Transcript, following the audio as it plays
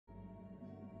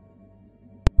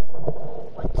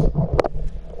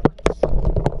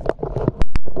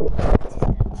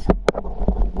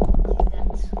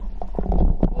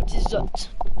What is that?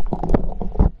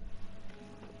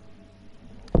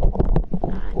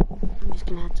 I'm just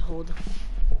gonna have to hold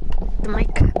the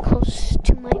mic close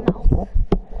to my mouth.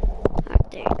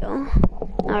 Alright, there you go.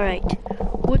 Alright.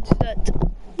 What's that?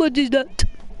 What is that?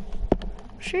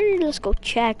 Sure, let's go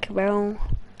check, bro.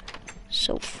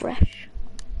 So fresh.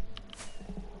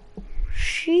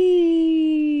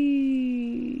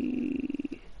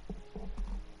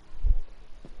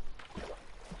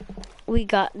 We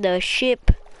got the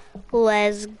ship.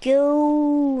 Let's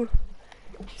go.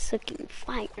 It's looking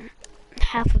fire.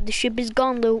 Half of the ship is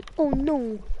gone though. Oh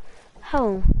no.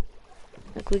 How?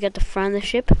 Look, we got the front of the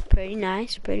ship. Pretty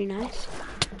nice, pretty nice.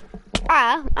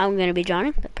 Ah, I'm gonna be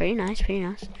drowning, but pretty nice, pretty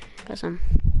nice. Got some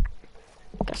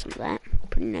of that.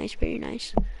 Pretty nice, pretty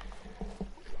nice.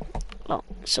 Oh,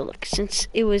 so look, since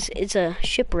it's a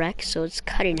shipwreck, so it's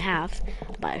cut in half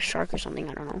by a shark or something,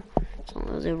 I don't know. So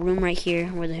there's a room right here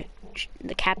where the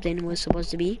captain was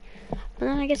supposed to be, but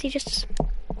then I guess he just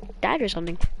died or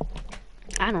something.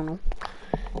 I don't know.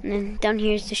 And then down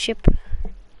here is the ship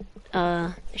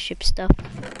stuff.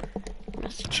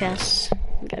 That's the chest.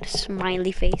 Got a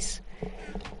smiley face.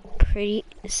 Pretty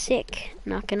sick,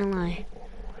 not gonna lie.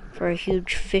 For a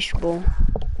huge fishbowl.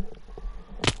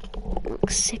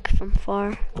 Looks sick from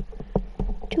far.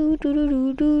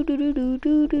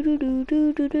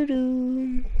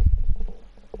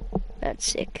 That's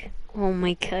sick. Oh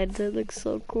my god, that looks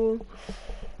so cool.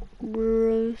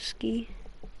 Broski.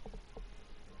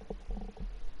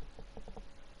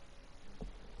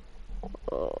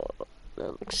 Oh,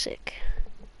 that looks sick.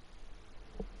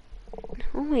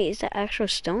 Oh wait, is that actual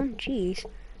stone? Jeez.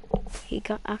 He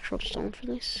got actual stone for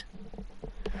this.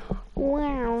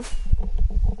 Wow.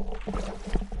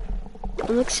 It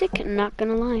looks sick, not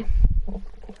gonna lie.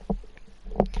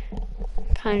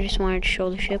 Kinda just wanted to show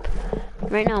the ship.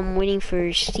 Right now I'm waiting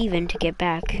for Steven to get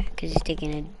back, because he's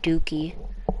taking a dookie.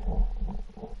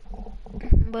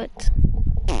 But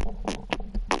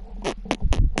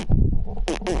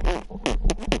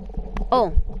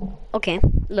oh, okay,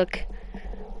 look.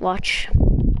 Watch.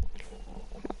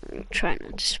 I'm trying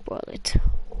not to spoil it.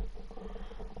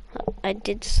 I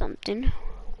did something.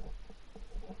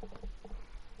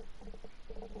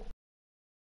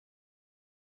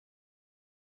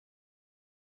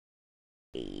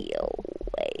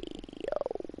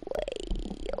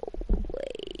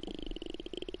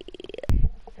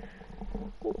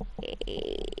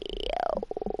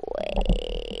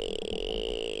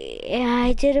 Yeah,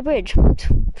 I did a bridge.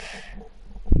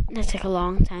 That took a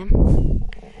long time.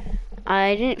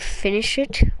 I didn't finish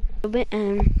it a little bit,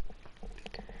 and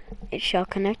it shall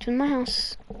connect with my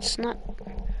house. It's not.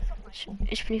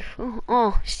 It's pretty cool.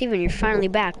 Oh, Steven, you're finally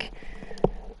back.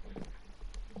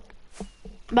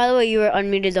 By the way, you were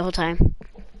unmuted the whole time.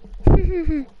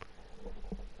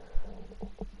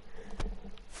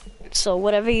 So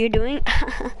whatever you're doing,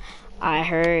 I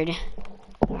heard.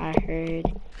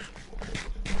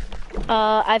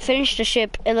 I finished the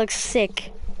ship. It looks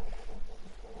sick.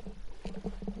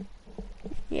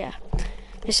 Yeah.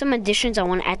 There's some additions I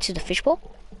want to add to the fishbowl.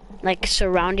 Like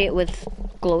surround it with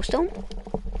glowstone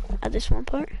at this one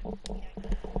part.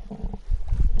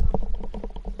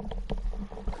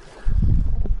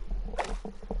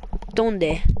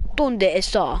 ¿Dónde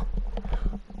está?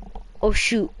 Oh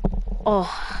shoot. Oh,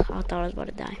 I thought I was about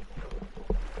to die.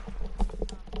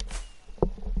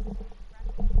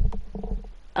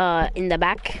 In the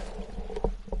back.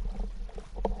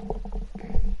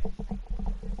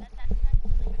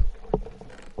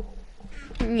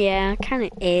 Yeah, kinda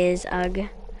is, ugh.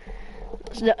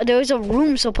 There was a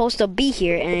room supposed to be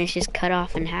here and it's just cut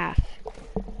off in half.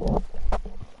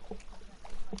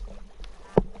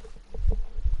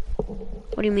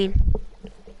 What do you mean?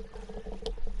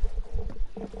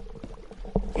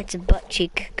 Its butt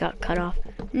cheek got cut off.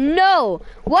 No!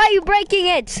 Why are you breaking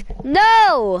it?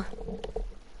 No!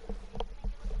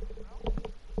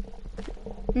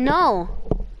 No!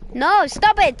 No!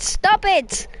 Stop it! Stop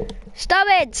it! Stop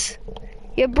it!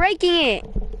 You're breaking it!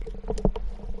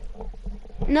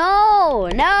 No!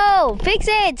 No! Fix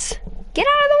it! Get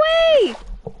out of the way!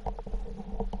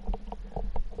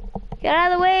 Get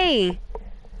out of the way!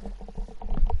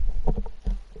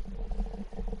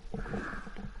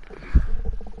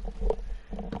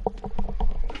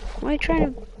 Why are you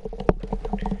trying to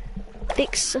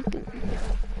fix something?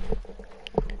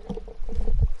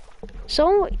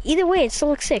 So, either way, it still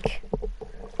looks sick.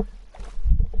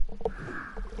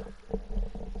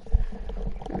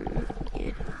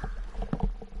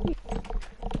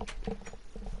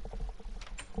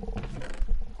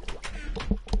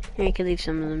 Or you could leave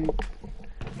some of them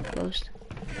closed.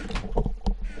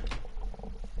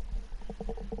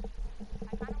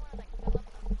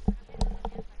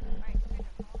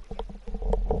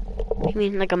 You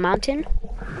mean like a mountain?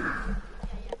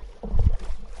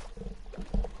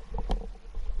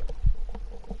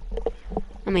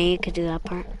 I mean, you could do that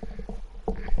part.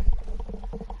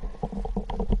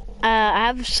 I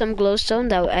have some glowstone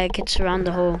that I could surround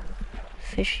the whole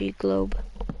fishy globe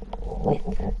with.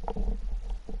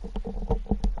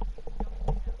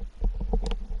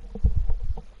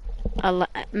 I'll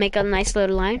make a nice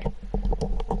little line.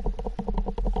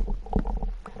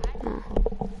 Oh.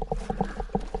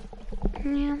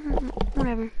 Yeah,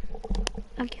 whatever.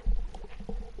 Okay.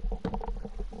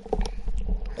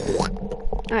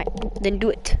 Alright, then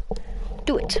do it.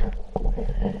 Do it.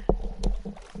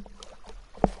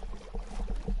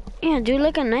 Yeah, do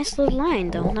like a nice little line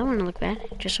though. That wouldn't look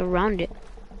bad. Just around it.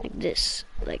 Like this.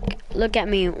 Like, look at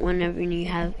me whenever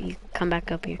you come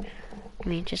back up here. I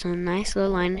mean, just a nice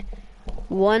little line.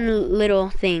 One little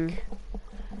thing.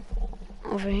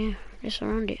 Over here. Just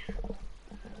around it.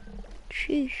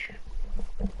 Sheesh.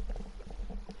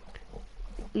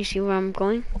 You see where I'm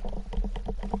going?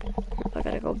 Oh, I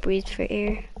gotta go breathe for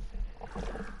air.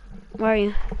 Where are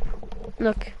you?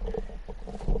 Look.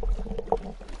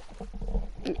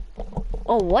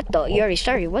 Oh, what the? You already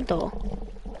started. What the?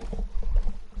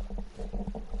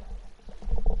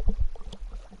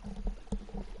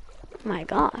 My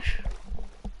gosh.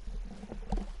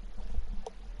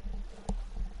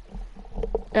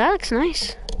 That looks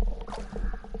nice.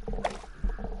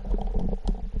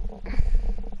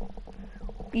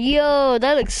 Yo,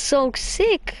 that looks so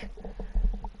sick.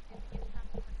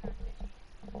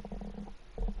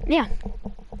 Yeah.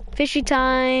 Fishy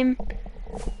time.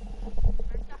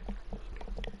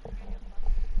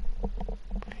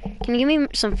 Can you give me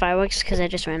some fireworks? Because I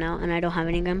just ran out and I don't have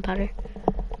any gunpowder.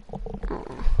 Oh.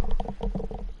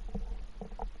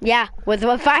 Yeah, with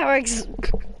what fireworks?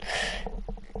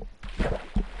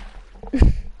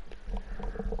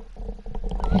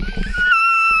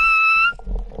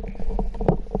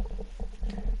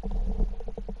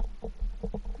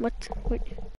 What? What?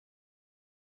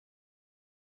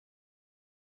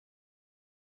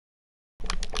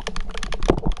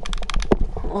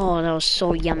 Oh, that was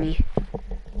so yummy.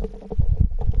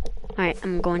 Alright,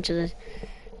 I'm going to the...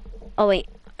 Oh, wait.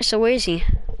 So where is he?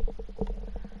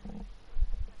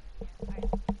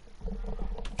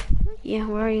 Yeah,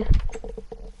 where are you?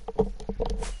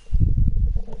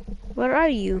 Where are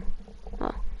you?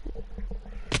 Oh.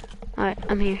 Alright,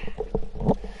 I'm here.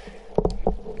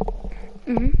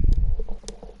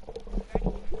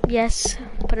 Yes,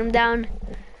 put him down.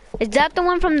 Is that the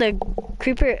one from the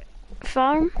creeper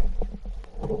farm?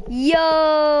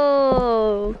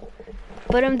 Yo!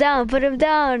 Put him down, put him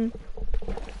down.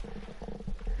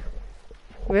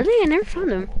 Really? I never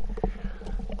found him.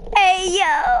 Hey,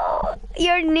 yo!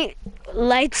 Your new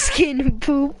light skin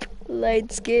poop.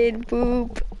 Light skin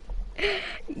poop.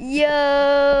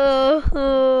 Yo!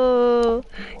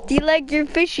 Do you like your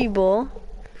fishy bowl?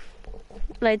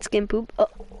 Light skin poop. Oh.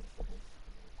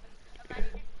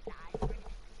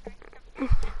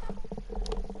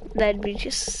 That'd be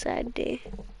just a sad day.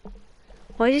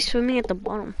 Why is he swimming at the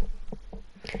bottom?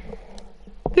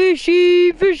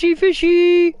 Fishy, fishy,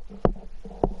 fishy.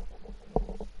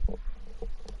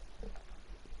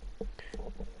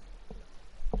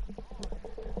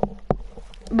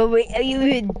 But wait,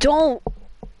 you don't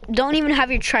even have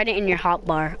your trident in your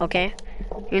hotbar, okay?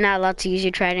 You're not allowed to use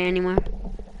your trident anymore.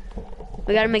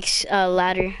 We gotta make a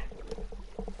ladder.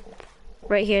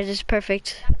 Right here, this is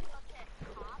perfect.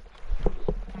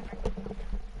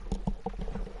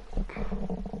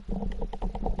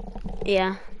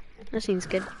 Yeah, that seems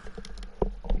good.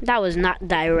 That was not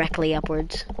directly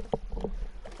upwards.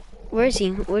 Where is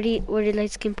he? Where did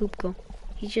light skin poop go?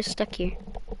 He's just stuck here.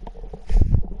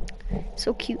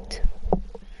 So cute.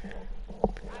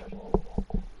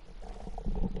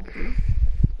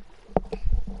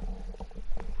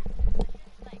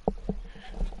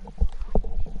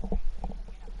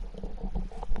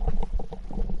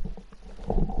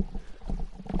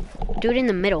 Do it in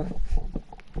the middle.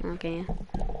 Okay.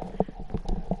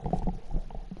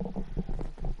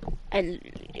 I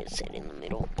literally just said in the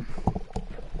middle.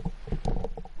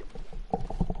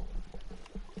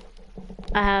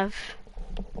 I have...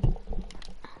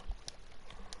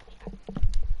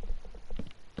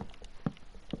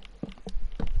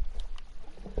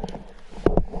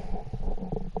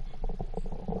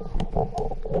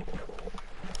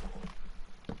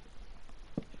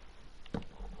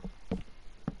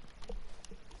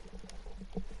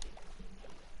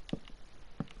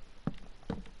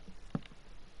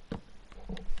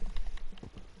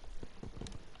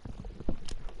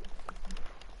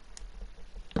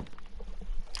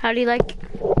 How do you like?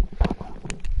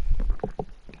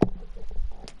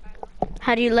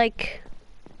 How do you like?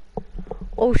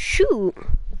 Oh shoot!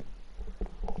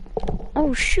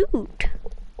 Oh shoot!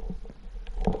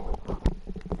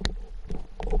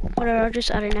 Whatever, I'll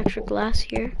just add an extra glass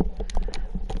here.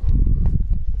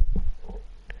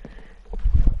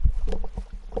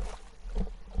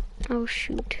 Oh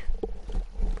shoot.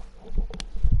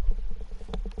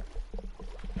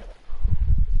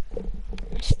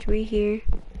 There's 3 here.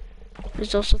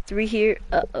 There's also 3 here.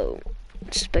 Uh-oh.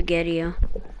 Spaghetti-o.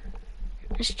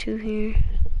 There's 2 here.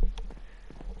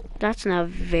 That's not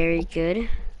very good.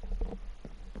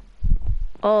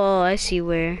 Oh, I see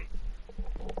where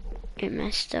it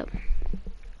messed up.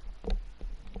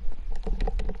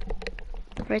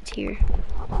 Right here.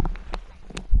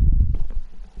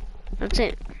 That's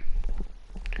it.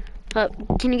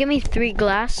 Can you give me 3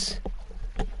 glass?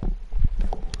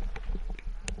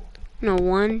 No,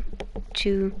 1,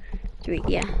 2, 3.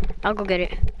 Yeah, I'll go get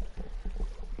it.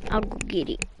 I'll go get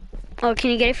it. Oh,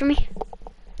 can you get it for me?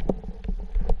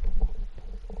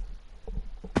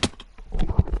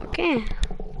 Okay.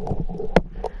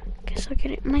 Guess I'll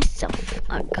get it myself.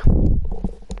 I'll go.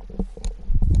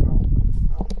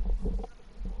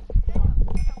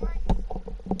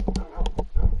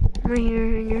 Right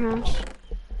here in your house.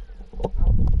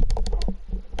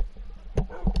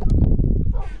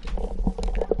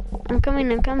 I'm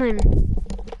coming, I'm coming.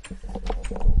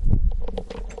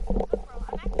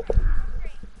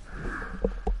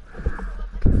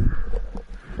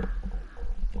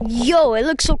 Yo, it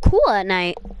looks so cool at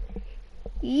night.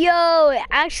 Yo, it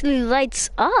actually lights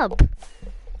up.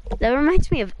 That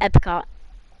reminds me of Epcot.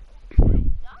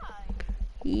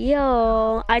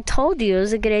 Yo, I told you it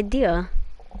was a good idea.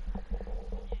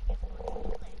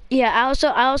 Yeah, I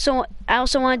also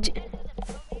want to.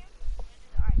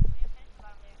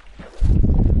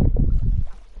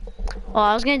 Oh,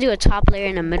 I was gonna do a top layer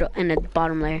and a middle and a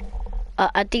bottom layer.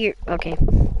 I think you're okay.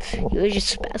 You were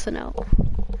just spazzing out.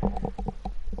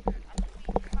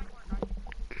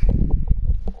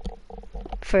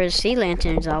 For sea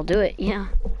lanterns, I'll do it. Yeah.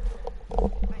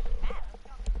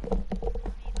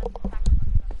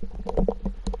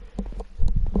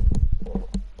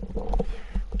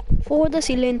 For the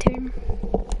sea lantern.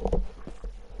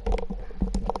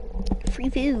 Free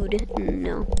food.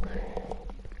 No.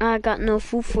 I got no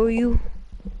food for you.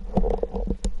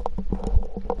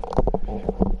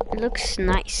 It looks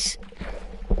nice.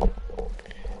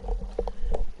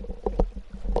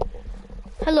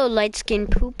 Hello, light skin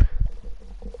poop.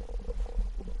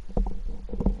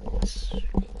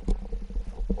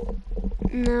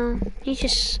 No, he's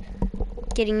just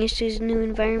getting used to his new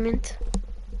environment.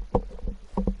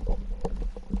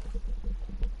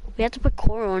 We have to put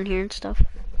coral on here and stuff.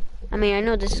 I mean, I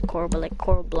know this is coral, but like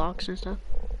coral blocks and stuff.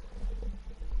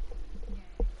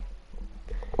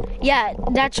 Yeah,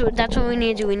 that's what we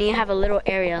need to do. We need to have a little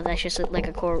area that's just like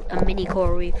a mini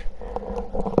coral reef.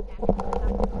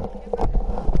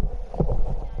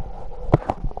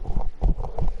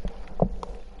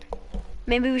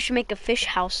 Maybe we should make a fish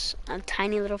house, a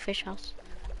tiny little fish house.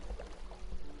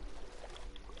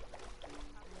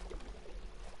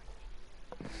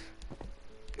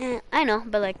 I know,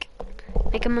 but like,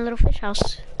 make him a little fish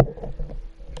house,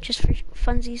 just for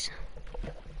funsies.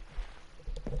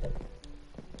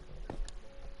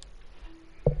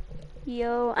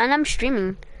 Yo, and I'm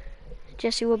streaming.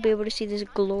 Jesse will be able to see this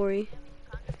glory.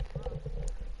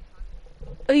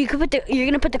 Oh, you could you're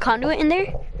gonna put the conduit in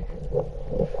there?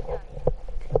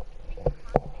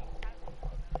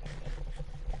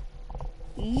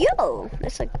 Yo,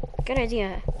 that's a good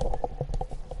idea.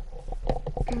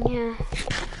 Yeah,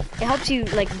 it helps you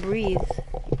like breathe,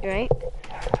 right?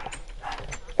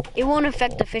 It won't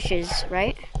affect the fishes,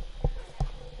 right?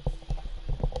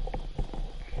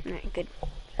 Alright, good.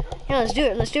 Yeah, let's do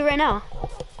it. Let's do it right now.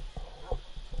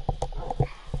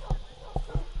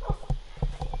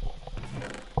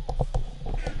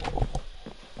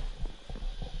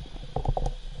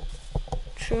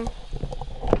 True.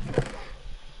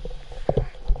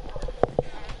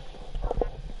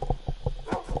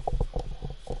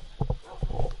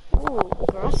 Ooh,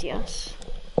 gracias.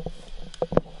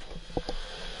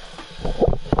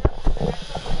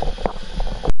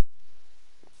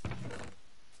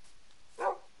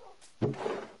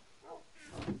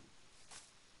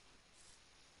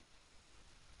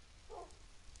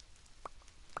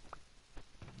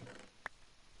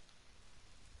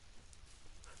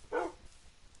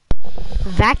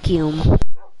 Vacuum.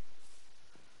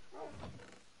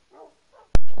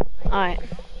 Alright.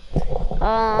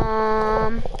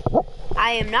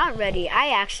 I am not ready. I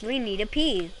actually need a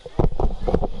pee.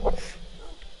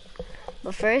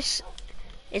 But first,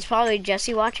 it's probably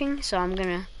Jesse watching, so I'm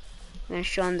gonna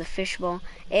show him the fishbowl.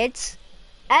 It's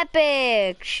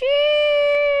epic!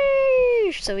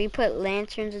 Sheesh! So we put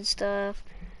lanterns and stuff.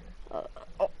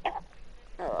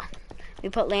 We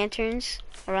put lanterns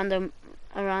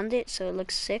around it so it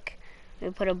looks sick. We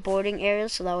put a boarding area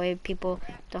so that way people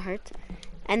don't hurt.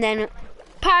 And then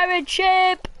pirate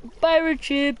ship!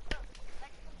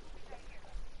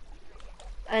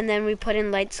 And then we put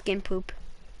in light skin poop.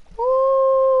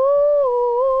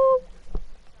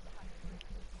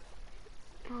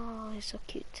 Oh, he's so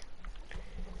cute.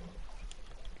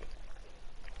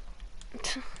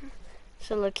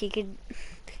 So look,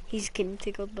 he's getting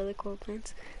tickled by the coral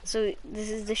plants. So this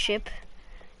is the ship.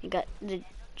 You got the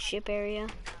ship area.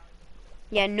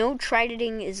 Yeah, no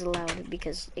triditing is allowed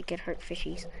because it could hurt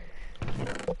fishies.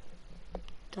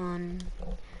 Done.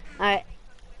 Alright.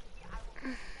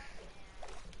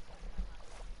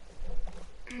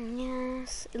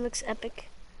 Yes, it looks epic.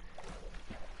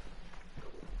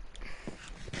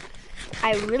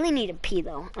 I really need to pee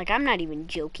though. Like, I'm not even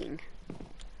joking.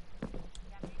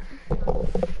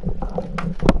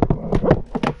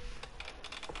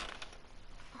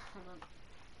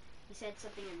 He said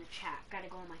something in the chat. Gotta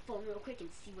go on my phone real quick and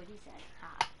see what he said.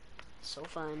 Ah, so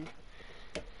fun.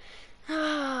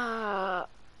 Oh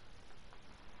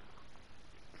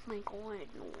my god,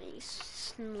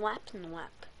 noise. Snwap.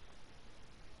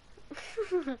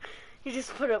 He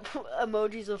just put up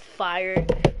emojis of fire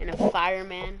and a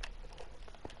fireman.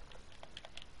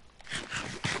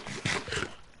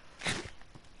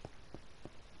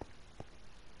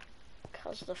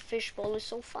 Cause the fishbowl is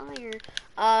so fire.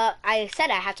 I said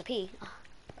I have to pee.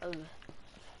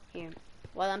 Here,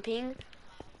 while I'm peeing.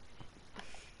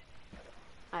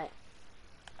 Alright.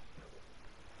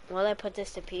 While I put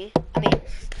this to pee,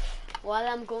 while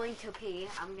I'm going to pee,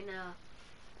 I'm gonna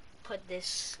put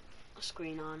this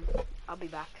screen on. I'll be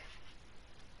back.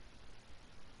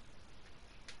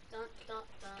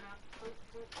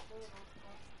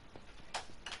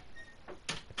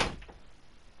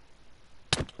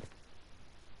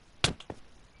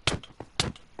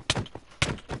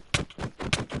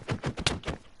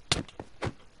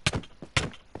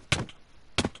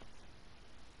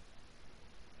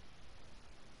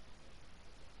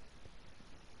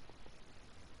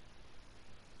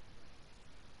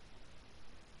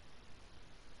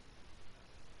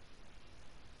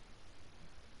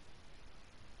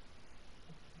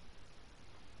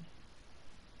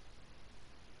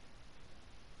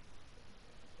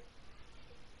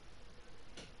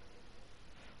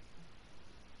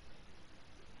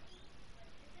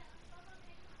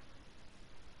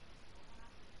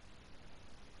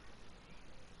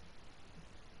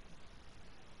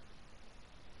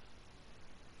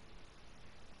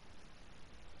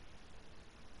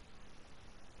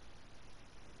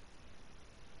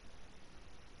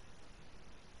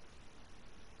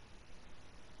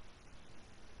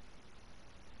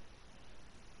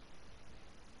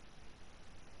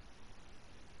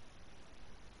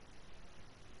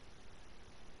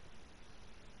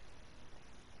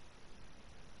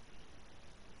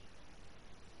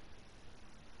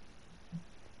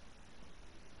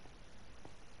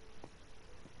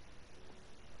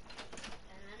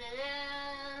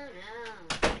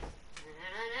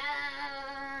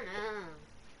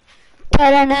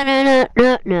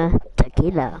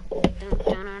 Tequila.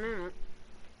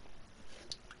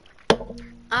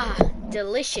 Ah,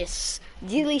 delicious.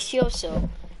 Delicioso.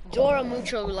 Dora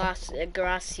mucho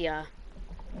gracia.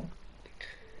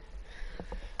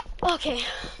 Okay.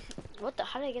 What the?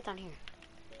 How did I get down here?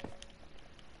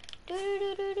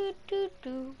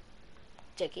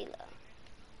 Tequila.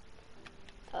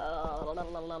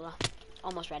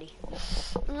 Almost ready.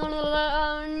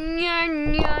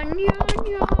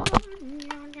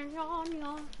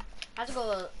 I have to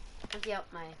go empty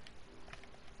out my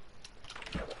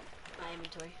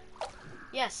inventory.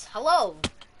 Yes, hello.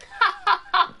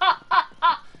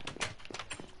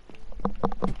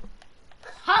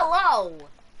 Hello.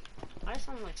 Why does it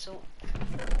sound like so?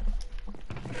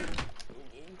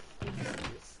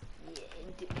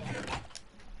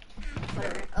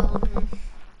 Whatever.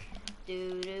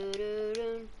 Do do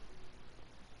do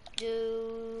do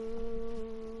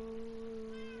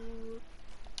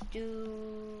do do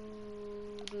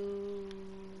do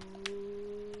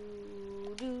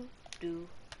do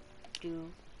do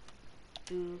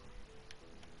do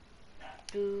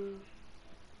do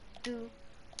do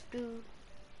do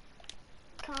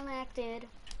connected.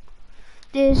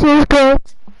 This is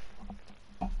great.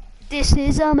 This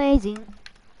is amazing.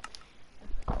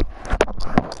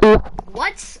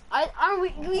 What? Aren't we?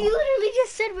 We literally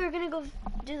just said we were gonna go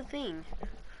do the thing.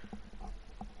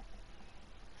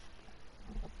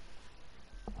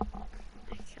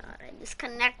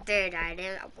 disconnected. I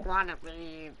didn't want to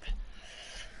leave.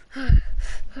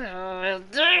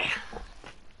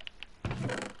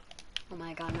 Oh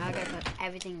my god, now I gotta put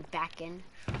everything back in.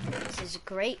 This is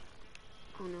great.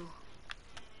 Oh no.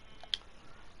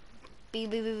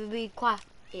 Be quiet.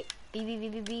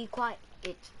 Be quiet.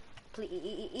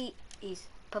 Please.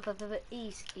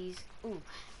 Ease. Ease. Ooh,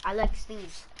 I like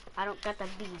sneeze. I don't got the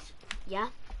bees. Yeah?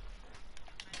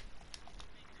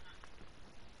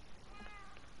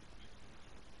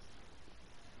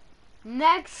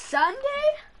 Next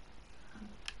Sunday?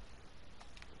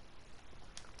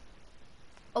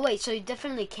 Oh wait, so you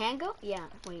definitely can go? Yeah,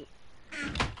 wait.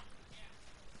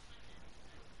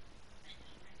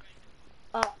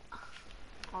 Aww.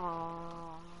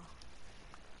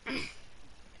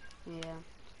 Yeah.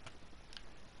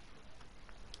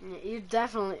 You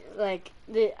definitely, like,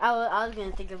 I was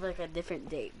gonna think of like a different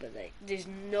date, but like, there's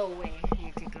no way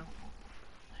you could go.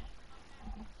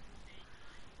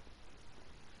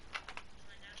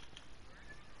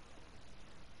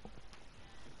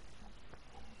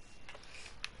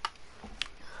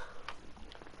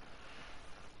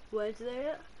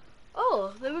 Wednesday?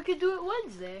 Oh, then we could do it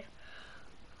Wednesday.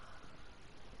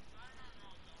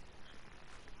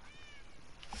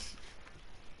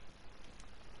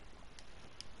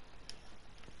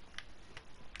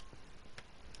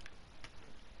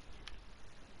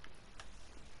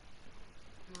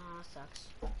 Nah, sucks.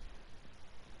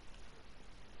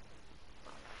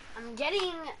 I'm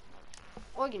getting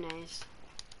organized.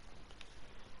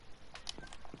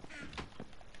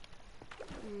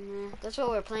 That's what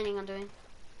we're planning on doing.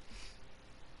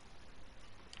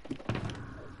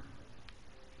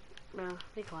 Bro,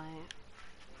 be quiet.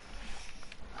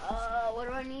 What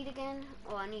do I need again?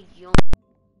 Oh, I need your.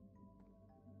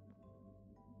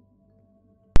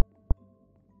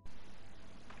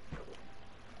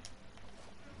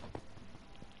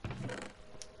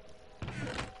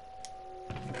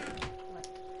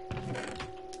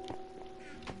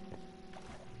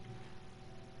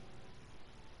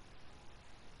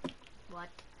 What?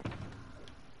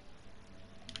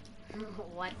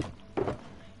 What?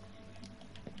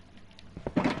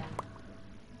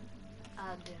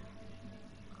 Dude.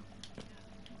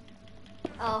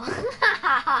 Oh.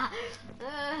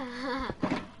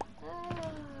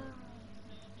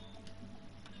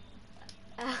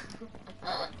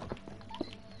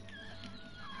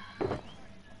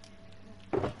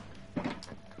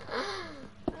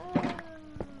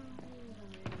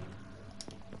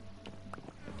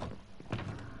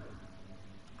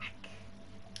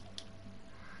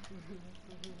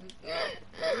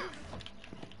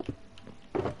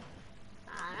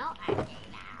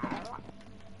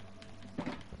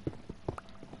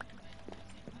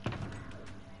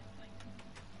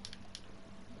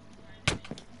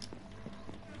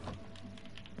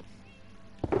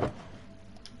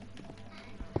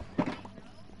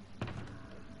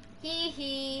 Hee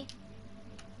hee.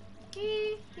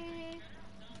 Hee hee.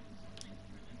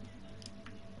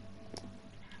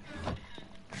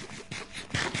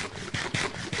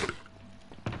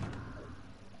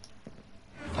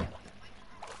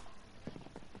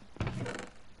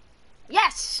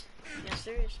 Yes! Yes,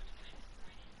 there is.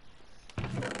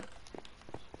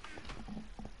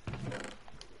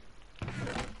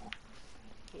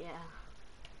 Yeah.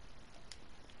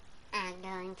 I'm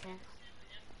going to.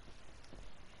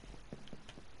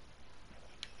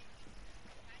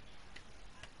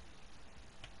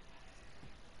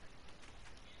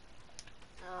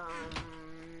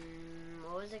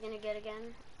 What was I gonna get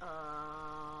again?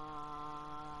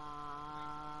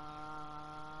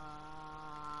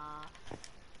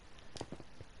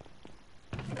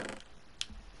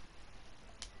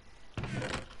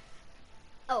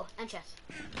 Oh, and chess.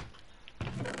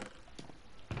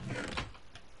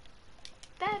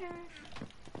 Better.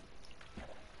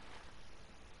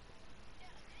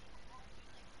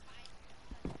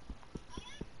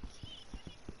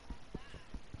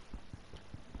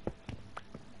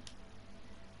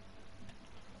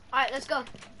 Alright, let's go.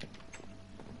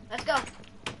 Let's go.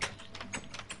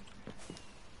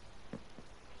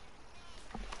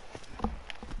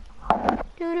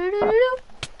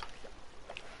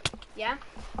 Yeah?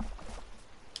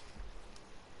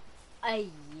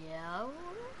 Yeah.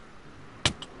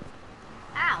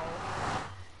 Ow.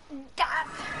 That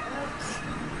hurts.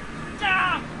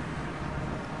 Ah.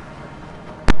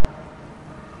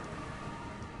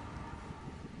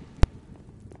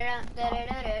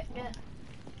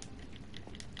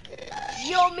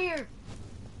 Yomir!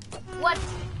 What?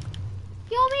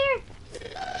 Yomir!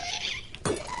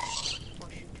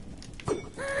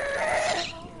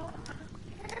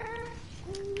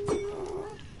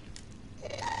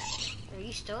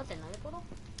 you still at the nether portal?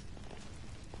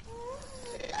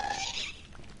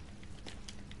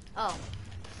 Oh,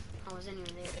 I wasn't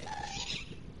even there.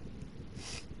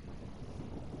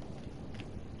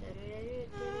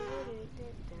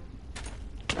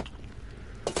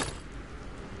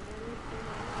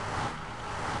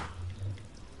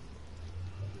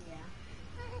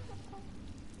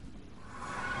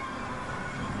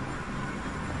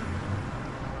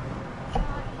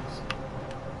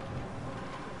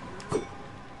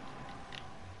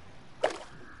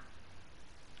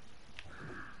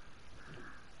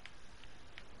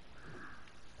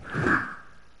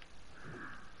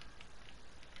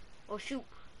 Oh shoot.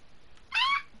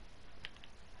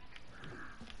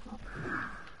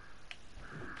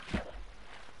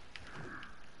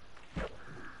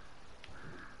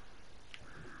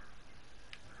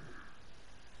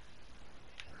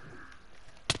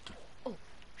 Oh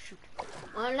shoot.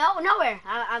 No, nowhere.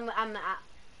 I'm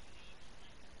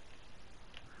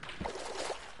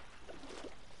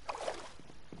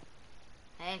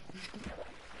Hey.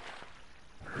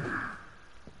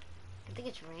 I think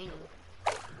it's raining.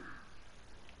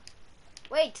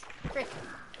 Wait, frick.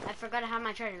 I forgot to have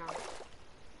my trident on.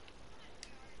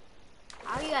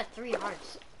 How you got 3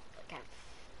 hearts? Okay.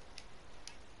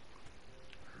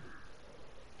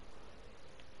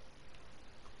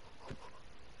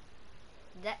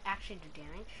 Did that actually do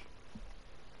damage?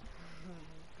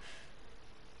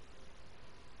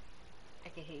 I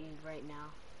can hit you right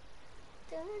now.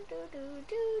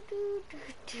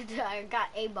 I got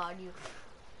aim on you.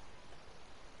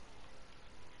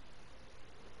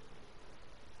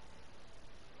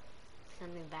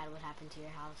 Something bad would happen to your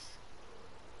house.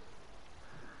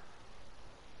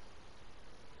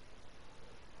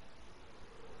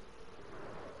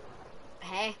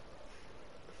 Hey.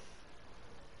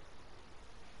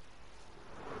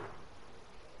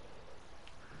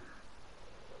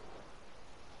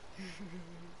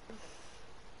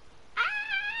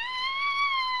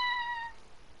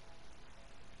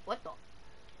 What the?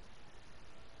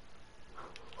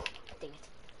 Dang it.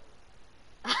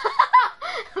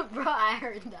 Bro, I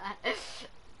heard that.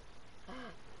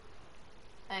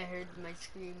 I heard my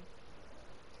scream.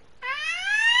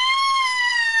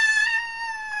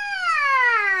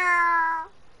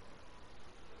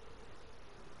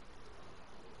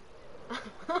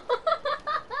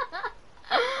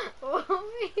 Oh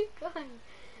my god.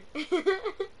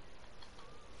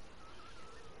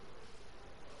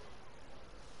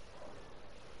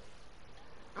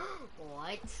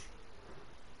 What?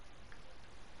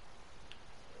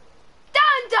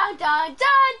 Dun dun dun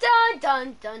dun dun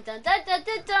dun dun dun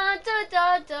dun dun dun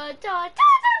dun dun dun dun.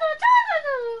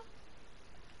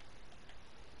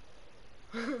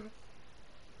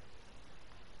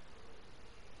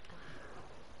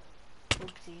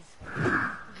 Oopsies.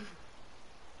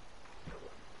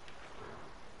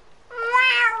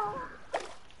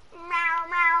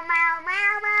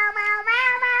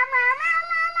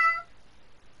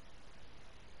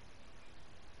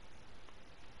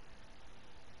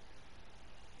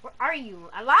 Where are you?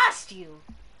 I lost you.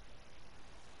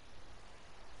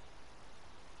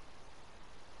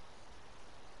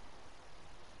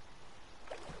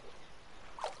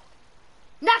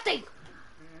 Nothing.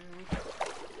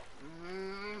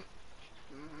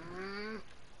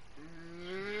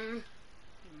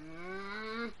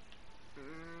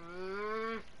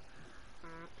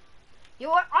 Yo,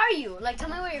 where are you? Like, tell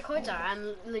me where your coins are.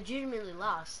 I'm legitimately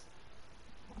lost.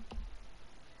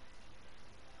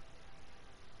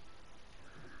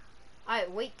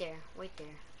 Alright, wait there. Wait there.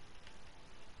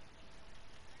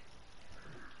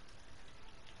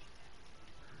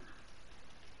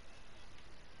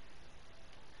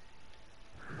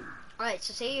 Alright,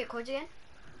 so say your coins again.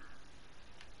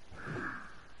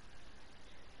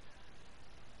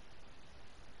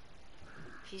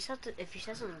 If you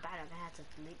said something bad, I'm gonna have to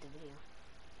delete the video.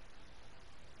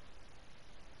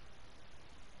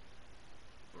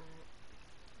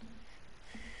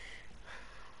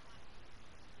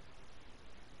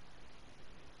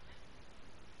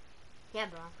 Yeah,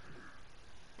 bro.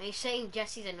 Are you saying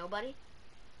Jesse's a nobody?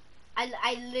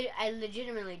 I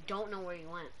legitimately don't know where he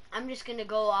went. I'm just gonna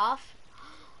go off.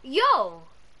 Yo!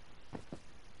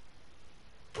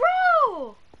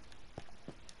 Bro!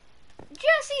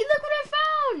 Jesse, look what I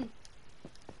found!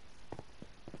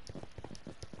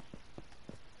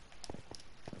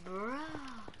 Bro.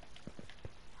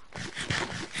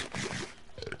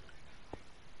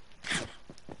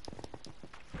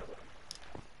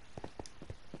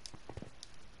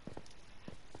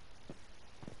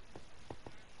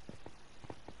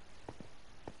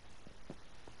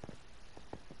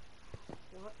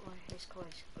 What were his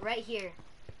coins? Right here.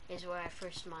 is where I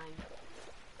first mined.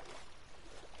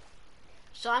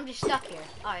 So I'm just stuck here.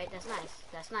 Alright, that's nice.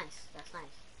 That's nice. That's nice.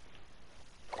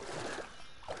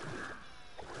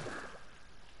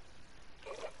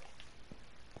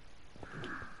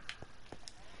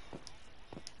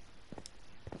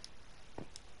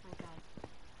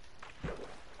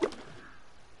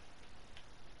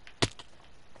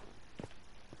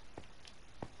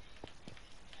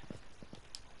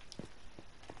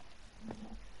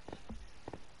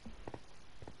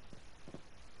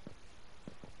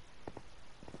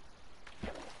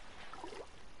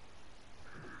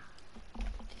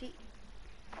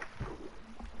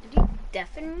 Did he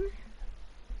deafen me?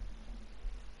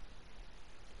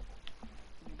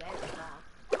 You better stop.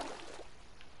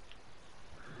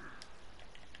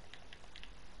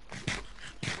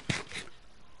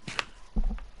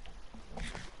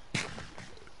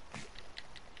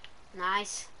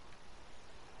 Nice.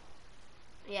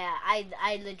 Yeah, I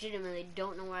legitimately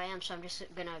don't know where I am, so I'm just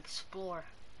gonna explore.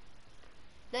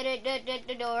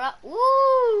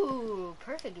 Ooh,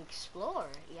 perfect explore.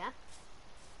 Yeah.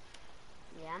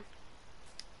 Yeah.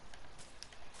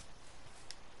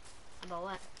 About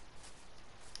what?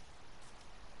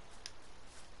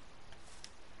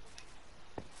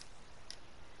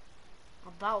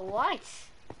 About what?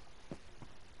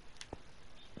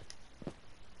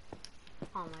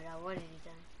 Oh my god, what did he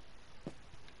do?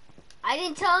 I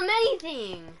didn't tell him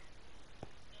anything.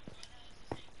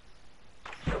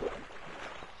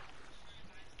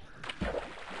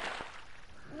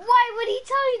 Why would he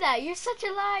tell you that? You're such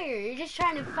a liar. You're just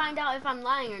trying to find out if I'm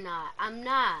lying or not. I'm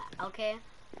not, okay?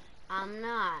 I'm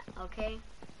not, okay?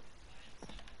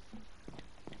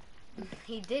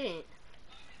 He didn't.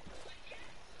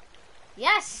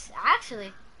 Yes,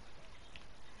 actually.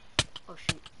 Oh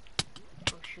shoot.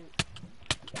 Oh shoot.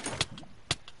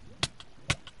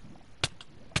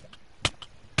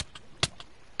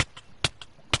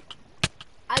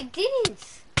 I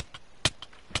didn't.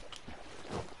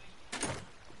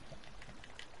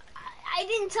 I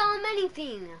didn't tell him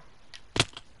anything.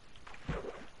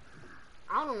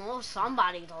 I don't know.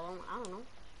 Somebody told him. I don't know.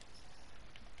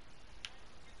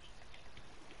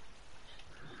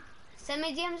 Send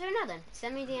me DMs or nothing.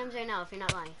 Send me DMs or no if you're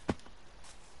not lying.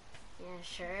 Yeah,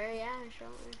 sure. Yeah, sure.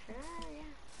 Yeah.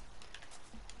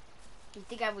 You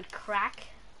think I would crack?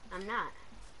 I'm not.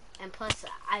 And plus,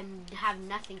 I have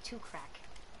nothing to crack.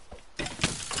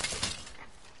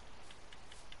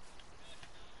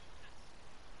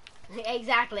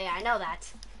 Exactly, I know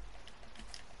that.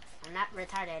 I'm not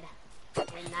retarded.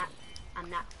 I'm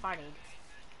not farted.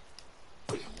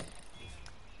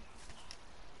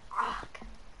 Ugh.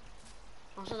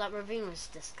 Also, that ravine was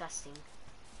disgusting.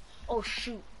 Oh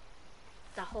shoot.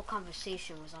 That whole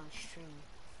conversation was on stream.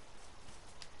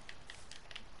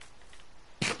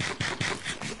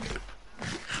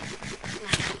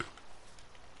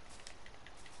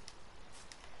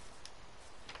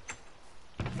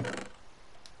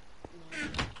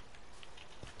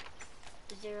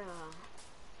 Is there a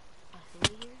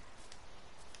thing here?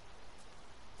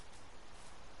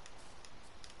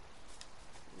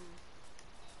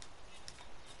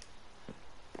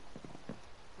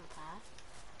 A path?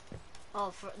 Oh,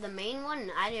 for the main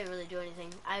one, I didn't really do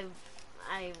anything. I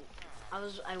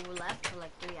left for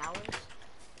like 3 hours,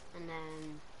 and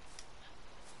then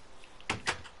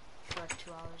for like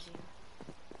 2 hours here.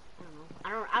 I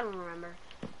don't know. I don't remember.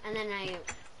 And then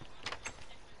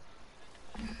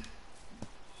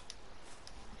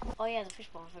oh yeah, the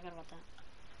fishbowl. I forgot about that.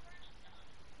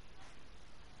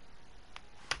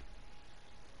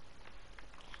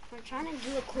 We're trying to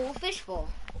do a cool fishbowl.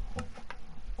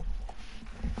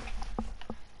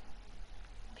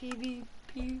 PvP.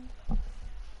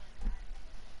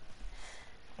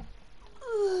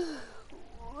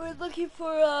 We're looking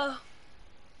for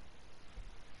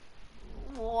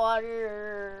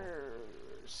water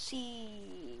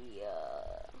sea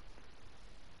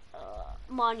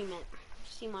monument.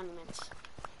 Sea monuments.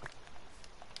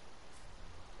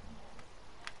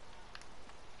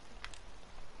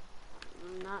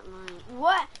 I'm not lying.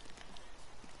 What?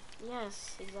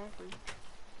 Yes, exactly.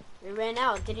 We ran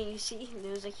out, didn't you see?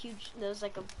 There was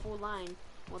like a full line.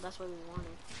 Well, that's what we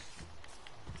wanted.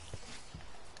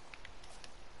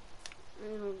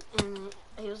 And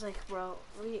he was like, bro,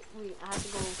 I have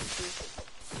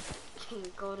to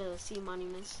go to the sea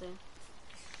monuments to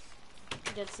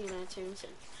get sea lanterns.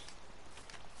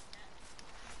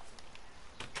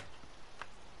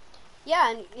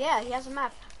 Yeah, and yeah, he has a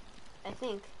map, I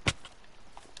think.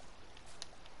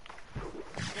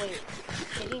 Wait,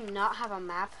 did he not have a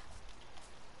map?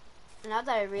 Now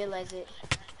that I realize it.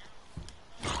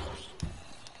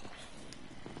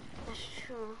 That's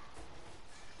sure.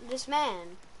 This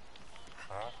man.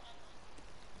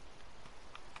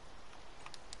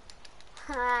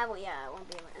 Well, yeah, I won't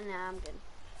be able to. Nah, I'm good.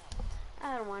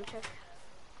 I don't want to check.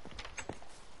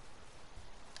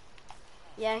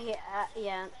 Yeah,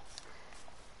 yeah.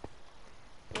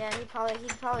 Yeah, he probably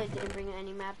didn't bring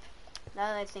any map. Now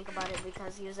that I think about it,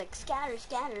 because he was like, scatter,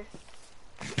 scatter.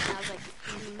 And I was like,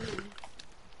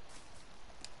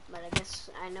 But I guess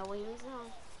I know what he means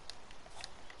now.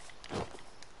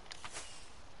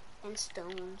 And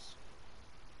stones.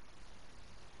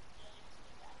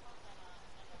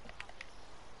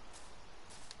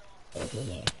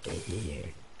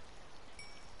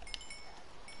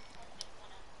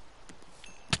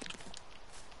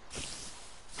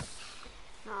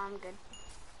 No, I'm good.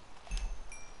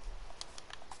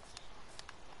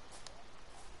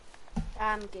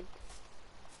 I'm good.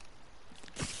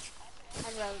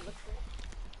 I'd rather look for it.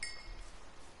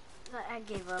 But I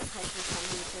gave up. I just found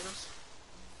the turtles.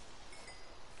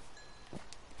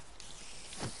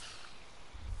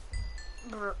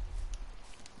 Brr.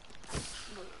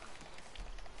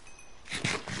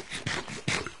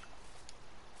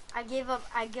 I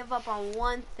give up on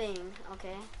one thing,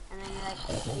 okay? And then you're like,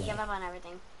 you give up on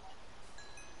everything.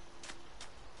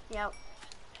 Yep.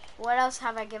 What else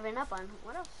have I given up on?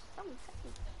 What else? Tell me.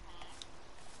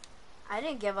 I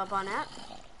didn't give up on that.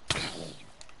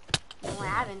 No, I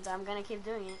haven't. I'm gonna keep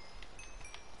doing it.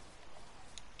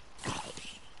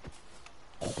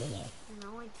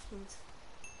 No, I didn't.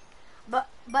 But,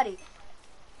 buddy.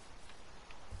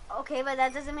 Okay, but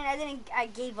that doesn't mean I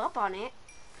gave up on it.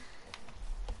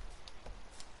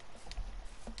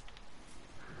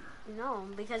 No,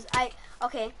 because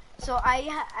okay, so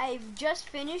I've just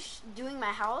finished doing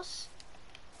my house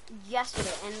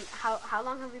yesterday, and how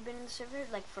long have we been in the server?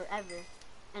 Like forever,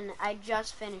 and I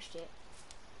just finished it.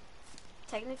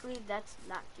 Technically, that's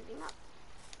not giving up.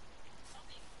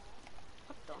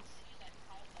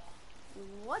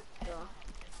 What the?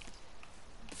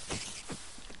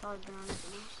 Probably been on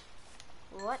something else.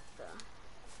 What the?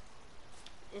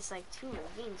 It's like 2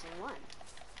 ravines in one.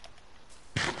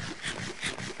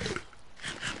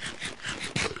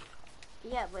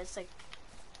 Yeah, but it's like.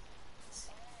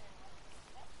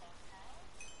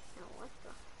 No, what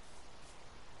the?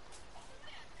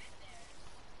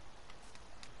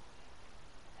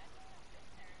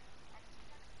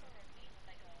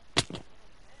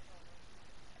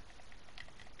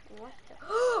 What the?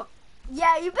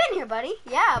 Yeah, you've been here, buddy.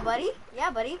 Yeah, buddy. Yeah,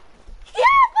 buddy.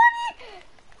 Yeah, buddy!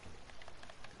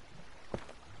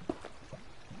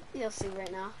 You'll see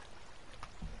right now.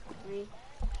 Me.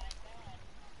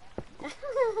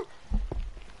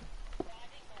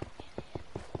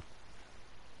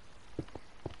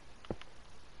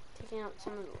 Taking out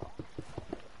some of the wall.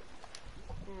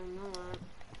 No.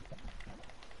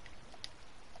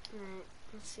 Alright,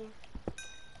 let's see.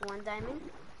 1 diamond.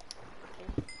 Okay.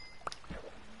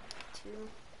 2.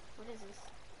 What is this?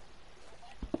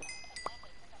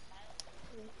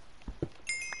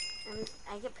 3.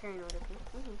 I get paranoid, okay?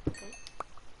 Okay.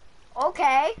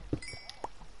 Okay!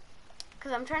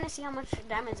 Because I'm trying to see how much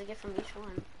diamonds I get from each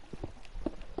one.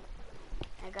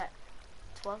 I got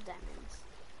 12 diamonds.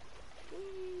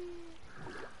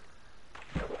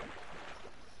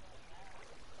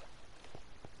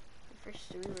 The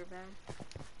first 3 were bad.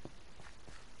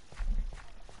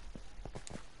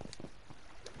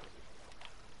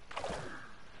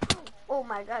 Oh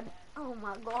my god. Oh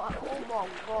my god. Oh my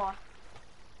god.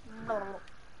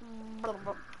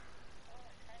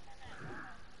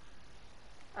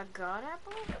 A god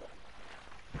apple?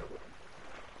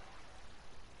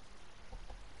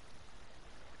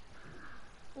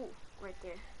 Ooh, right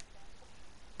there.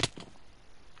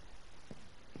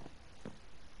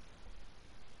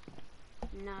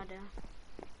 Nada.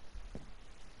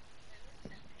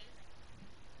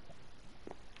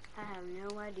 I have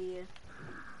no idea.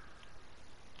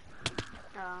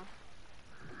 Oh.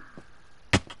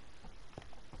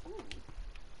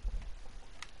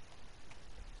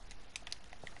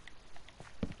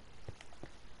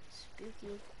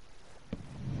 Spooky.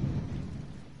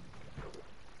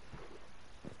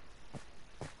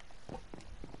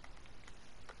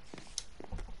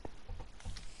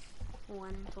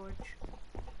 One torch.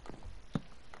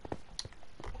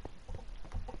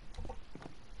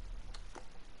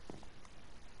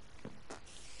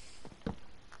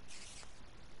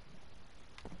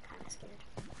 Kinda scared.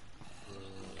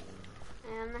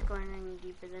 I'm not going any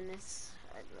deeper than this.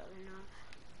 I'd rather not.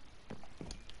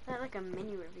 Is that like a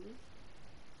mini ravine?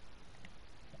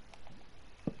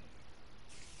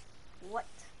 What?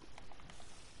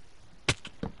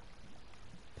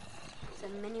 It's a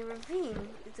mini ravine.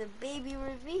 It's a baby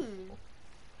ravine.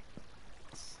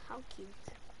 how cute.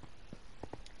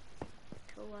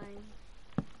 Kawaii.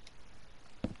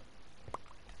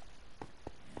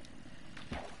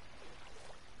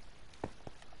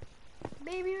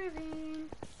 Baby Ravine.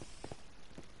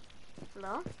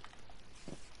 Hello?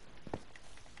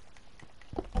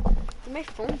 Did my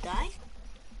phone die?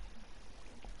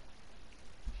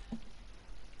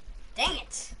 Dang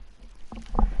it!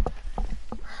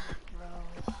 Bro,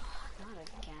 not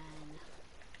again.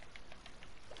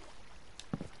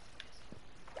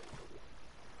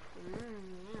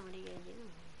 Yeah, what are you gonna do?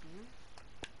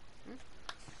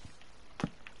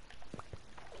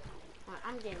 Well,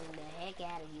 I'm getting the heck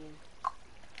out of here. Oh,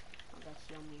 that's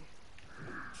yummy.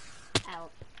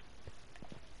 Out.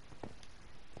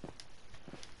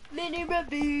 Mini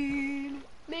ravine,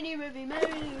 mini ravine,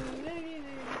 mini ravine.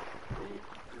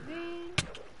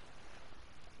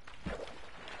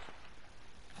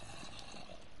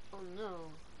 Oh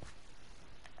no,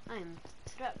 I'm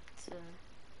trapped.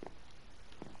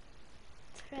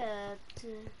 Trapped.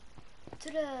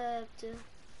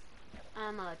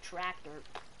 I'm a tractor.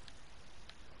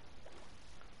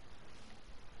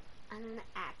 I'm an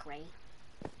Acray.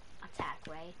 Attack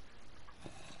ray.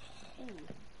 Ooh.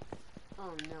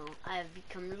 Oh no, I have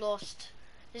become lost.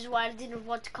 This is why I didn't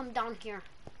want to come down here.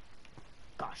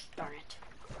 Gosh darn it.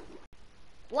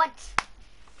 What?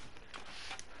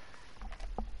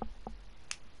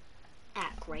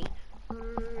 Acray.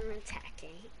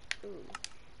 Attacking. Ooh.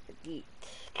 Beat.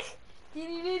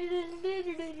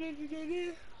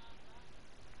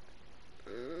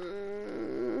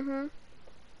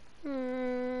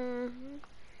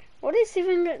 What is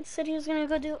Steven said he was gonna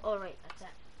go do? Oh right, that's it.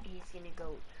 He's gonna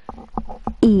go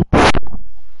eat.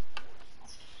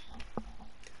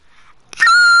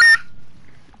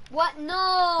 What?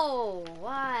 No!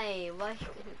 Why? Why are you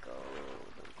gonna go?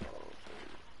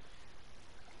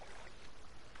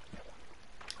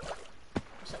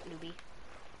 What's up, newbie?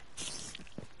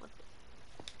 What the?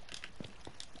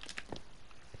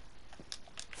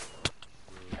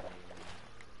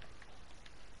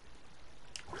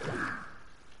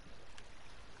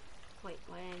 Wait,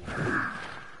 why didn't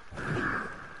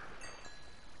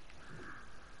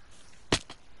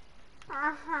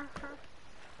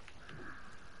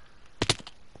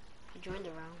you joined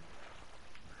the round?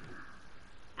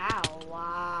 Ow,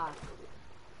 wow.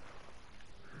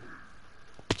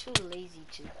 Too lazy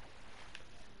to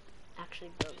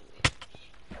actually build.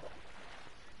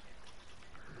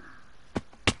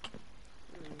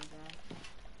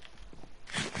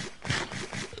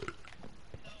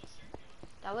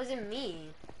 That wasn't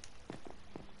me.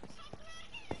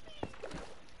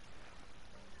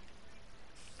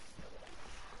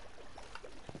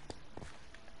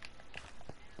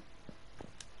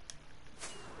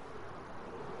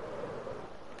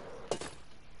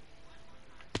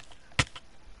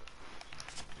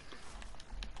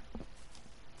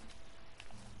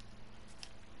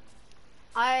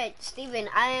 Alright, Steven,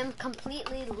 I am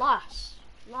completely lost.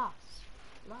 Lost.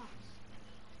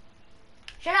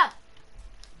 Shut up!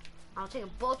 I'll take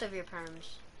both of your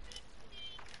perms.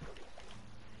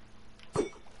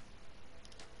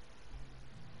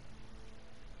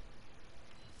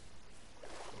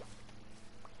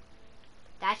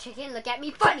 That chicken, look at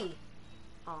me funny!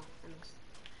 Oh, I missed.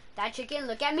 That chicken,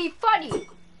 look at me funny! Funny.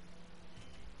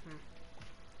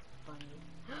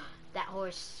 That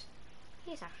horse,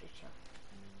 he's actually chill.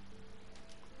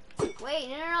 Wait,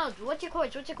 no. What's your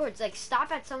chords? Like,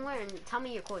 stop at somewhere and tell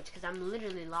me your chords, because I'm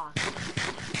literally lost.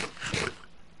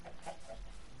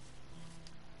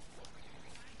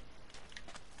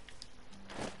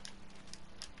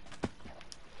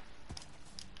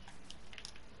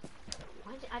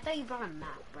 I thought you brought a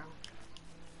map, bro.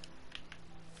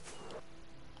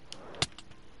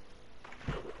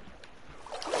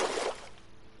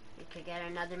 You could get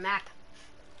another map.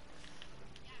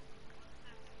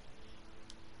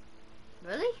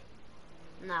 Really?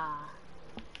 Nah.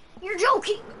 You're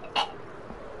joking! Fine.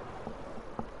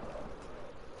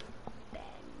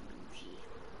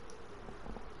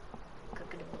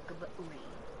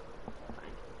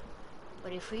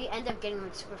 But if we end up getting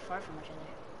like super far from each other.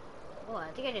 Oh,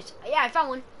 I think I just... Yeah, I found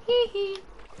one. Hee hee.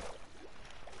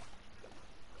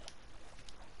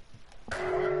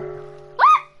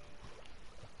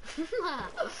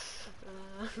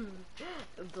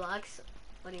 Blocks?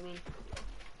 What do you mean?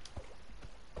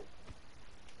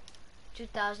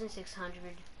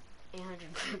 2,600,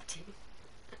 850.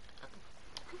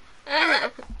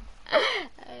 I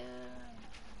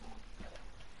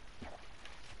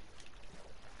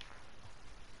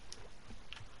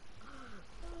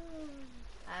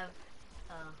have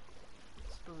a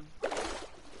spoon.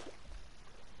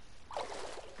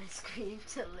 It's screamed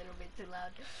a little bit too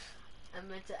loud. I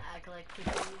meant to act like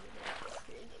 15 minutes.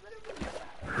 Screamed a little bit too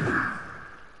loud.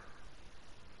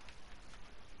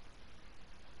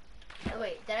 Oh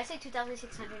wait, did I say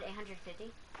 2,600,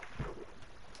 850?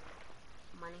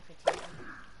 Money for 10.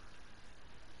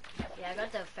 Yeah, I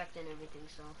got the effect and everything,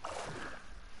 so.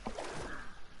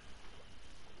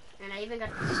 And I even got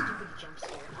the stupid jump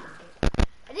scare.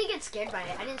 I didn't get scared by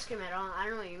it. I didn't scream at all. I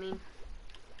don't know what you mean.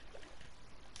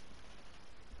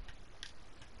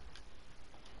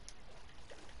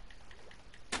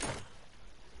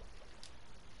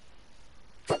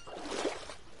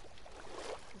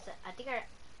 I think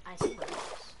I see what it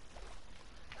is.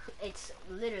 It's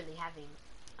literally having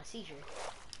a seizure.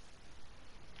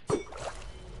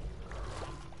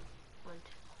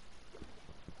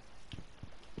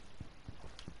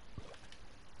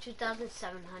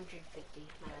 2,750.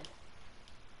 My bad.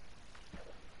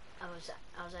 I was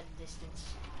at a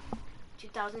distance.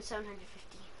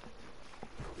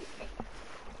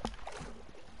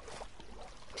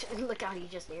 2,750. Look how he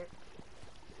just there.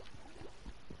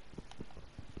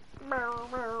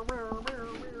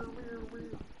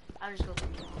 I'll just go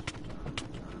through the wall.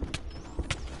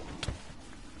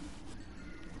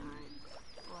 Alright.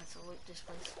 Oh, let's loot this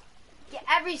place. Get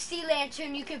every sea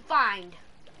lantern you can find.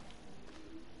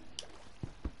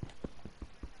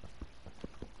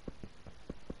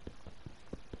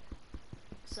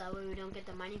 So that way we don't get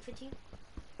the mining fatigue.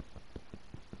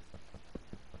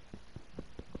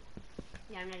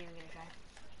 Yeah, I'm not even gonna try.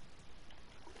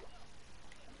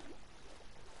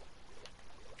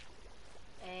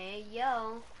 Hey,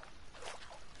 yo.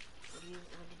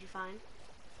 What did you find?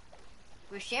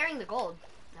 We're sharing the gold.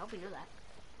 I hope you knew that.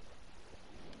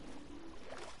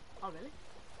 Oh, really?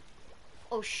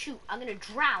 Oh, shoot. I'm gonna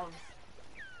drown.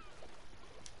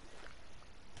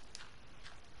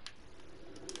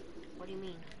 What do you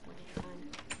mean? What did you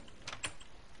find?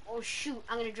 Oh, shoot.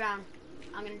 I'm gonna drown.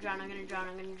 I'm gonna drown. I'm gonna drown.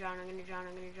 I'm gonna drown. I'm gonna drown.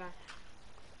 I'm gonna drown.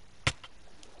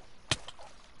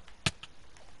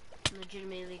 I'm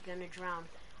legitimately gonna drown.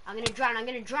 I'm gonna drown. I'm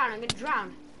gonna drown. I'm gonna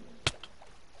drown.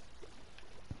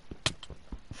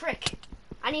 Frick.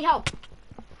 I need help.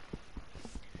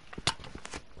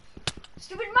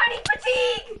 Stupid mining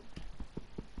fatigue!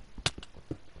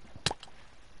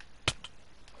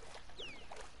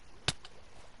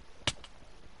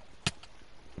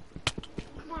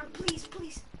 Come on, please,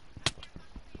 please.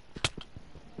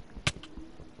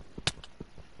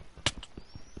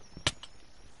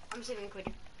 I'm saving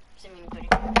quitting. I'm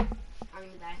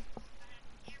gonna die.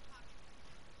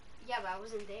 Yeah, but I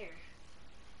wasn't there.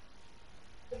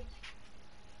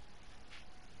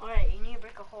 Alright, you need to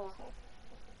break a hole.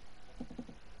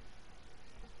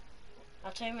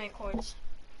 I'll tell you my chords.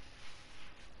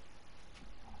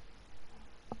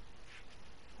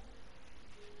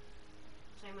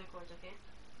 Tell you my chords, okay?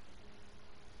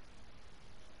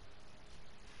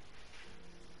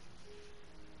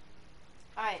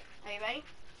 Alright, are you ready?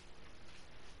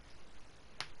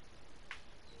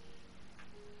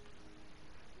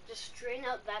 Just straighten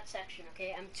out that section,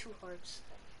 okay? I'm 2 hearts.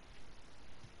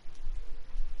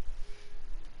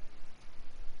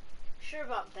 Sure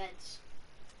about beds.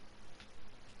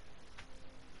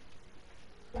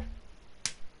 Oh,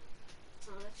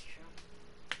 that's true.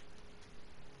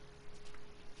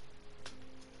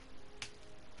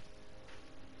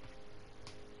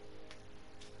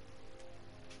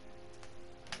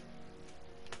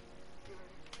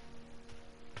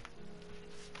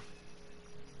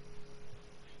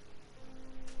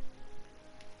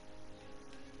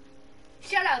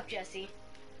 Shut up, Jesse.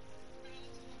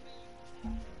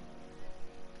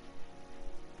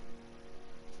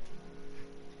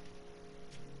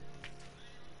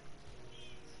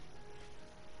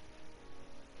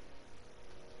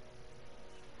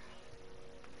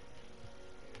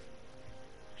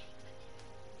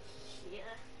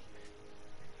 Yeah.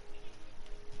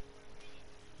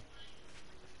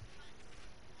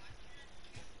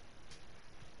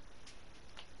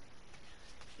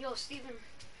 Yo, Steven,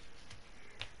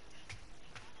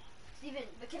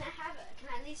 but can I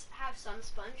at least have some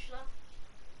sponge though?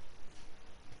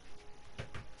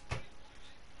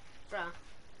 Bro,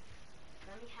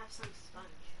 let me have some sponge.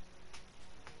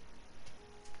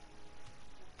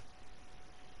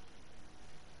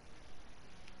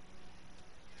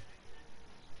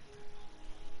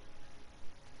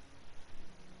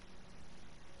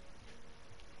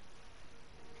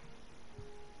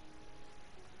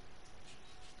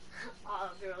 All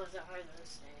girls are the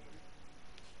same.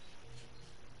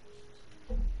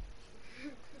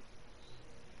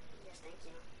 Yes, thank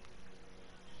you.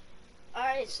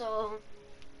 Alright, so,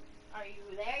 are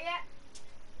you there yet?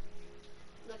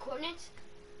 The coordinates?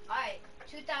 Alright,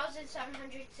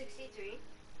 2,763.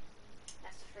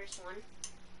 That's the first one.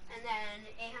 And then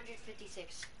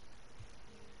 856.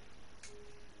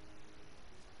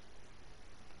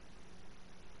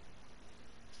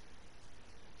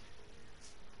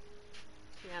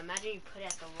 Yeah, imagine you put it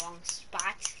at the wrong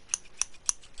spot.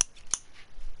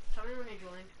 Tell me when to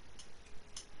join.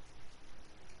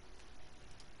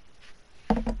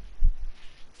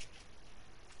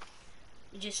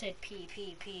 You just said P,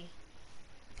 P, P.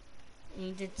 And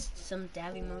you did some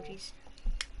dab emojis.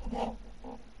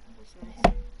 That's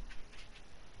nice.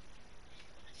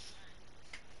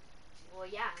 Well,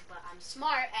 yeah, but I'm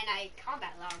smart and I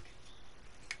combat log.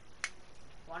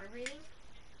 Water breathing?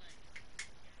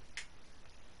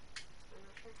 I'm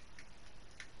not sure.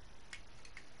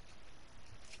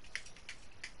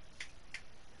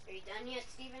 Are you done yet,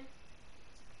 Steven?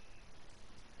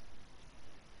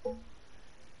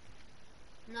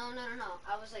 No.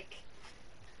 I was like,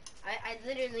 I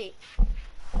literally.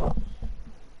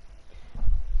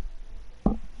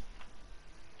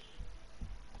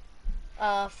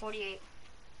 48.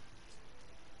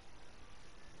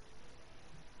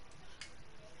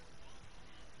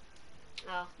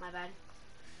 Oh, my bad.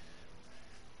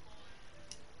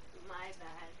 My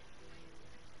bad.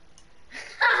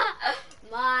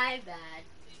 My bad.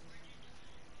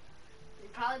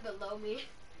 You're probably below me.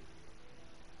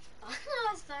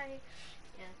 Oh, sorry.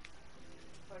 Yeah.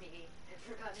 48. I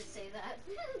forgot to say that.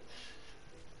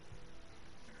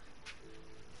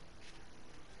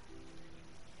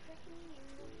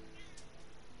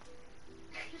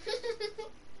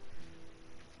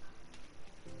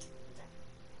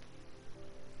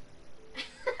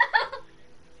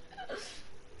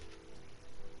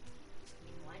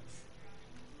 What?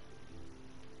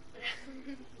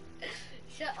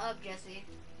 Shut up, Jesse.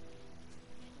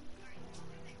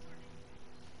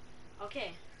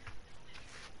 Okay.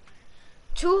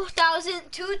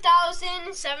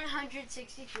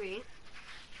 2,763.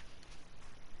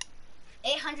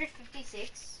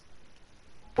 856.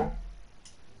 And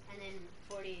then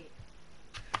 48.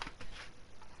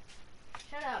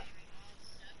 Shut up.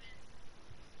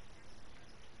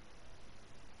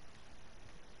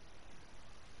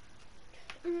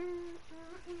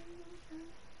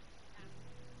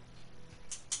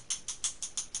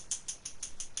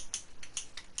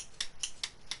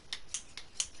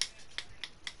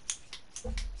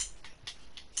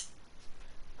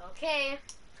 Okay.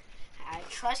 I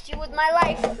trust you with my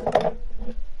life,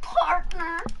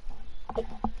 partner.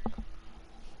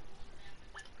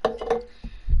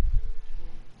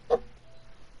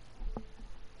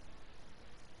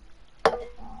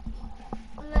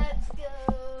 Let's go.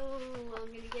 I'm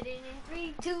gonna get in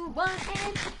 3, 2, 1,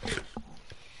 and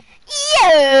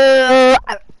yo!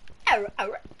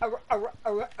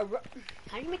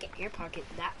 How do you make an air pocket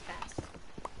that fast?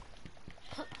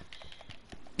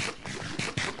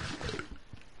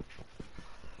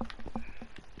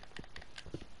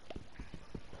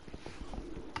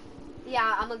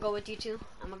 Yeah, I'm gonna go with you too.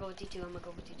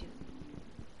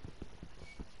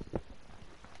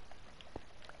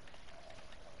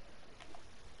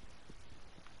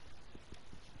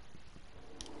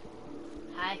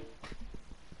 Hi.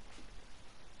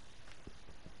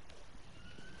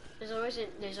 There's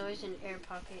always an air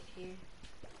pocket here.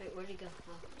 Wait, where'd he go?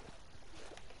 Oh.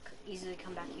 Could easily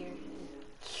come back here.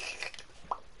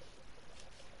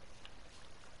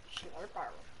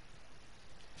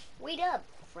 Wait up,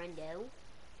 friendo.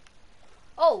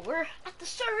 Oh, we're at the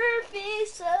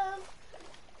surface of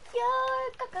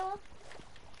your caca.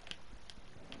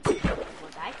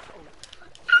 What die?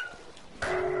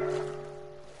 Oh.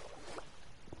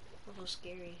 That was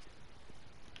scary.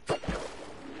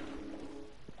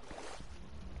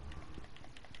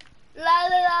 La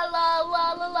la la la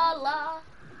la la la la.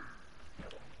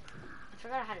 I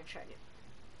forgot how to try it.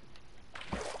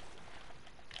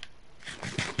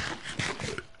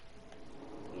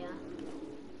 Yeah.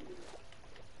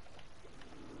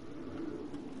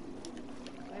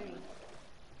 Where are you?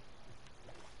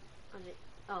 Was it?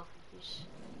 Oh, he's.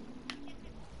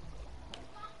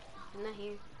 I'm not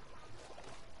here.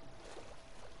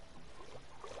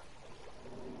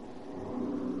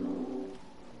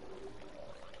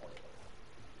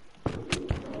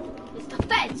 It's the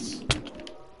fence!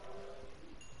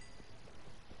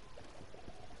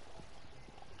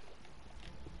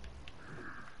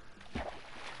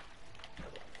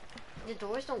 The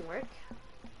doors don't work?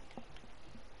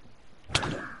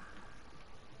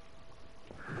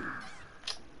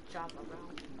 Drop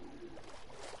around.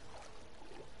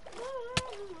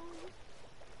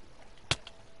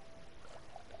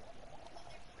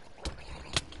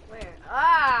 Where?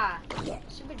 Ah!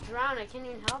 Stupid drown, I can't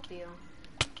even help you.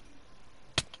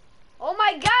 Oh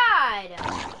my god!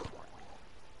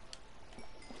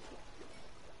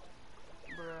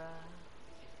 Bruh.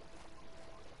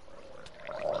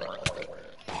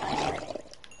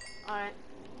 Alright.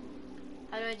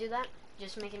 How do I do that?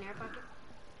 Just make an air pocket?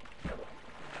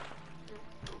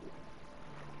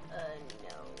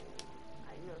 No.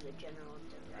 I know the general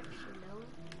direction, though.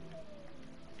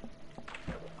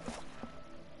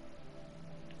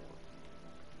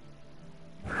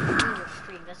 Your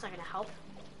stream, that's not gonna help.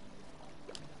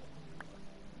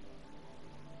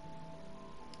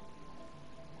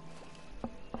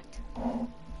 What?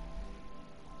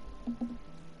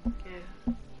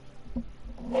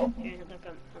 Here, look,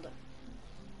 hold up.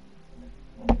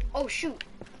 Oh, shoot!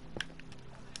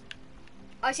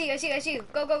 I see you.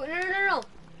 Go. No.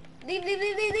 Leave.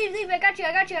 I got you.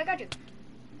 Alright,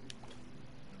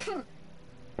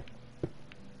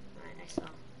 I saw.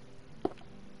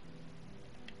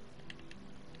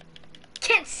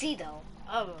 Can't see, though.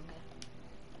 Oh, okay.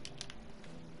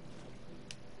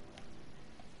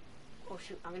 Oh,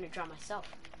 shoot. I'm gonna draw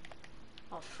myself.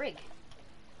 Oh, frig.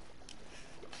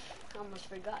 I almost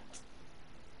forgot.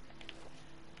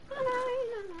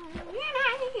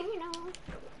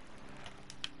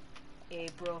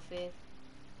 April 5th.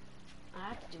 I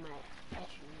have to do my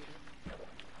etching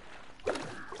meeting.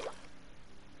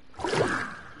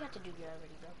 You have to do your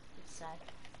already, bro. It's sad.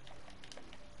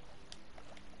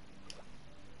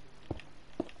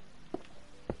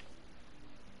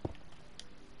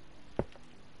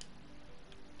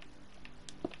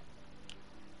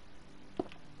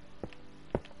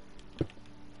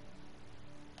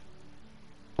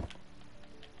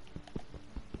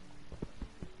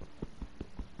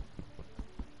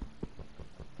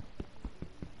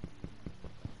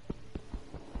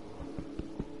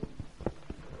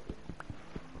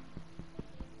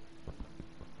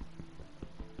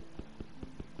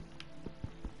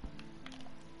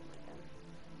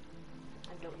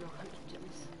 I don't know how to do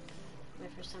this. My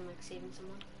first time like saving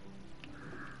someone.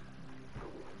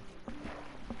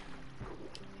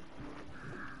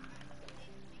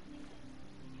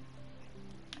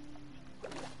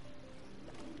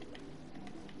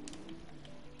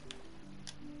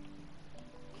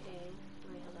 Okay,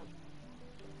 wait, hold up.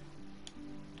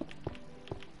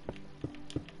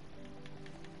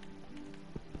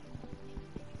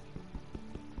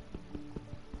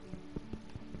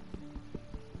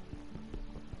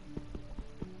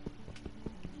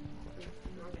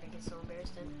 I'm gonna get so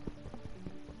embarrassed then.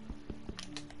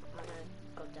 I'm gonna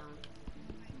go down.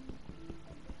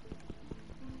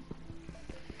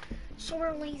 So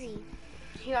we're lazy.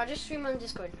 Here, I'll just stream on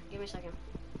Discord. Give me a second.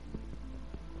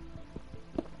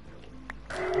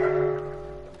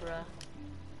 Bruh.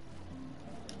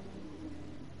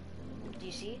 Do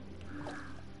you see?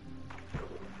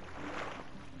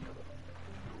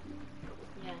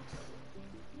 Yes.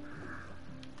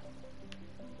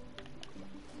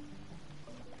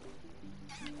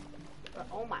 But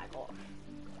oh my god.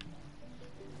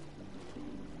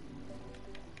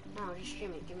 No, just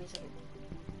stream it. Give me a second.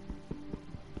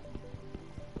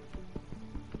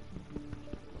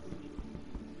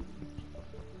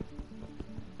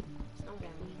 It's not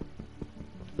gonna be.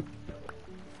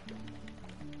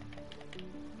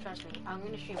 Trust me, I'm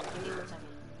gonna stream it. Give me 1 second.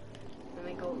 Let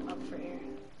me go up for air.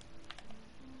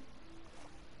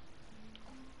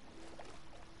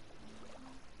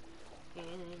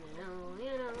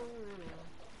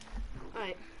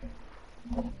 Alright.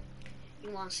 You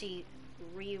wanna see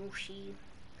real she?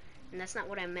 And that's not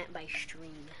what I meant by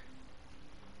stream.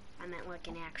 I meant like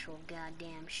an actual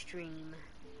goddamn stream.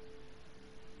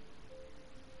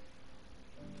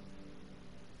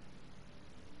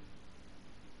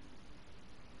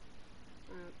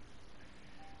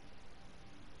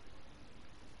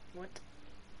 What?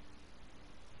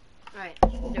 Alright,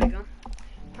 there we go.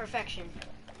 Perfection.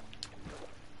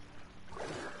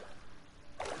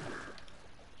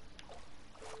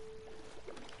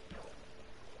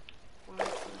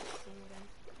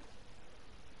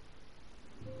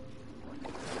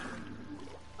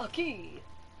 Okay.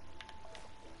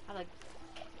 I like.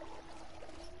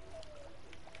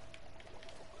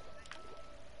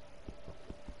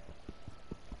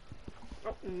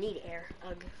 Oh, need air.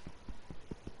 Ugh.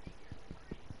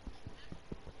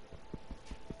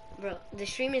 Bro, the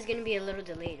stream is gonna be a little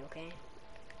delayed, okay?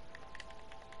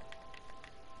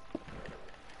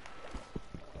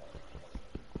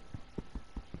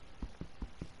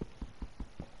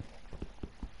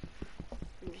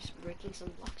 I'm just breaking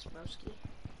some blocks, broski.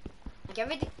 Like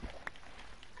everything.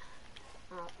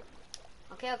 Oh.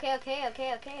 Okay.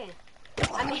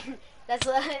 I mean,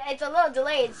 it's a little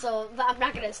delayed, so I'm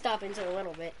not gonna stop until a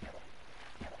little bit.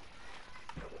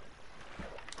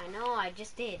 I know, I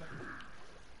just did.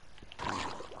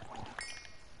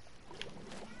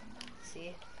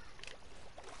 See?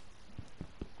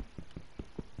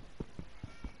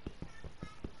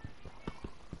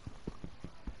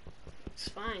 It's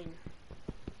fine.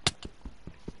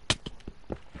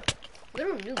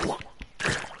 Little noob. What?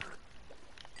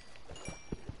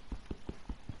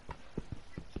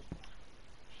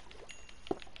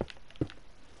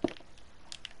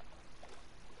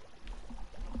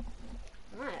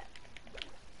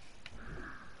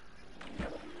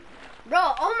 Bro,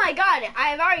 oh my god,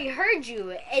 I've already heard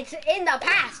you. It's in the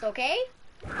past, okay?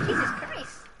 Jesus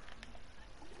Christ.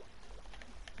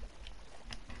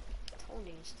 Told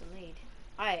you it's delayed.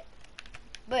 Alright.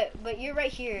 But you're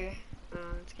right here.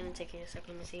 It's gonna take you a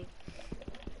second to see.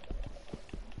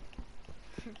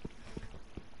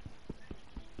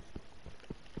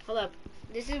 Hold up.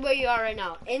 This is where you are right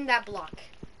now. In that block.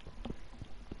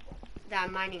 That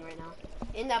I'm mining right now.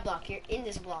 In that block. You're in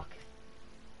this block.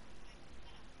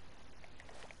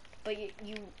 But you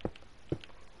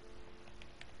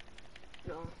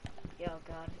no. Oh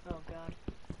god. Oh god.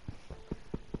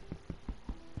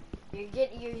 You're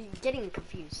getting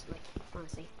confused, like,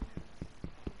 honestly.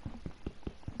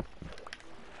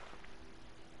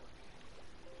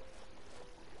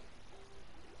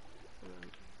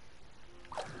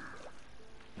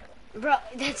 Bro,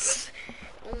 that's...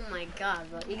 Oh my god,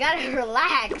 bro. You gotta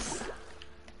relax.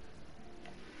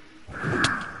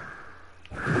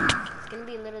 It's gonna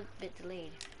be a little bit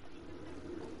delayed.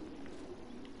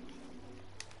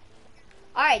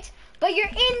 Alright, but you're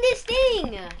in this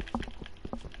thing!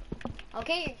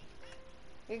 Okay?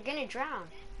 You're gonna drown.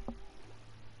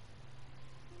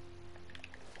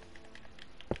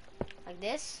 Like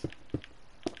this.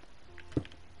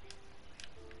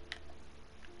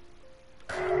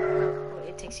 Oh,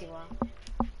 it takes you a while.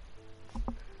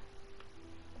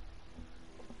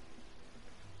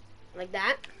 Like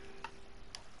that.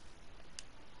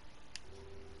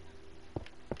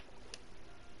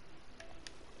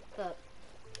 Look.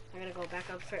 I gotta go back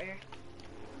up for air.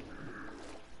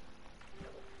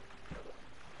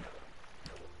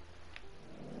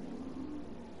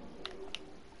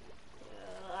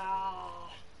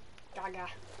 Gaga.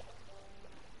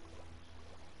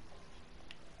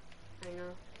 I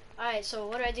know. Alright, so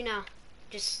what do I do now?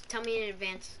 Just tell me in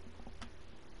advance.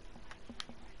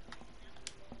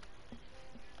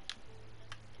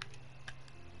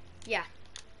 Yeah.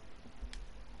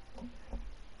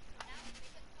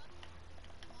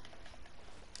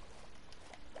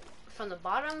 From the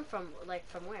bottom? From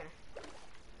where?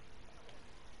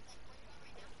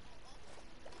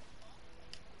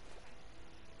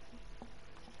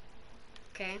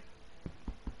 Okay.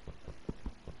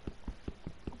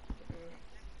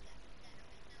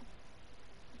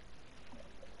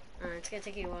 It's gonna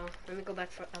take you a while. Let me go back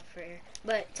up for air.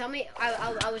 But tell me,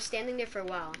 I was standing there for a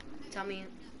while. Tell me.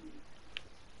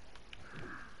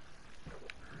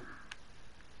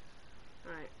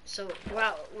 Alright, so,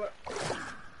 wow,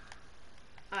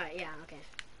 alright, yeah, okay.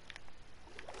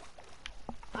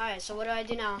 Alright, so what do I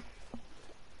do now?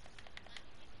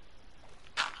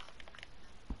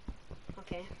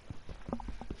 Okay.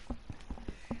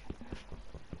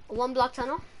 One block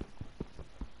tunnel?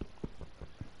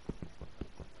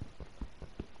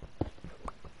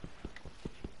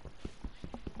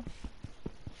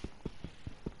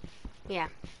 Yeah.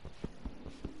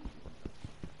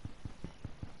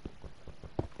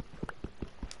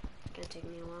 It's gonna take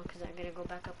me a while because I gotta go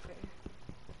back up for air.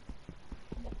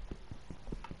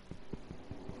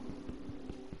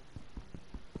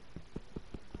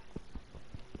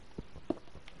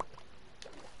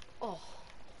 Oh,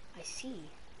 I see.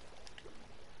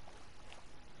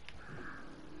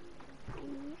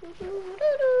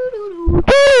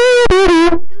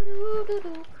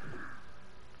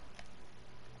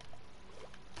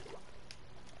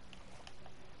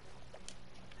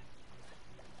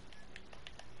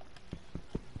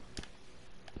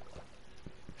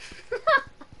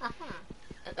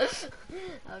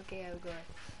 Okay, I'm good.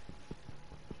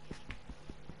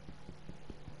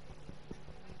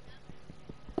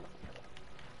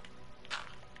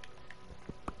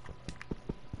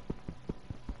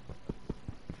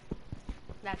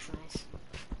 That's nice.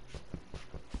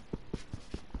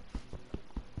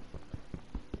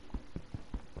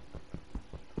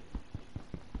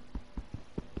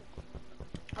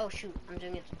 Oh shoot, I'm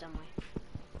doing it the dumb way.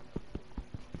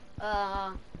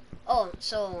 Oh,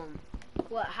 so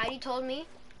what Heidi told me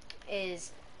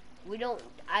is we don't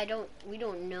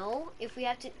know if we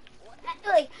have to,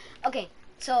 like, okay,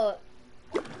 so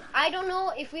I don't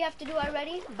know if we have to do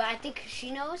already, but I think she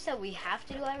knows that we have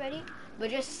to do already. But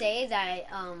just say that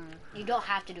you don't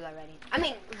have to do already. I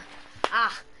mean,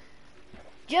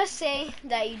 just say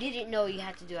that you didn't know you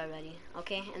had to do already,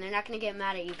 okay? And they're not gonna get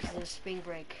mad at you because it was spring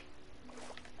break.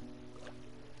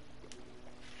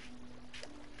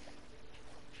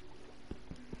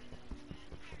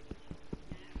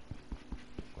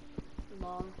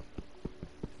 Lol.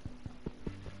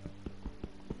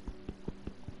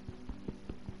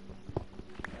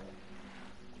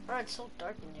 Oh, it's so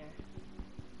dark in there.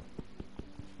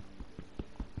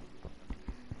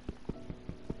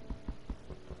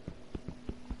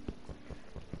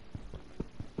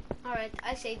 Alright,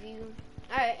 I save you.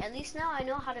 Alright, at least now I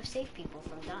know how to save people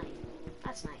from dying.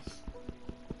 That's nice.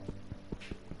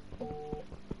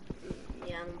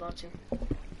 Yeah, I'm about to.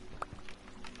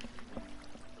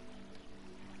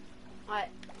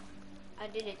 Alright, I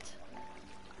did it.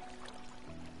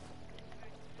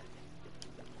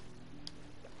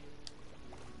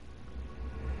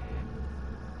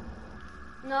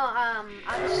 No,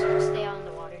 I'll just stay out in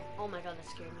the water. Oh my god, that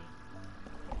scared me.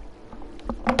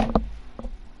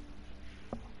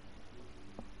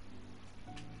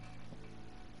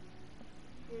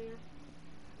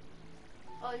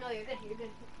 Oh no, you're good, you're good,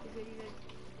 you're good, you're good.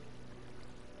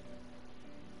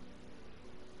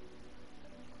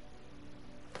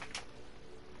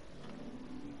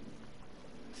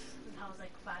 That was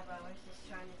like 5 hours just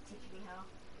trying to teach me how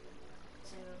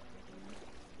to freaking...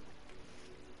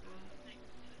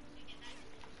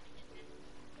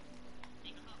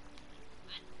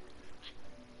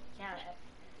 Yeah,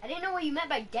 I didn't know what you meant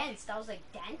by danced. I was like,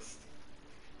 danced?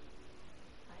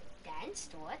 Like,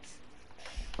 danced? What?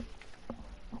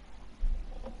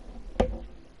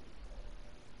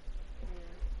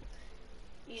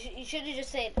 You should have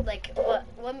just said like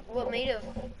what made of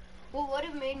what would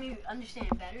have made me understand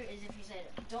it better is if you said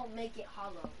don't make it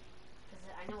hollow, because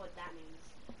I know what that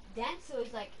means. Dense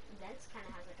was like dense kind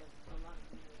of has like a lot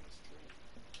of meanings to it.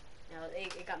 No,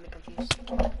 it got me confused.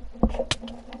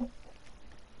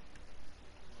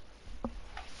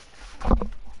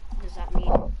 What does that mean?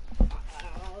 All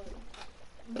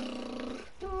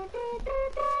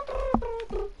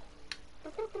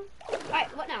right,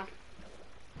 what now?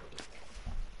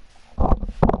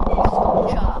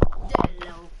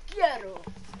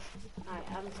 Alright,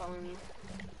 I'm following you.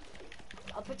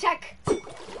 I'll protect.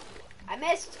 I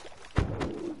missed.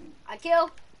 I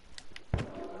kill.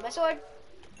 With my sword.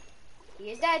 He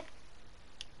is dead.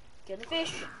 Kill the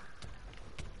fish.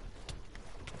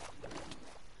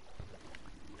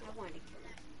 I wanted to kill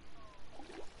him.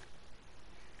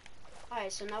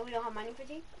 Alright, so now we don't have mining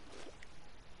fatigue.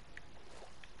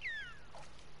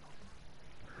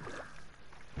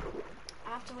 I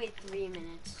have to wait 3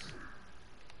 minutes.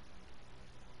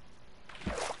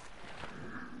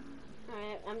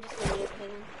 Alright, I'm just gonna get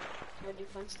hidden. Or do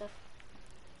fun stuff.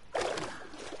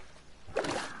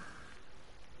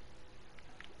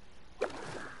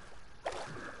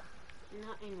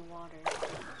 Not in water.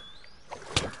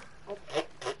 Oh,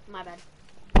 my bad.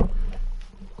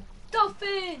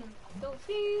 Dolphin!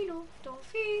 Dolfino,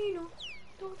 Dolfino,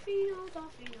 Dolfino,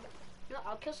 Dolfino. No,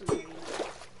 I'll kill some berries.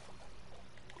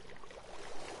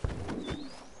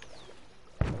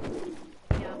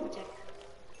 Yeah, I'll protect.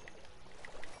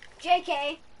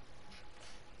 JK!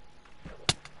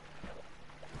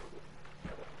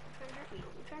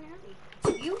 You're trying to hurt me.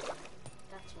 You?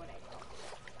 That's what I thought.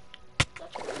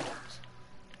 That's what I thought.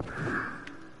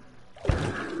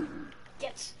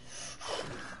 Get.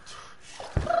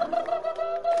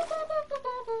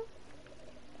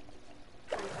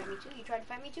 Trying to fight me too? You tried to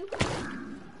fight me too?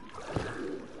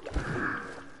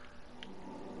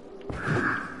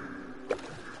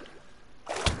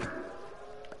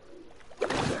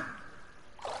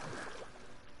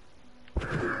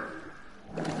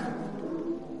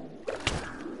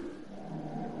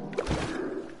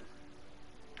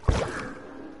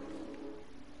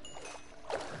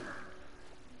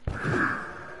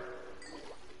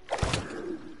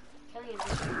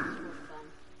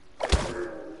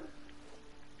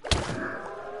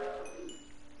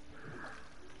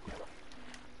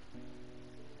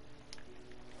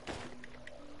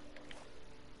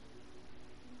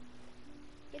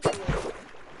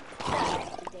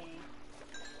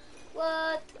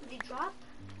 What? They drop?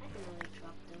 I didn't know they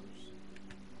dropped those.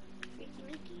 Freaky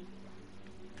Mickey.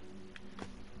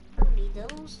 I need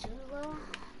those to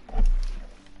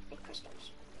make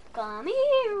crystals. Come here.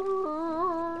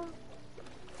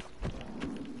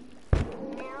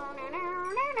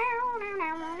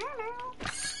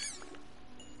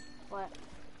 What?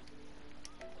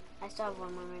 I still have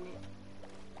 1 more minute.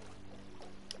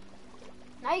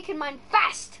 Now you can mine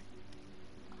fast!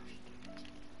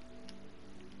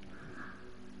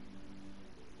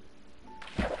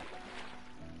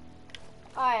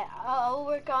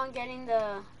 work on getting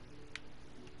the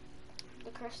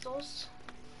crystals.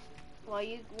 While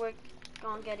you work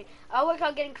on getting, I'll work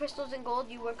on getting crystals and gold.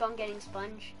 You work on getting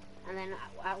sponge, and then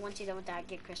once you're done with that,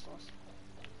 get crystals.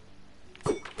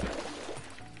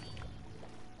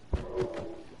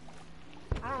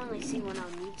 I don't really see when I'll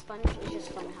need sponge. It's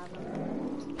just fun to have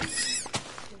them.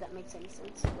 If that makes any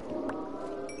sense.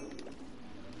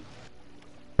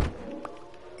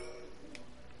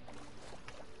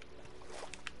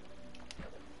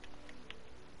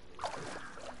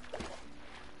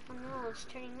 Oh no, it's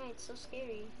turning night. It's so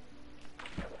scary.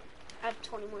 I have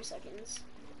 20 more seconds.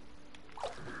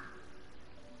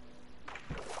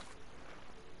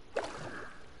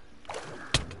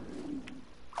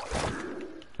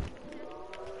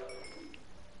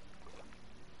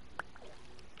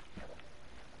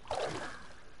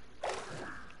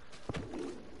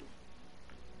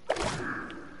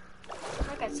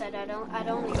 Like I said, I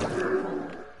don't need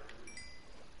to.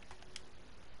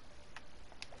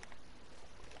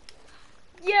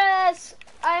 Yes!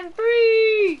 I'm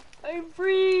free! I'm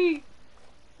free!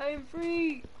 I'm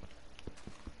free!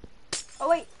 Oh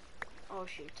wait! Oh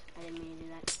shoot, I didn't mean to do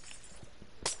that.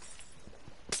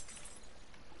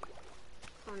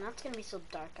 Oh, now it's gonna be so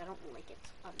dark, I don't like it.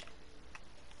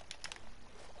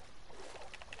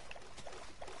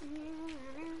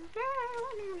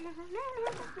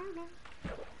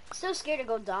 So scared to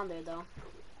go down there though.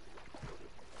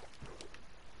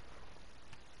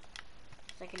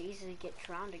 I could easily get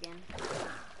drowned again.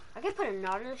 I could put a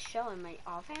nautilus shell in my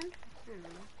offhand. I don't know.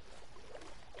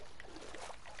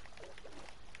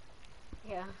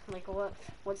 Yeah, like what?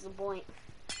 What's the point?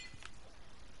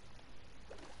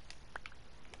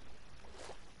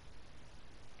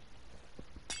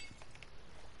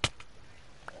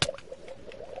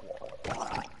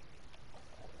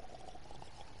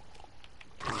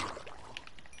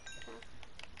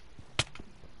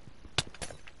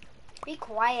 Be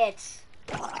quiet.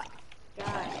 God.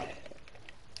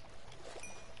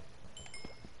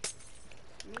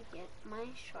 Let me get my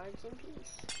shards in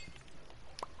peace.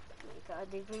 Oh my god,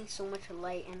 they bring so much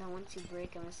light, and then once you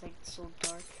break them, it's like so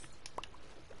dark.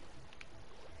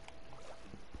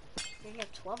 They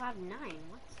have 12 out of 9.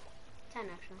 What? 10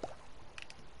 actually.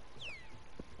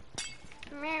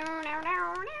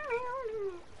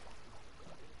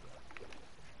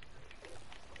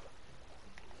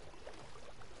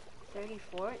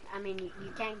 34? I mean,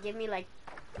 you can't give me like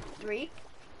 3?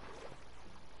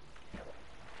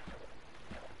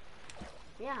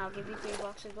 Yeah, I'll give you 3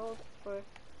 blocks of gold for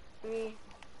 3,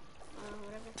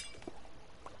 whatever.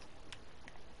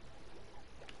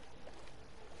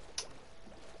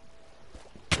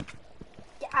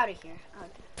 Get out of here.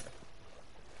 Okay.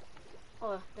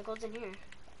 Oh, the gold's in here.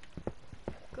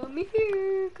 Come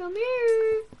here, come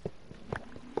here.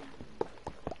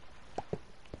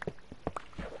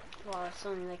 Wow, it's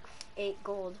only like 8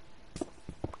 gold.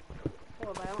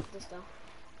 Oh, but I want this though.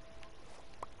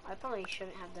 I probably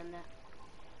shouldn't have done that.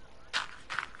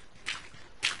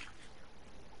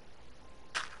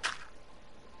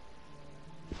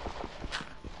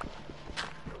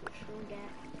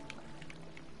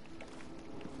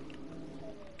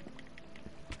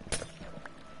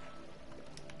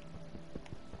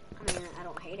 I mean, I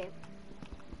don't hate it.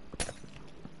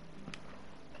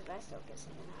 Because I still get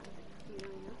something out of it. You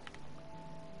know?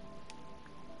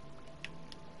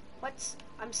 What's...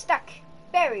 I'm stuck.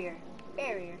 Barrier.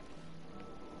 Barrier.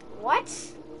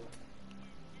 What?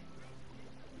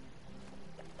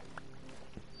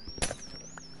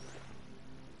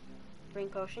 Bring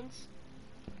potions?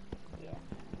 Yeah.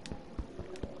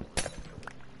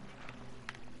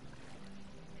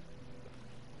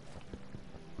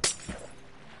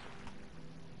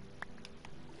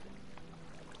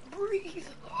 Breathe.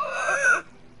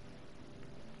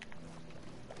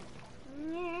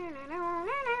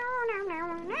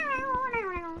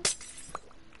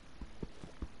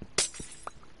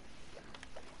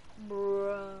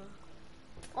 Bruh.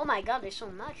 Oh my god, there's so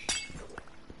much.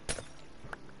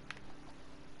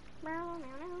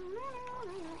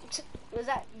 Was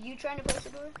that you trying to place the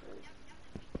door?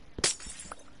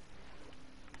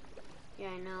 Yeah,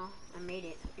 I know. I made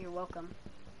it. You're welcome.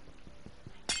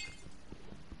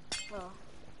 Well,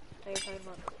 I thought you were talking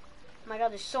about... Oh my god,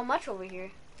 there's so much over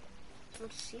here. So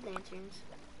much sea lanterns.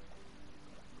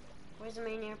 Where's the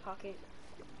main air pocket?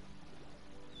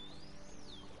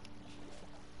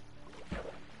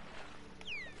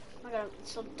 Oh my god,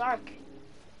 it's so dark.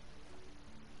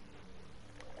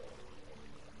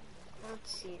 I don't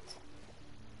see it.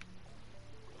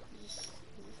 Is this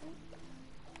it?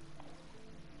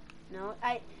 No,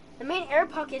 the main air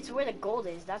pocket's where the gold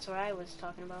is. That's what I was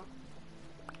talking about.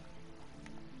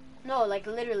 No, like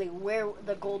literally where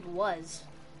the gold was.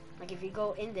 Like if you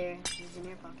go in there, there's an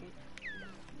air pocket.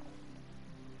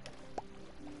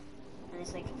 And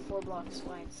it's like 4 blocks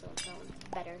wide, so that one's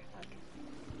better. Okay.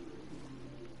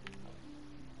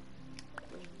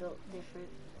 It was built different.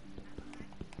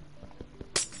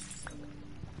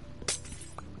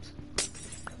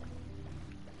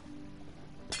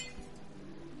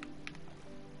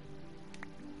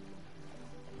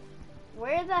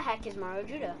 Where the heck is Mario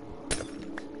Judah?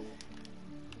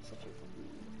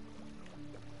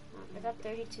 I got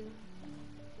 32.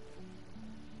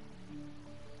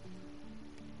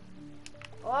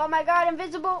 Oh my god,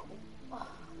 invisible! Oh,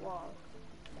 wow.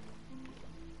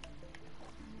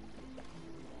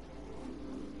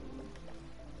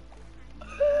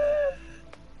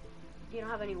 You don't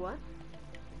have any what?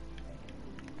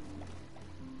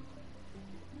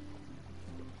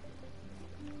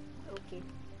 Okay.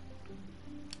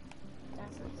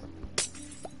 That's nice.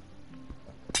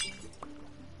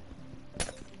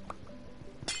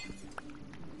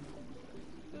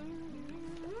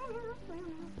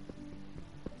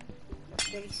 That's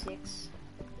 36.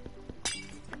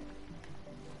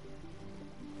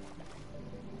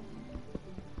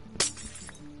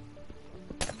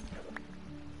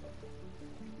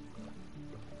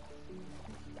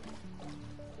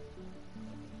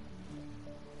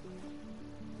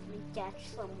 Let me catch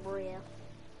some breath.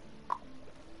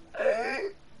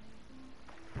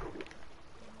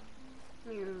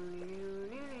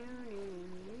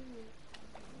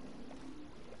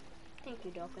 Thank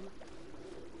you, Dolphin.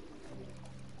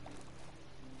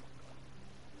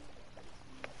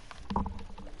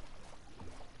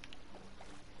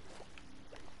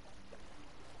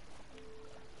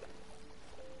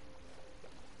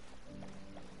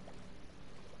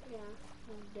 Yeah,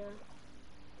 and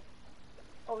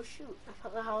oh shoot, I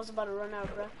thought I was about to run out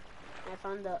of breath. I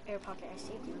found the air pocket I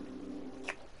saved you.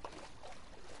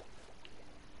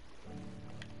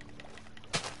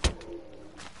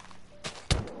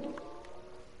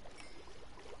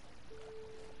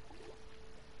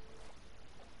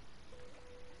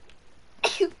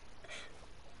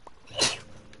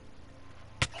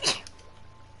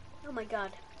 Oh my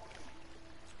god.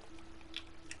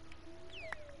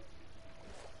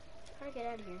 How do I get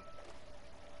out of here?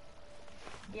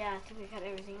 Yeah, I think we got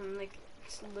everything. I'm like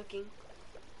just looking.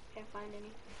 Can't find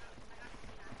any.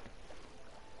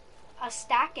 A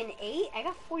stack and 8? I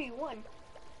got 41.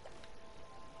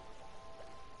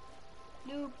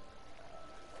 Noob.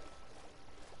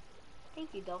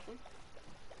 Thank you, Dolphin.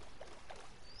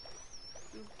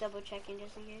 I'm double checking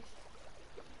just in case.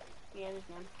 Yeah, there's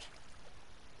none.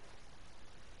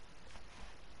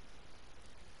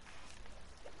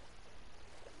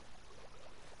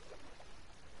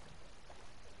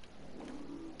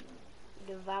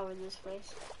 Devour this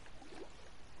place.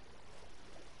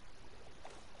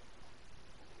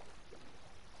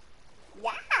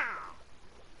 Yeah.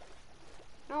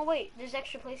 No, wait. There's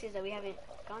extra places that we haven't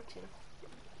gone to.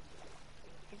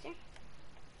 Is there?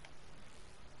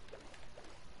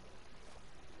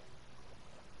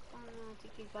 Oh no, I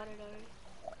think you got it already.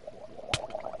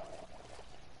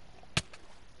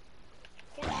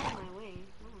 Get out of my way.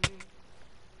 Oh man.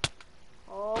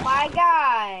 Oh my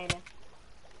god.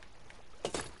 I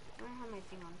don't have my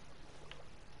thing on.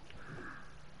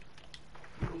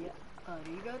 Yeah.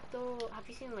 Arigato. Have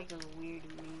you seen like those weird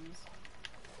memes?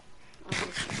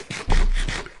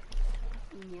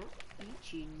 Yeah.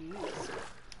 Ichi-ni-san.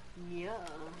 Yeah.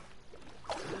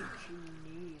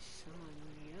 Ichi-ni-san.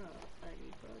 Yeah.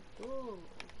 Arigato.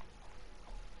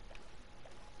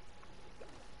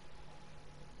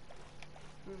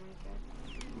 Oh my god.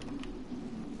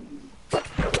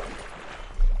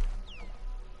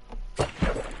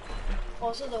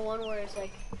 Also the one where it's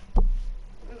like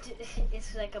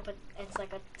it's like a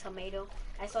tomato.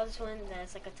 I saw this one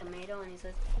that's like a tomato and it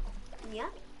says yeah,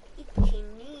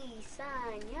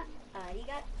 ichi-ni-san, yeah,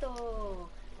 arigato.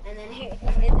 And then here,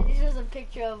 and then this was a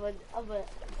picture of a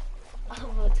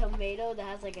tomato that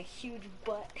has like a huge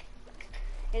butt.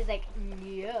 It's like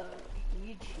yeah,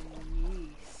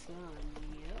 ichi-ni-san,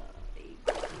 yeah,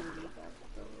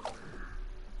 arigato.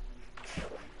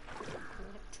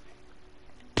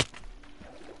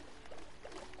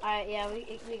 Alright, yeah,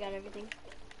 we got everything.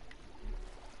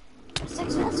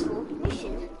 Successful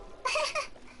mission.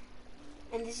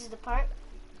 And this is the part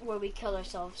where we kill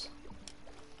ourselves.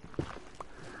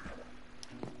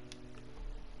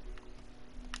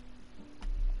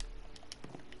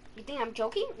 You think I'm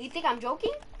joking? You think I'm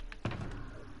joking?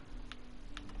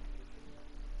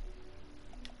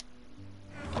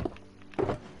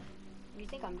 You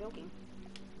think I'm joking?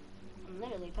 I'm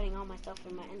literally putting all my stuff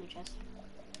in my ender chest.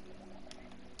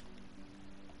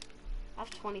 I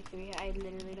have 23. I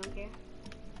literally don't care.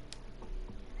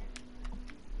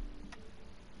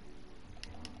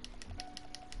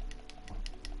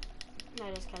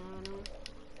 That is kind of annoying.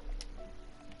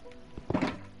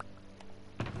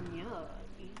 Ya,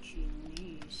 ichi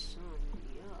ni san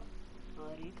ya,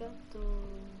 arigato.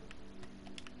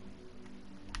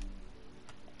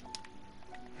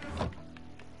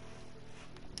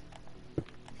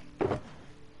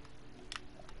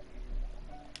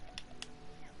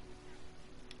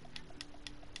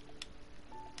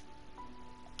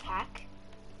 Hack?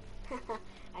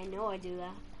 I know I do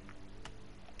that.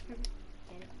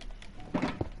 Get it?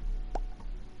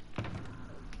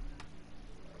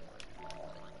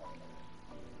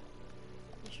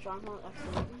 Stronghold,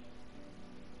 absolutely.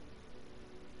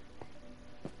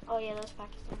 Oh yeah, that's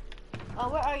Pakistan. Oh,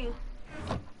 where are you?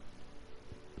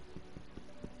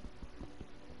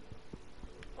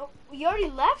 Oh, you already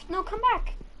left? No, come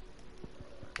back.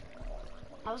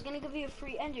 I was gonna give you a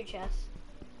free ender chest.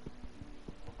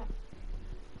 I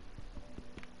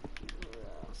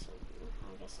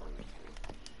guess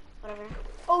whatever.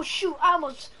 Oh shoot, I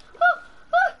almost...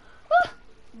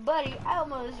 Buddy, I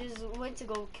almost just went to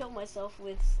go kill myself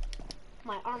with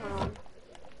my armor on.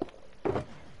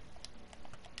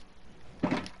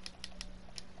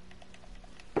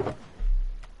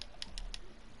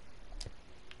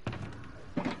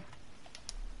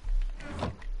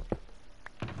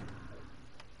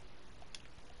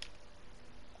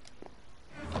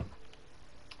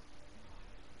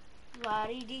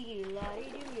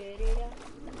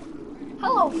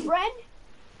 Hello, friend.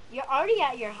 You're already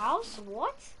at your house?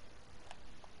 What?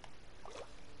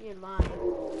 You're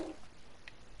lying.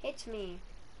 It's me.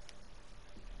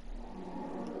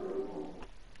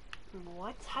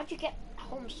 What? How'd you get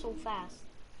home so fast?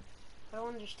 I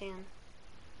don't understand.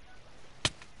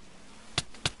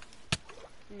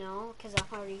 No, because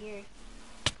I'm already here.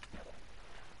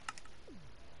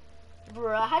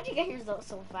 Bruh, how'd you get here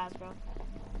so fast, bro?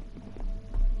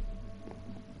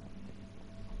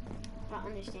 I don't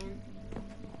understand.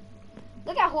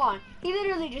 Look at Juan. He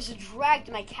literally just dragged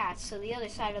my cats to the other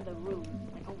side of the room.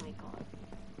 Like, oh my god.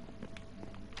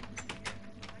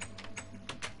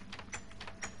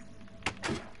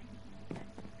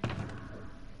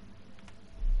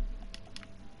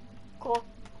 Cool.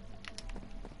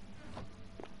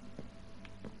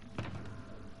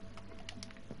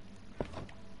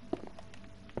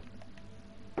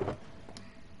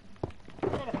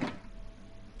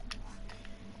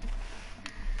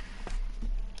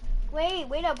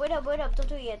 Wait up. Don't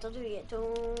do it yet. Don't.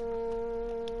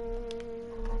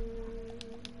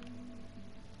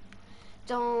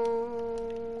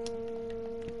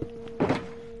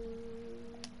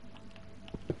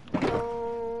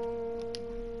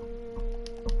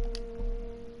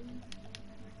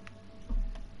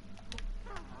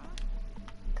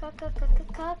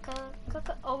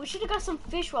 Oh, we should have got some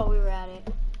fish while we were at it.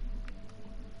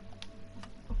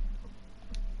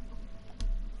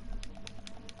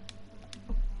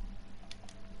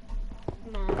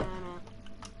 No.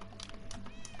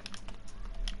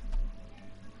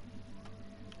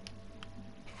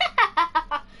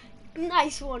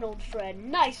 Nice one, old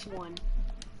friend. Nice one.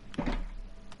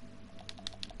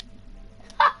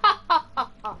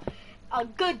 A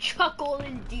good chuckle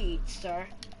indeed, sir.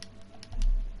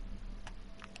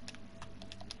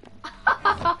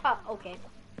 Okay.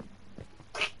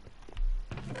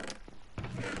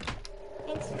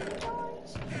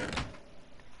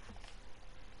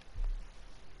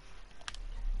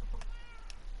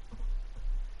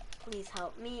 Please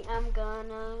help me. I'm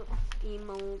gonna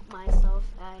emote myself.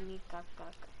 I need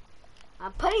caca.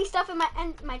 I'm putting stuff in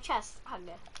my chest.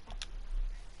 Okay.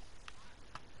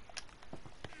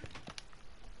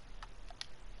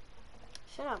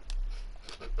 Shut up.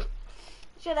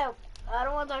 Shut up. I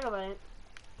don't want to talk about it.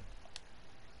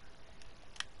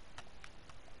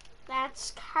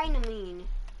 That's kind of mean.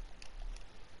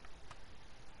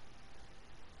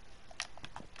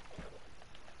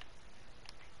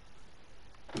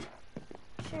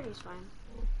 Sure, he's fine.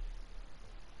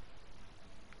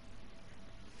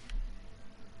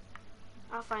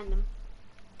 I'll find them.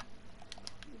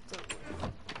 Don't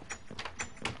worry.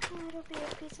 Oh, it'll be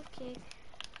a piece of cake.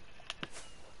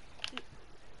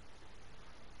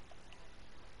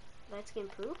 Let's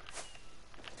get poop.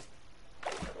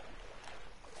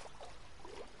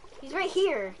 He's right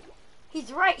here.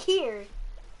 He's right here.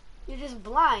 You're just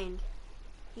blind.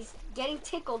 He's getting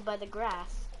tickled by the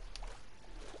grass.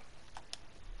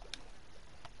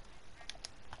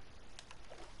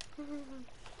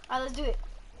 Alright, let's do it.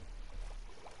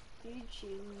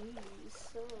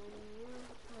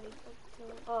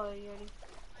 Oh, you already.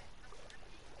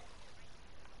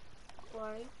 Where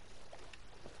are you?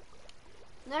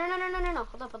 No, no, no, no, no, no, no.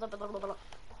 Hold up, hold up, hold up, hold up.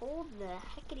 Hold the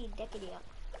heckity deckity up.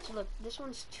 So look, this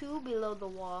one's 2 below the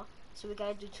wall. So we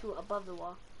gotta do 2 above the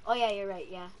wall. Oh yeah, you're right,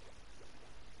 yeah.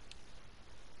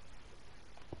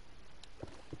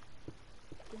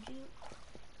 Did you?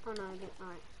 Oh no, I didn't.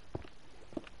 Alright.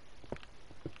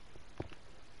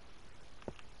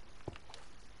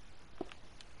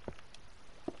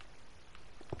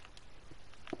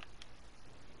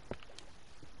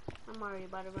 I'm already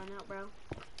about to run out, bro.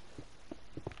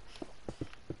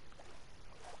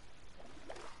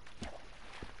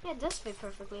 Yeah, it does fit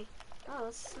perfectly. Oh,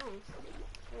 that's nice.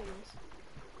 Very nice.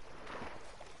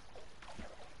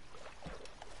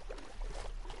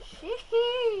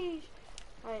 Sheesh.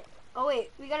 Alright. Oh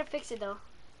wait, we gotta fix it though.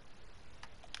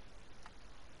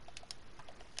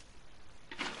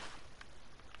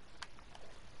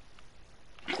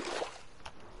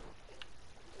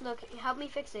 Look, help me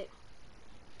fix it.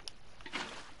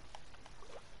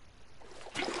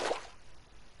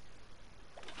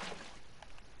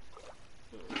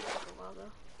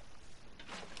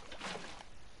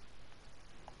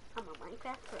 I'm a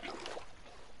Minecraft pro.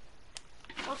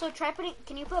 Also, try putting.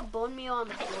 Can you put bone meal on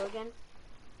the floor again?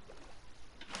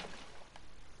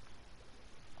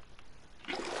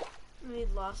 We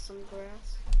lost some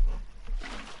grass.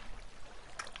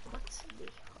 What's the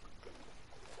hook?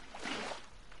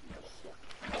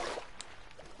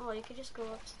 Oh, you could just go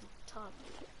up to the top.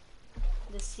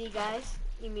 The sea guys.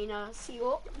 You mean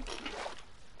seal?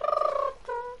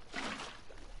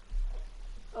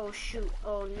 Oh shoot.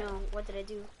 Oh no. What did I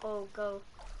do? Oh, go.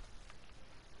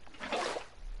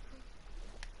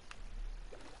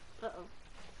 Uh-oh.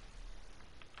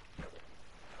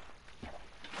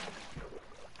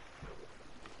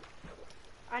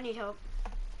 I need help.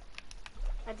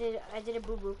 I did a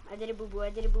boo-boo. I did a boo-boo. I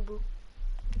did a boo-boo.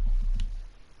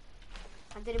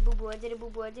 I did a boo-boo. I did a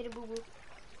boo-boo. I did a boo-boo. I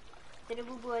did a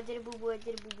boo-boo. I did a boo-boo. I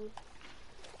did a boo-boo.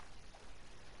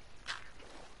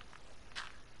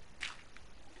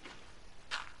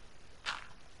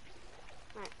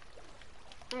 Alright.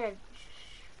 Alright.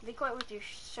 Be quiet with your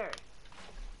shirt.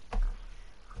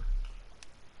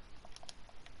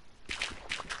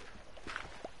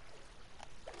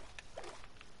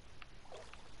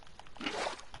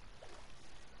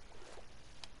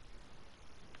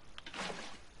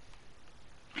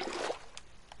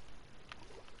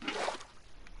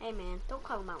 Hey man, don't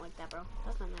call him out like that, bro.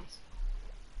 That's not nice.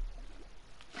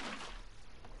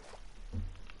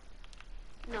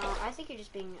 No, I think you're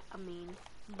just being a mean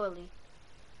bully.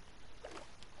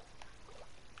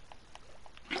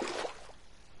 It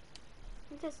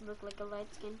does look like a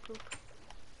light skin poop.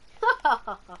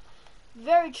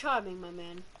 Very charming, my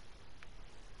man.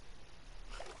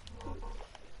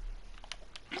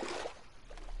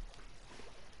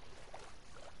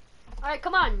 Alright,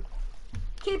 come on.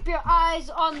 Keep your eyes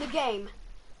on the game.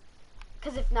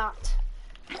 Because if not...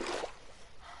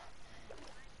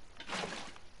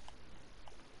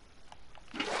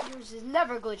 yours is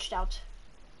never glitched out.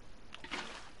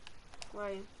 Where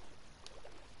are you?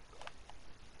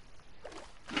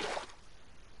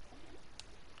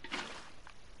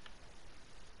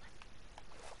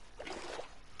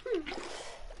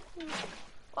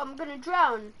 I'm gonna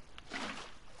drown.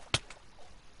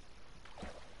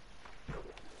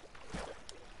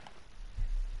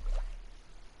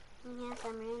 Yes,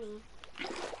 I'm ready.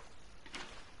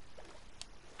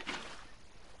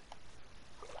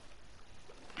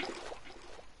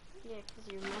 Yeah, because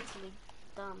you're mentally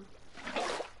dumb.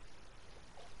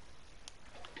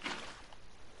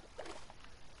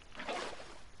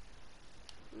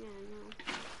 Yeah, I know.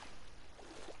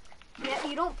 Yeah,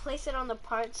 you don't place it on the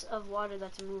parts of water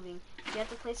that's moving. You have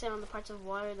to place it on the parts of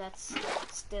water that's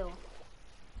still.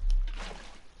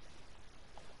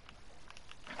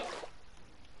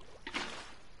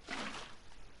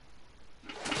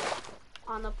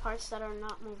 On the parts that are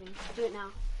not moving. Do it now.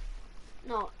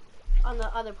 No, on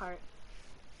the other part.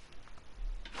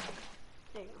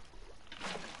 There you go.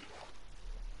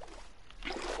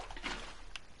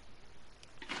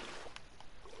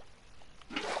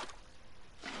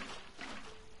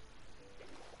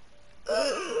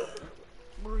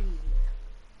 Breathe.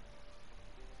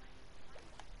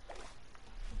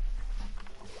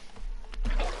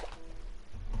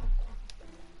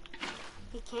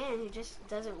 He can, he just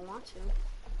doesn't want to.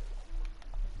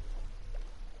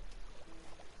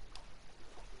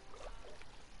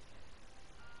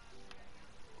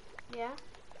 Yeah?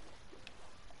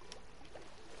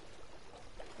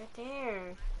 Right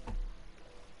there.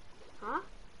 Huh?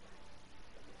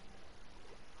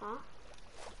 Huh?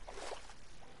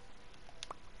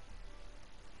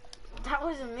 That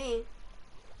wasn't me.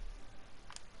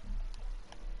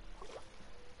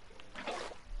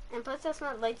 And plus that's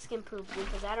not light skin poop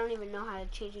because I don't even know how to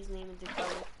change his name into color.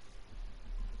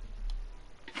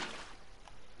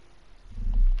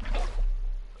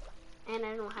 And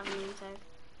I don't have a name tag.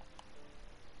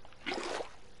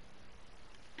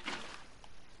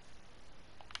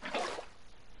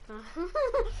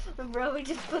 Bro, we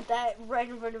just put that right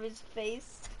in front of his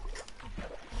face.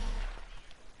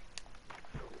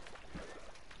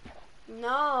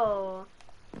 No.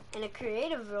 In a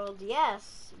creative world,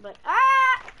 yes, but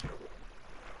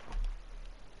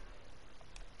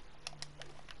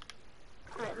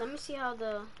Alright, let me see how it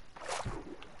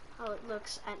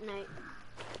looks at night.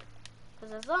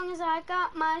 Cause as long as I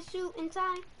got my suit and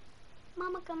tie,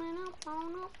 mama coming up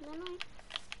on up the night.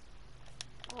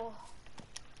 Oh.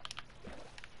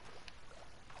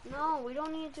 No, we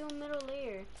don't need to do a middle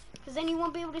layer. Cause then you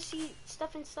won't be able to see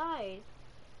stuff inside.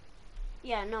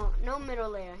 Yeah, no middle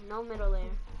layer, no middle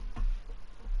layer.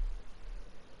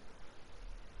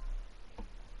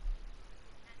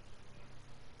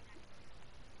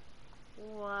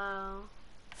 Wow.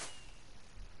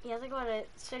 You have to go at a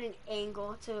certain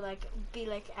angle to like be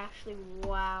like actually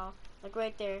wow. Like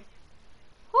right there.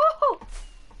 Woohoo!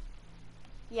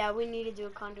 Yeah, we need to do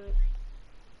a conduit.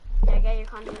 Yeah, I got your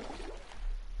conduit.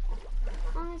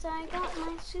 As long as I got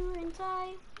my suit and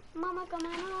tie, mama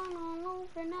coming on all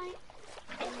overnight.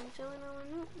 Showing over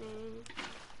new name.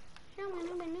 Showing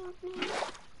over new name.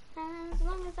 And as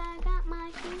long as I got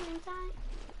my suit and tie,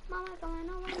 mama coming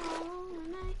over all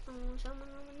overnight. Showing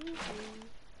over new name.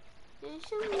 And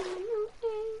show me a new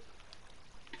thing.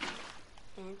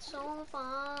 It's so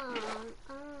fun.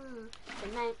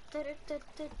 Tonight.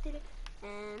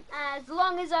 And as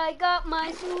long as I got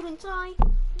my suit and tie,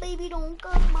 baby don't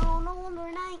come on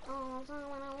overnight. Oh,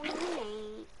 someone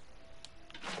overnight.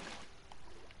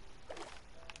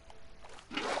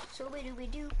 So we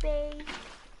do, babe.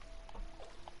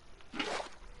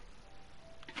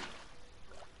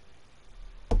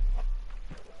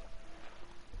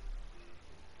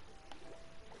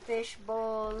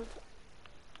 Fishbowl.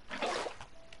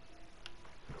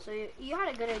 So you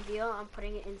had a good idea on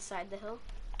putting it inside the hill,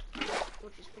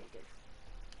 which is pretty good.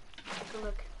 So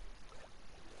look.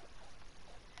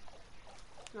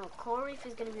 No, coral reef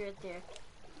is gonna be right there.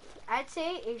 I'd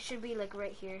say it should be like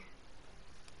right here.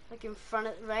 Like in front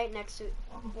of, right next to,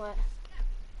 what?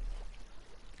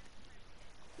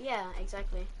 Yeah,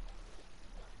 exactly.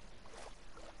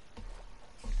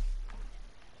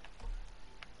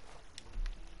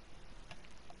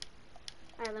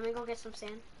 Alright, let me go get some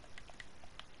sand.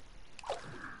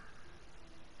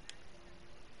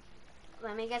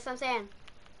 Let me get some sand.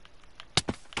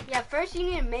 Yeah, first you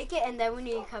need to make it and then we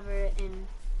need to cover it in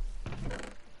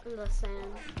the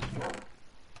sand. Oh,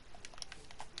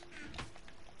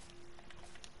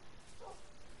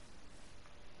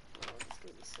 it's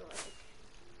gonna be so epic.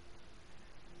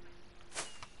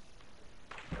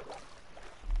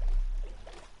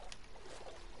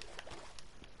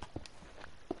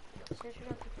 Search it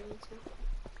up if you need to.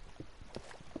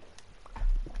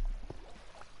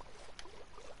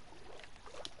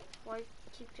 Why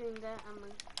keep doing that? I'm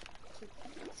gonna keep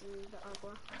using the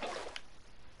agua.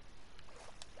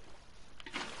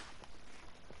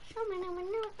 Show me now,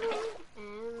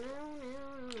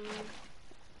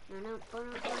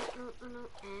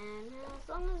 and as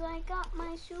long as I got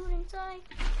my suit and tie,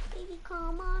 baby,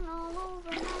 come on all over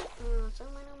night. So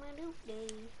many do day.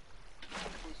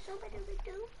 So many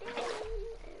do day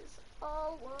is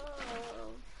all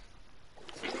love.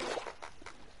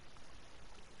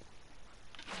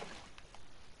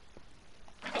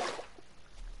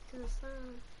 To the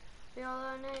sun. We all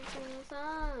our night to the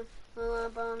sun. Roll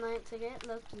up all night to get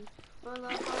lucky. Roll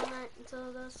up all night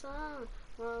until the sun.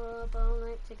 Roll up all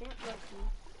night to get lucky.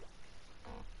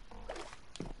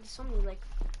 There's so many like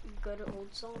good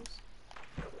old songs.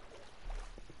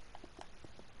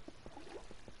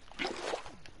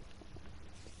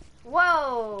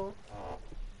 Whoa!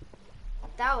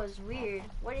 That was weird.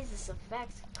 What is this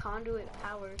effect? Conduit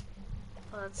power.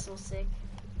 Oh, that's so sick.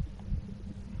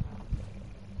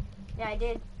 Yeah, I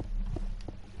did.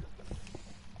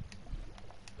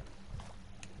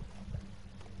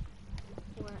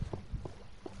 What?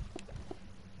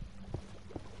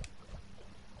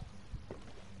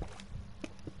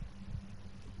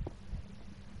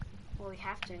 Well, we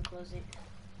have to enclose it.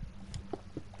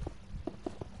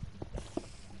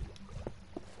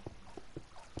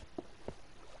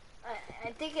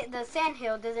 I think the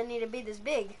sandhill doesn't need to be this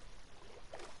big.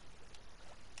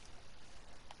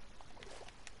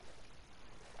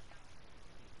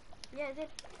 Yeah, I did.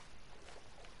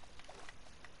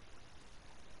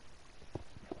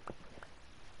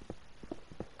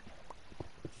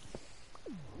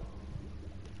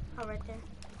 Oh, right there.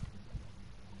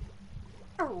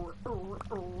 Oh, oh,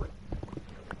 oh.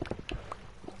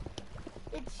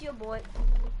 It's your boy.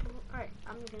 Alright,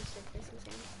 I'm gonna start this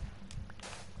insane.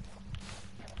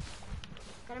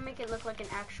 Gotta make it look like an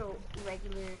actual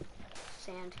regular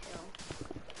sand hill.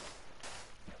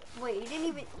 Wait, you didn't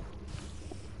even...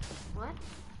 What?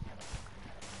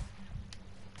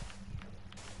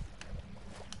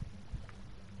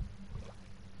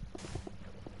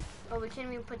 Oh, we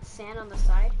can't even put sand on the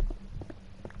side?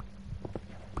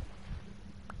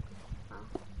 Oh.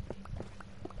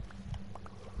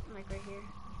 Like right here.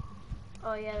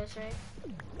 Oh yeah, that's right.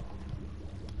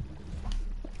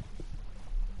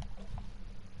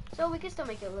 So we can still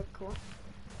make it look cool.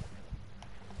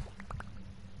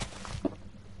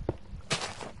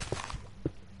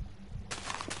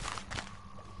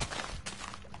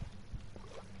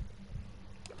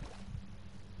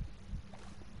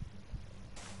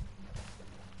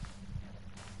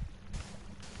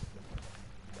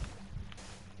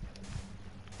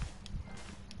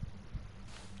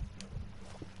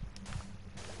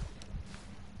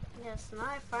 Yes,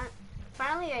 now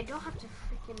finally I don't have to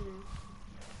freaking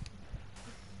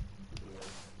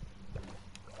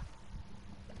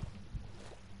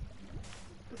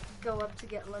go up to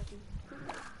get lucky.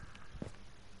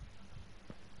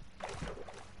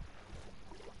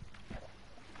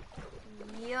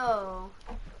 Yo.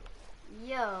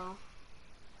 Yo.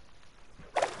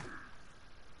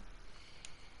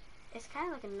 It's kind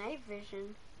of like a night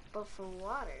vision, but for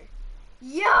water.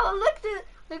 Yo, look through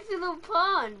the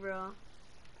pond, bro.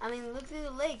 I mean, look through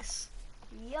the lakes.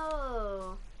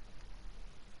 Yo.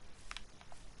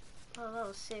 Oh, that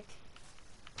was sick.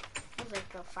 It was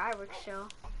like a fireworks show.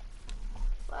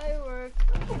 Firework.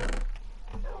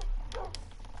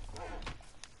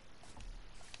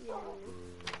 Yeah.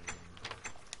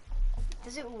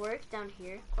 Does it work down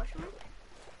here? Question mark?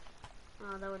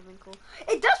 Oh, that would have been cool.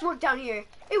 It does work down here.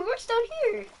 It works down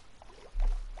here.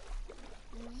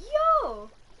 Yo.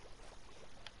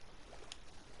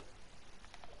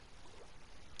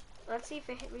 Let's see if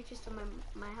it reaches to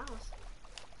my house.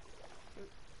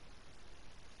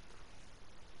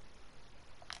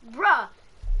 Bruh,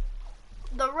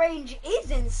 the range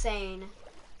is insane.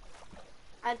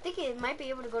 I think it might be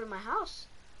able to go to my house.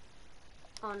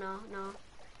 Oh no, no.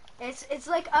 It's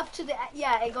like up to the,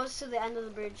 yeah, it goes to the end of the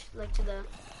bridge, like to the,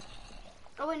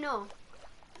 oh wait, no.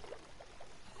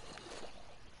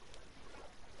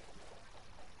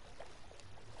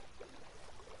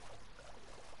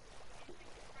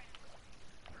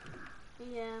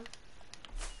 Yeah,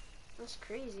 that's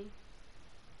crazy.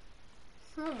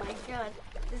 Oh my god,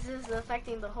 this is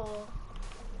affecting the whole.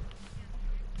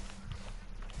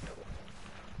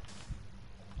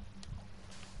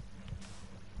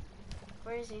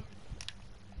 Where is he?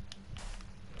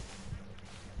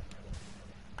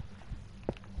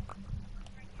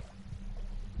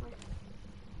 Where?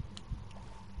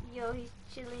 Yo, he's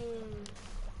chilling.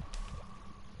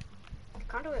 The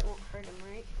conduit won't hurt him,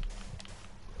 right?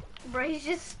 Bro, he's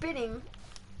just spinning.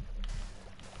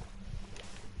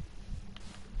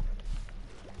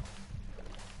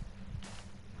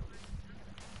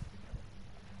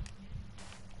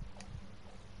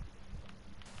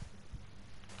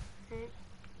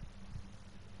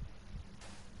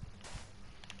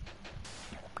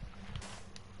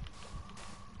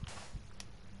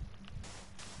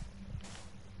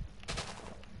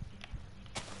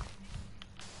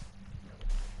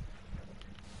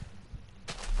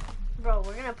 Bro,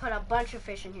 we're gonna put a bunch of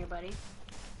fish in here, buddy.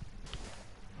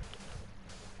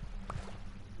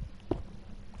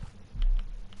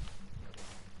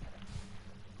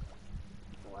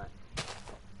 What?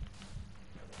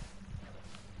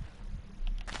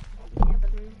 Yeah,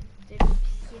 but then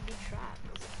he'd be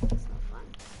trapped. That's no fun.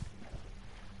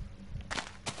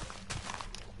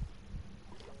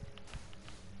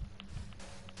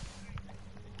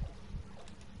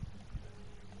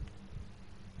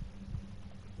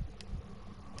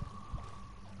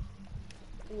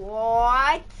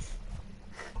 What?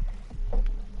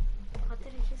 What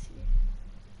did I just hear?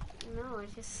 No, I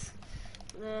just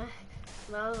that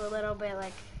was a little bit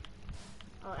like,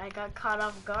 oh, I got caught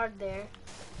off guard there.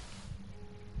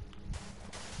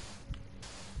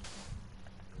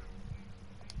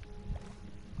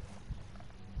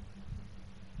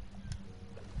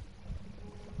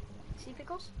 Sea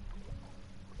pickles?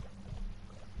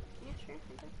 Yeah, sure.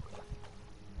 Okay.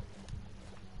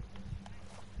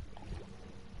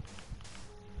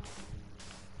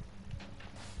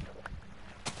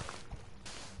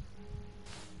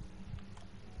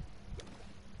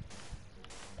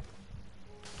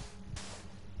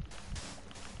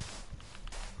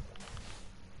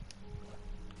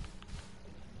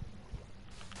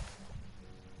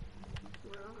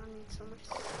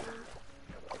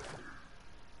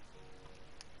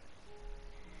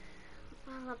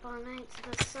 all night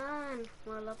to the sun.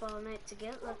 We're up all night to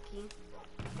get lucky.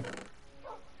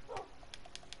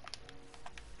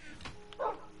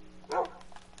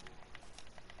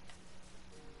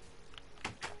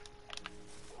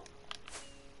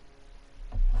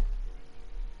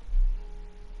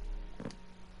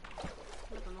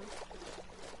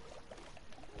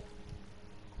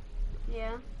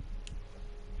 Yeah.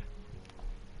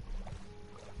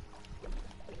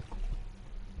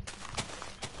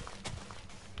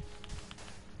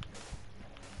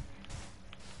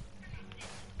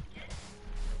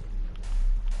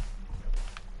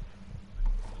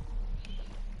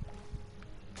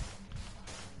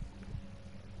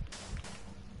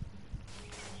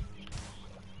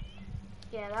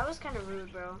 Yeah, that was kind of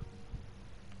rude, bro.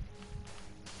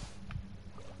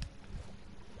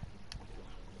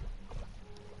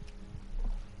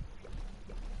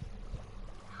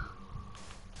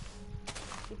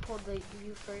 You pulled the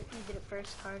you first. You did it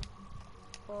first card.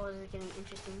 Oh, this is getting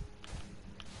interesting.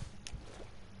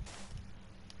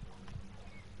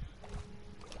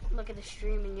 Look at the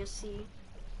stream and you'll see.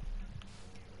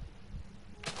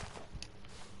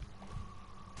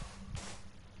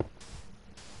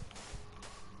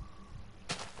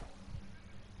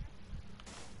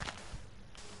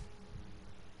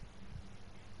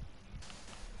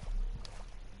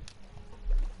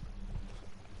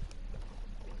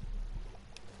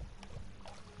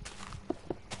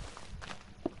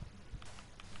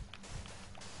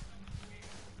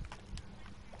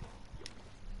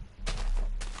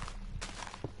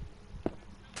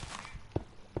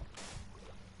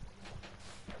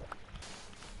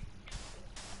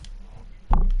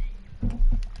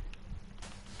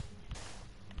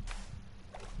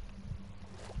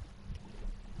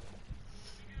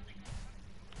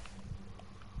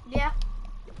 Yeah.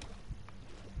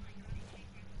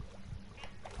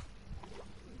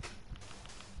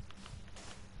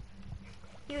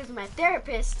 He was my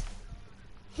therapist.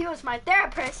 He was my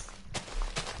therapist.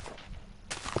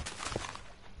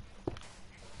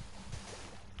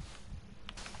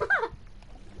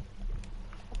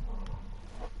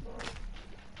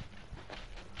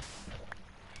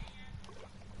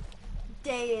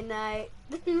 Day and night.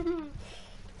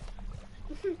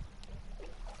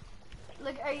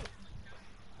 Look, are you...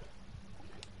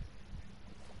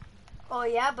 Oh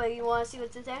yeah, but you want to see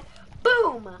what's in there?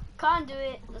 Boom!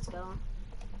 Conduit. Let's go.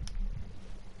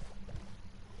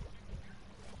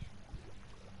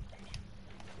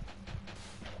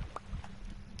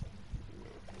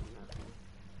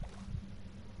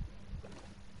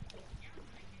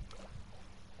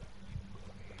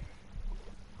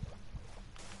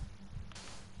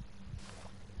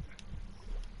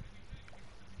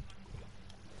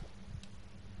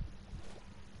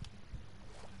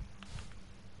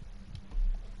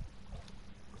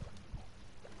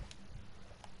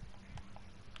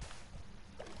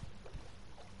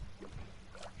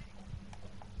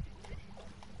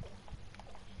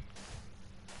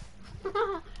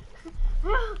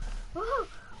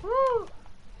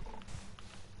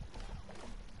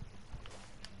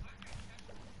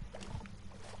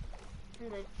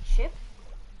 The ship?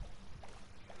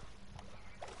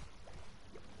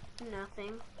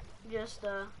 Nothing. Just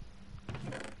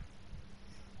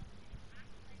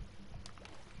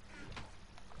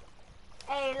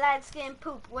Hey, light skin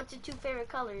poop. What's your two favorite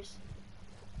colors?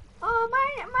 Oh, my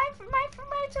two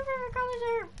favorite colors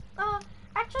are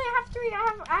actually I have three.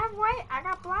 I have white. I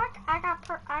got black. I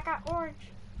got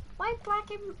orange. White, black,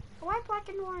 and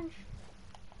orange.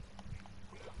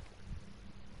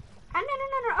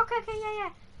 No. Okay,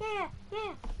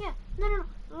 yeah. No.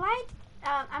 Light.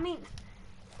 I mean,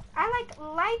 I like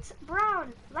light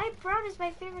brown. Light brown is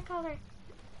my favorite color.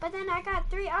 But then I got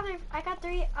three other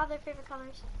favorite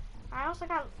colors. I also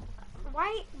got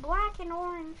white, black, and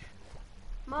orange.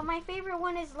 But my favorite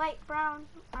one is light brown.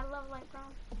 I love light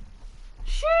brown.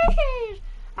 Sheesh!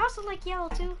 I also like yellow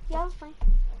too. Yellow's my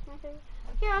favorite.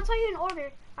 Here, I'll tell you in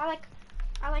order. I like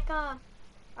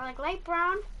light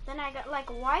brown. Then I got like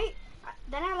white.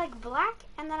 Then I like black,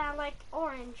 and then I like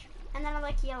orange, and then I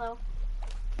like yellow.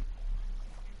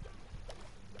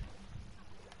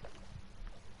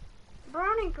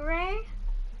 Brown and gray.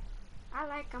 I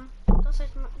like them.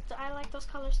 I like those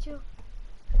colors too.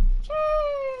 Chee!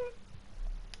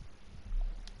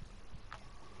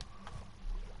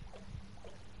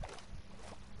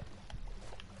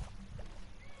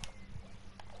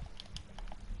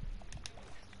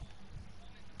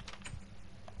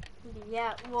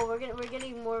 Yeah, well, we're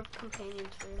getting more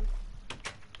companions for him.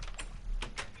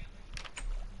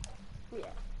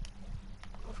 Yeah,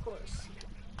 of course.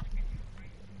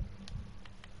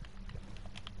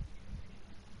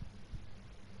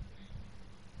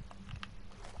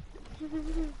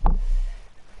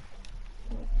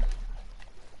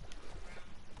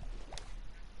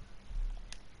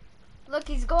 Look,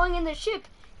 he's going in the ship.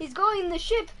 He's going in the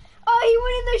ship. Oh, he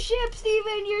went in the ship,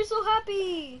 Steven. You're so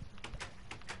happy.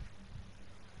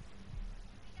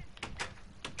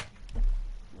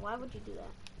 Why would you do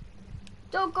that?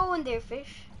 Don't go in there,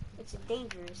 fish. It's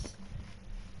dangerous.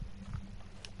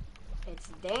 It's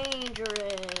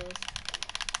dangerous.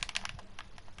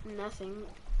 Nothing.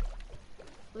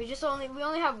 We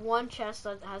only have one chest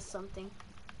that has something.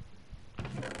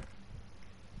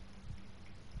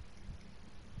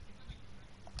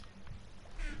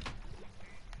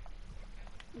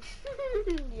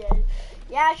 Yeah.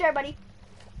 Yeah, sure, buddy.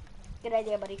 Good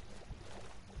idea, buddy.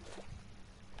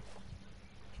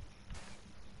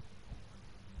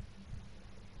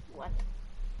 What?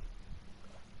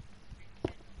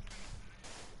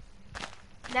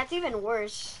 That's even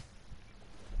worse.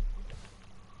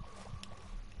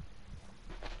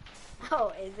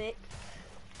 Oh, is it?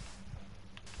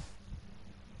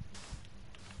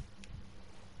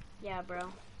 Yeah, bro.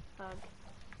 Hug.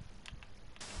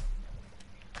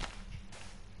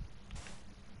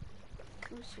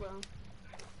 Too slow.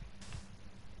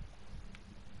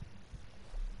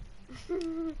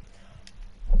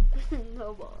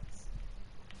 No balls.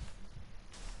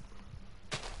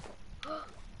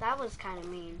 That was kind of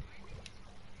mean.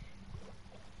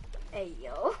 Hey,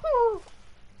 yo.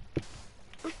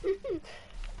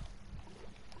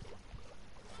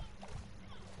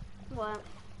 What?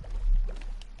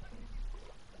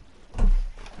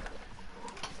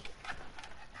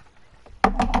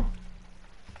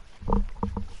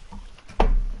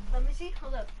 Let me see.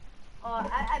 Hold up. Oh,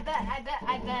 I bet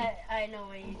I know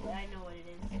what it is. I know what it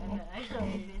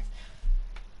is.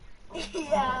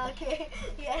 Yeah, okay.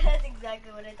 Yeah, that's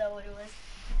exactly what I thought what it was.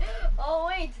 Oh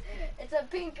wait, it's a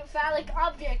pink phallic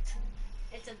object.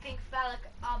 It's a pink phallic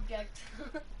object.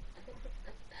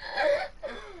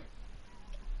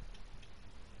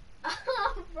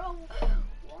 Bro,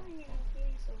 why are you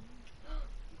being so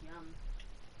yum?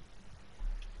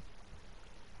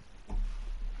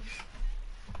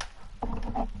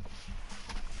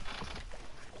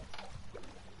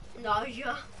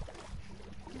 Nausea.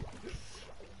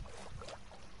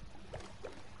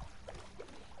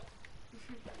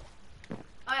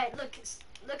 Alright,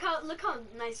 look how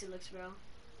nice it looks, bro.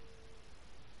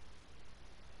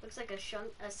 Looks like a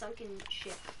sunken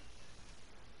ship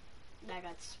that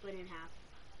got split in half.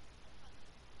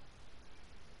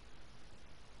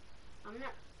 I'm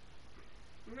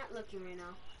not looking right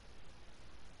now.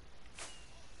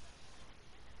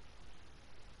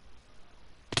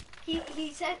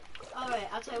 He said, alright,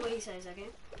 I'll tell you what he says, okay?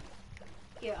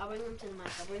 Here, I'll bring him to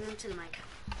the mic.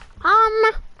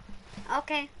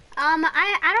 Okay.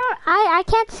 I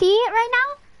can't see it right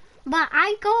now, but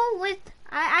I go with,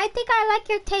 I think I like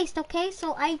your taste, okay?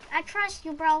 So I trust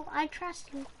you, bro. I trust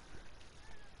you.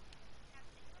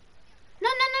 No,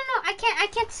 I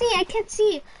can't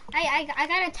see. I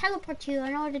gotta teleport to you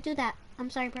in order to do that. I'm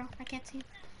sorry, bro. I can't see.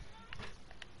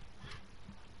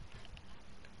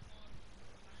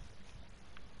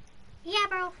 Yeah,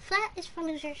 bro. Flat is for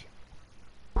losers.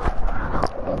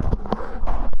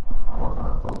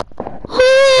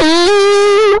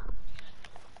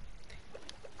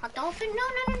 A dolphin? No.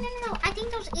 I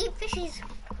think those eat fishes.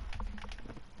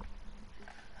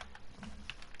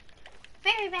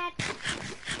 Very bad.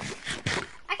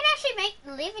 I can actually make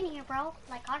live in here, bro.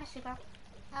 Like, honestly, bro.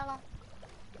 Hello.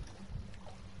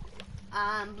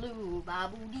 I'm blue,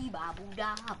 baboo-dee,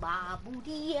 baboo-da,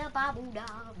 baboo-dee, baboo-da,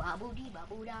 baboo-dee,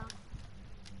 baboo-da.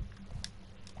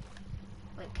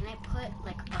 Wait, can I put,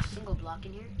 like, a single block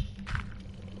in here?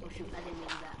 Oh, shoot, I didn't mean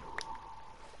that.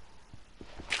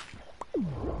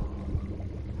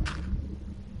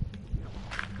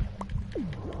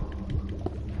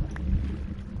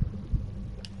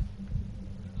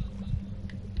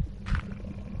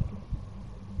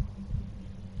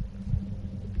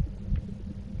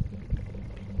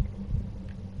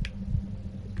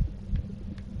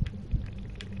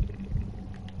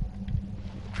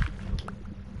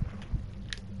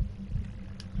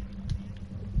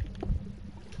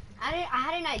 I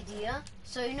had an idea.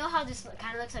 So you know how this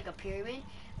kind of looks like a pyramid?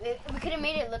 We could have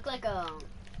made it look like an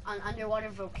underwater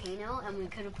volcano, and we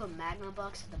could have put magma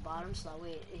blocks at the bottom so that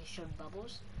way it showed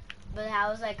bubbles. But then I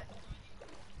was like,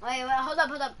 wait, hold up.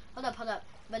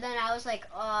 But then I was like,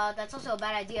 that's also a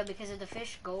bad idea because if the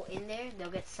fish go in there, they'll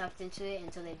get sucked into it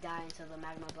until they die until the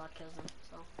magma block kills them.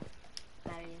 So,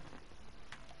 bad idea.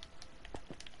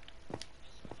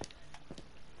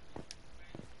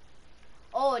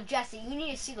 Oh, Jesse, you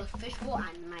need to see the fishbowl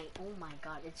at night. Oh my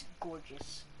god, it's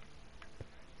gorgeous.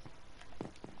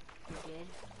 You did?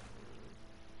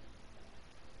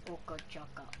 Oka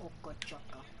chaka, oka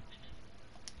chaka.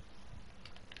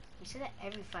 You say that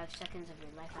every 5 seconds of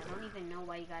your life. I don't even know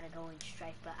why you gotta go and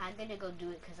strike, but I'm gonna go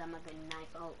do it because I'm a good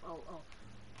knife. Oh, oh, oh.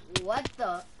 What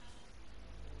the?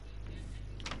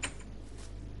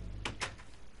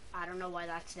 I don't know why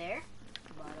that's there,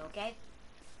 but okay.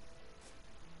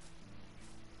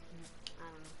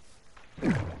 I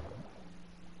don't know.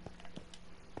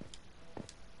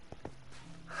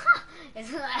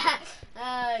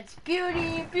 It's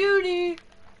beauty, beauty,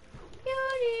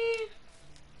 beauty.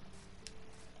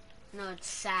 No, it's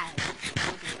sad.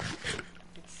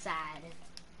 It's sad.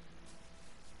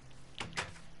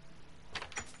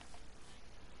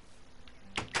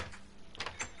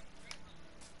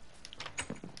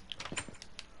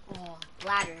 Oh,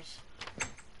 ladders.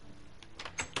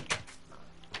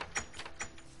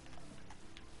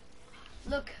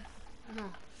 Look.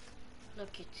 No.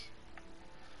 Look it.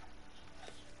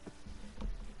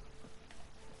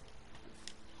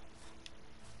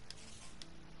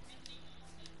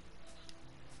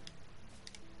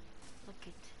 Look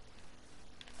it.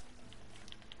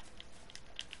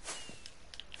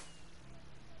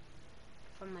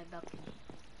 From my balcony.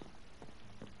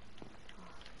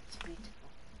 Oh, it's beautiful.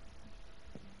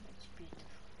 It's beautiful.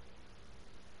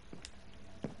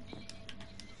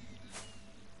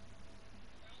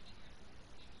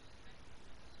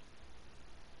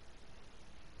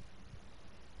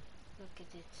 Look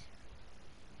at it.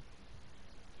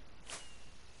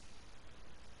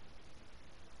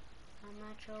 I'm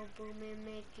natural boom and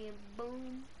make it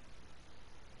boom.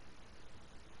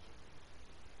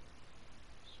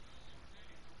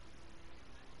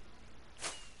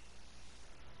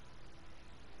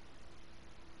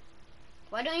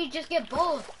 Why don't you just get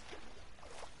both?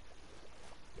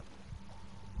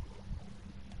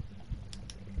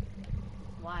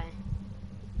 Why?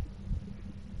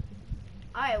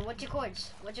 Alright, what's your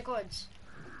chords? What's your chords?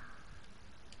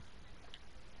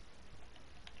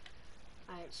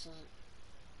 Alright, so...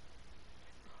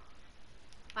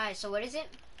 Alright, so what is it?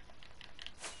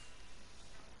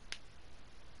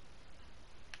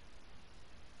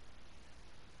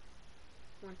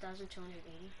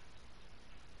 $1,280.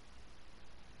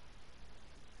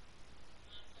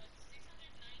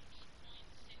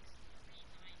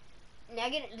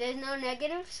 Negative? There's no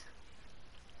negatives?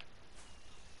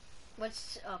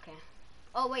 What's... Okay.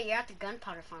 Oh, wait, you're at the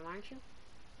gunpowder farm, aren't you?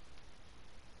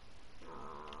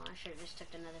 Oh, I should have just took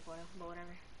another photo, but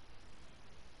whatever.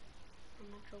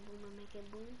 Natural boom and make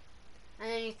it boom. And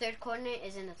then your third coordinate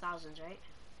is in the thousands, right?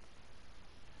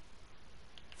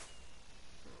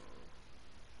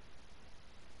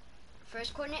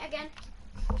 First coordinate again?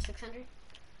 600?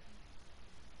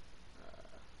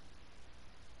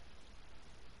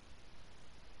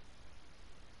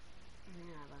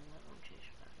 Yeah, but that won't change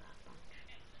about that bunch.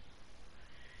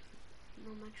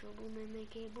 No natural boom and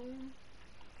make it boom.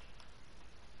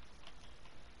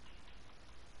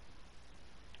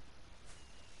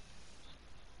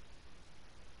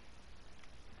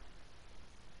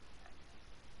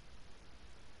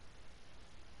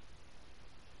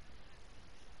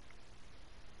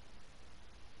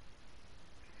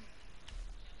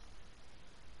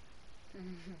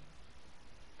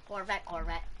 Corvette,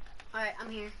 Corvette. Alright, I'm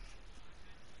here.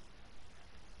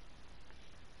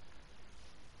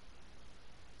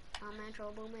 I'm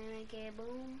natural boom and make it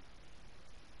boom.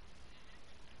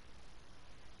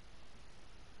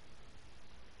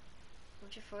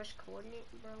 What's your first coordinate,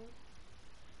 bro?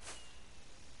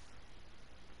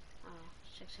 Oh,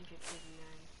 689.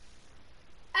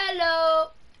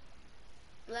 Hello!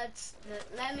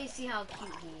 Let me see how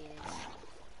cute he is.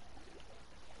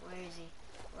 Where is he?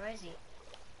 Where is he?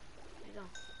 Where'd he go?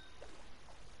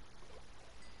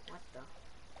 What the?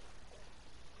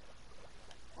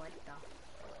 What the?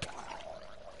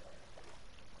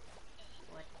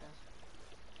 What the?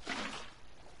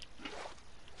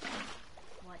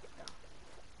 What the?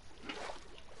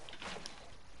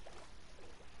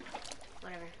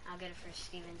 Whatever, I'll get it for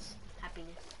Steven's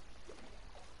happiness.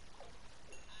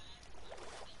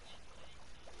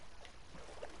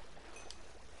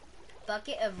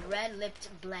 Bucket of red-lipped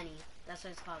blenny. That's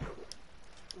what it's called.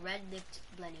 Red-lipped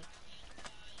blenny.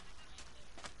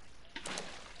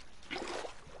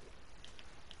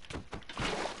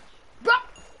 Bro!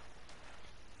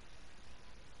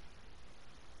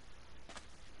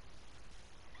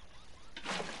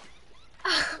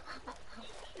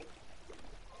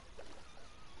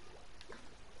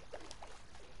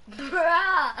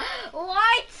 Bruh!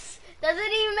 What?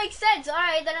 Doesn't even make sense.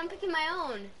 Alright, then I'm picking my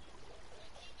own.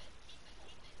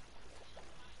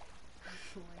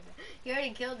 You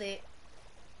already killed it.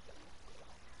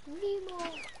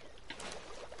 Nemo.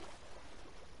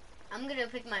 I'm gonna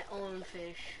pick my own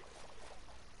fish.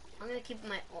 I'm gonna keep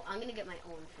my. I'm gonna get my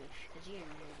own fish. Cause you're a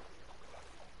nerd.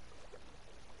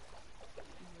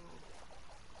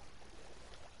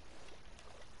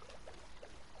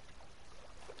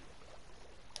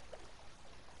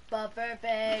 Buffer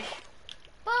fish.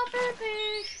 Buffer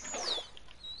fish.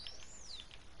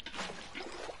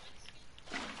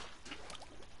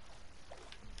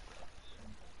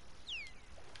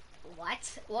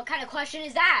 What? What kind of question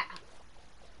is that?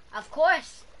 Of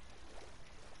course.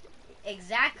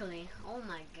 Exactly. Oh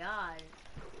my god.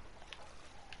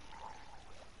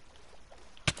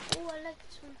 Oh, I like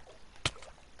this one.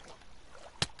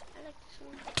 I like this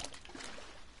one.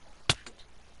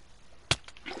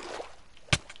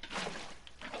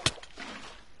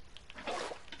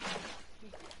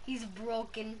 He's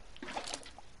broken.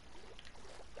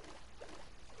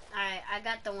 Alright, I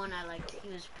got the one I liked. He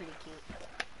was pretty cute.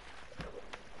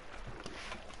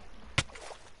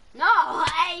 No,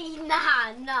 hey,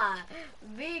 nah.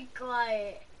 Be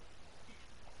quiet.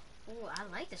 Ooh, I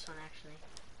like this one actually.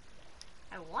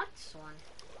 I want this one.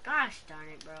 Gosh darn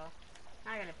it, bro.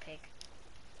 I gotta pick.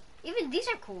 Even these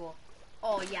are cool.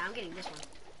 Oh yeah, I'm getting this one.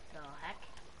 The heck?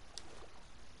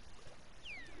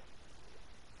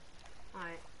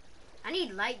 Alright. I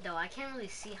need light though. I can't really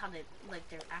see how they like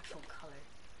their actual color.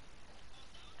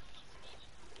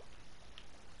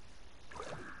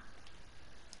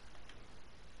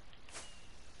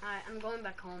 Alright, I'm going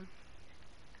back home.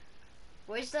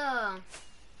 Where's the... I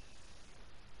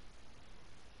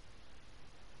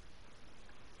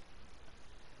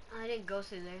didn't go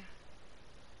through there.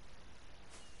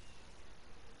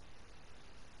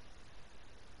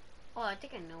 Oh, I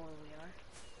think I know where we are.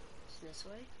 It's this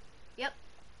way. Yep.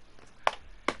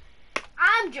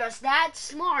 I'm just that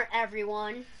smart,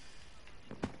 everyone.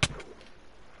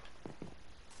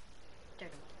 There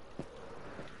we go.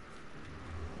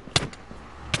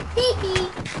 Hee hee.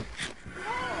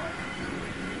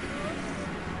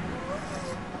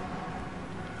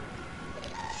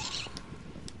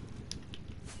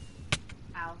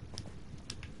 Ow.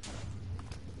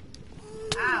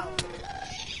 Ow.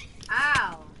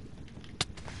 Ow.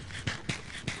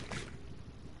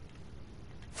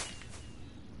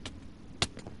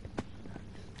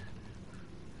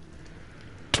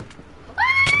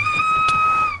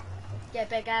 Get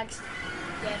pickaxe.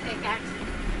 Get pickaxe.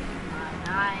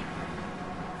 Die.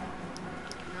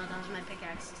 No, that was my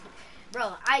pickaxe.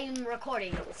 Bro, I am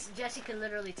recording. Jesse can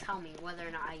literally tell me whether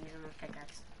or not I use my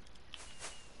pickaxe.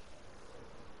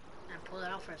 I pulled it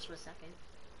out for a split second.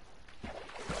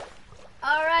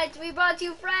 Alright, we brought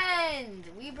you friend.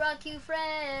 We brought you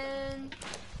friend.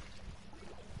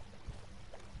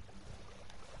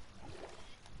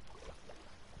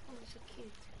 Oh, he's so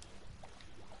cute.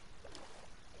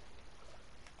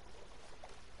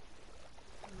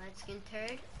 Light skin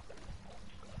turd.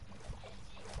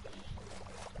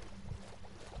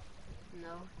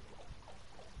 No.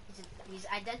 He's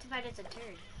identified as a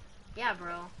turd. Yeah,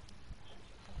 bro.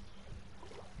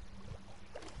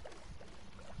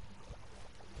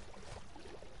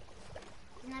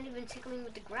 He's not even tickling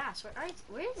with the grass.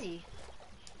 Where is he?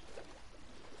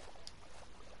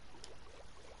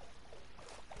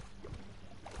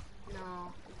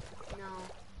 No. No.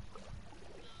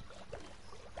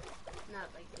 Not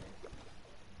like that.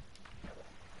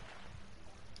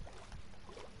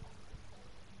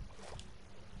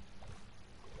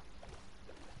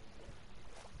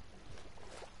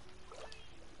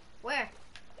 Where?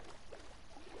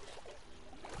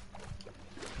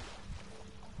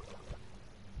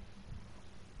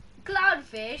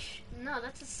 Clownfish? No,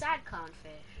 that's a sad clownfish.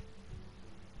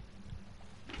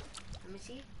 Let me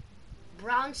see.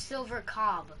 Brown silver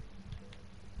cob.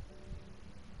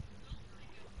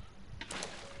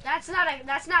 That's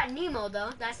not Nemo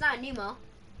though. That's not Nemo.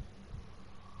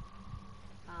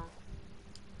 Oh.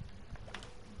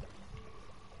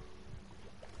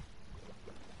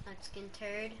 That skin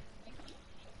turd.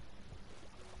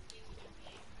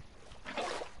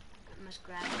 I must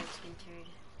grab that skin turd.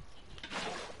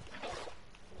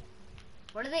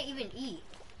 What do they even eat?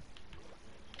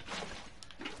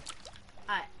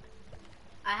 Alright.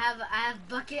 I have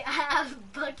bucket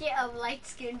of light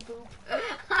skin poop. I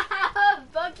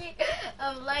have bucket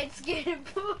of light skin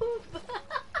poop.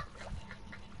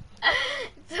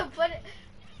 So put it.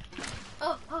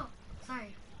 Oh,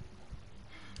 sorry.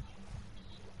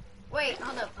 Wait,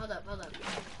 hold up.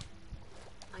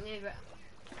 I'm gonna grab.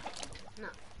 No,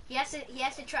 he has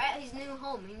to try out his new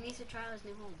home. He needs to try out his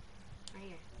new home. Right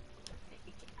here.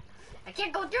 I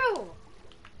can't go through.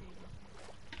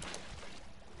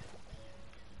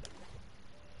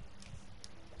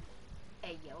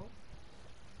 Hey, yo.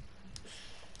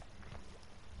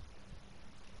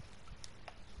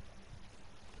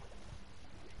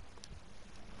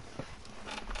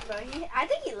 Bro, I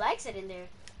think he likes it in there.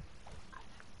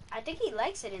 I think he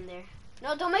likes it in there.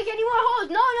 No, don't make any more holes.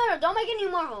 No, no, no, don't make any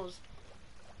more holes.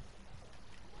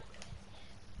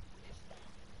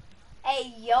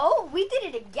 Hey, yo, we did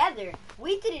it together.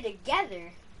 We did it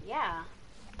together. Yeah.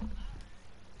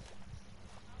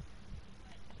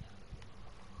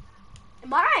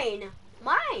 Mine.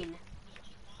 Mine.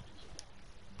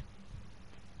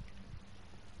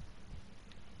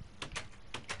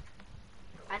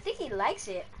 I think he likes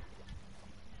it.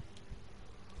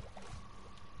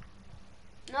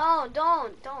 No,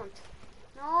 don't.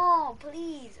 No,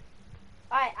 please.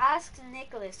 Alright, ask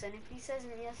Nicholas, and if he says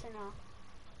yes or no.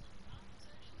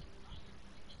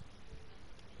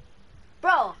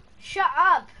 Bro, shut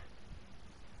up.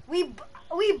 We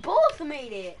both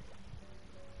made it.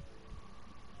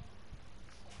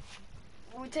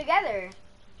 We together.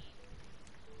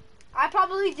 I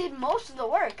probably did most of the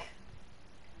work.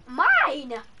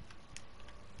 Mine.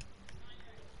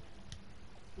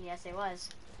 Yes, it was.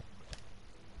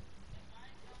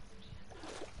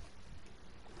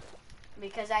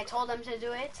 Because I told him to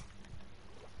do it.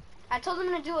 I told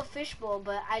him to do a fishbowl,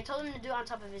 but I told him to do it on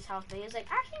top of his house. But he was like,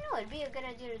 actually, no, it'd be a good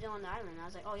idea to do it on the island. I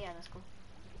was like, oh, yeah, that's cool.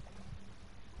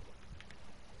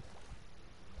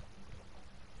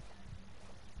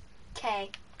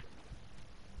 Okay.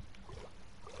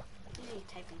 What are you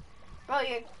typing? Bro,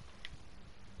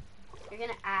 you're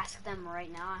gonna ask them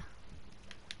right now.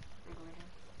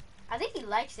 I think he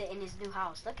likes it in his new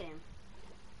house. Look at him.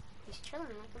 He's chilling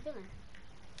like a villain.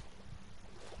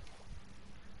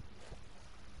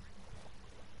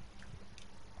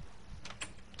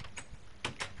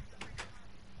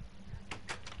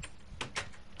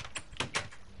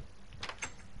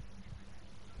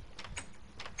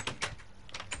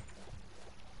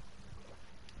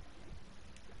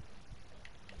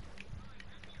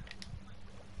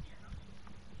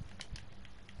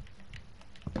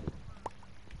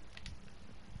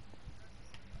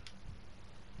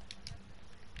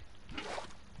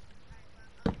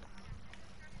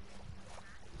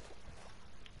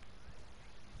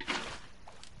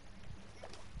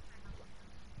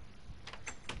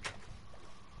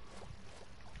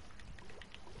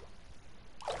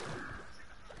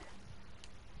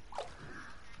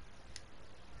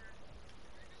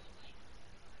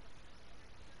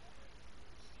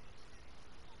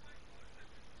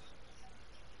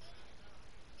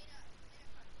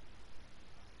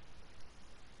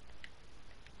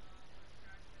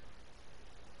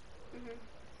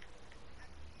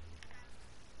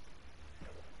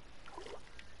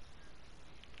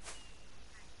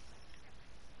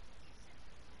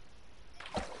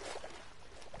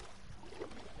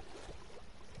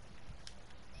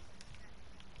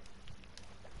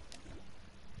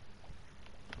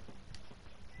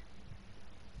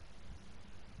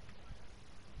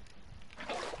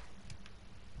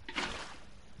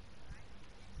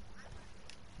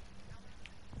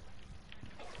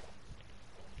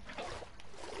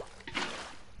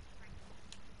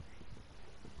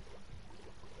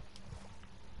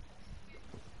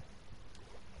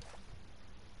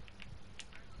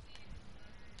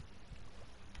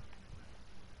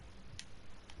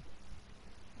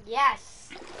 Yes.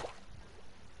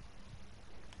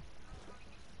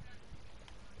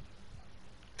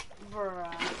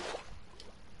 Bruh.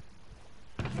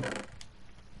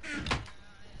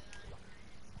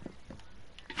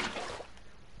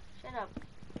 Shut up.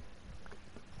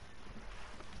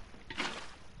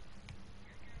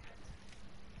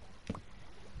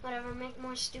 Whatever, make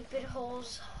more stupid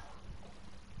holes.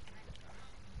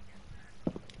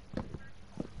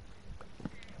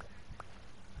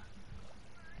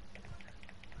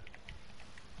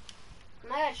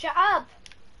 Oh my god, shut up!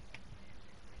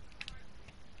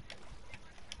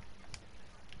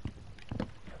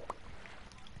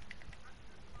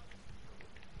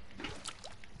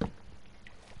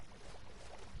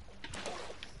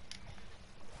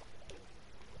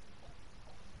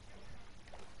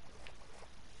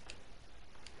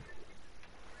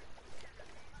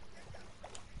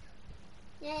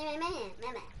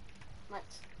 What?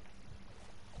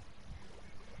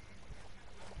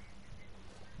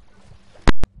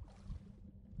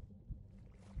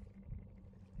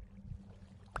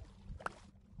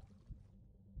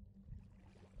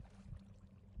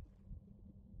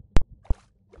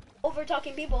 Over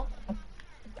talking people.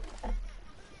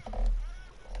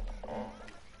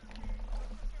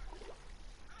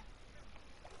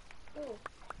 Ooh.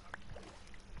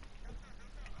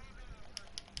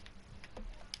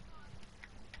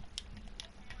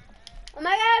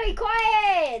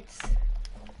 quiet!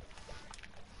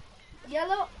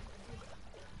 Yellow.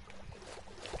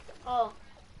 Oh,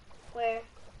 where?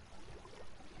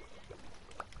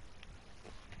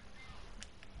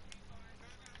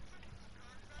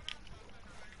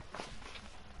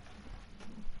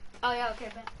 Oh yeah, okay,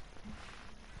 bet.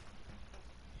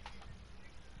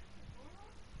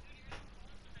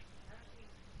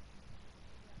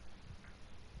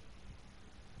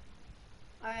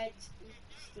 Alright,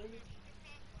 Steam.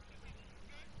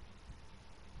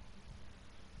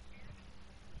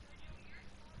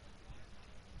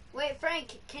 Wait,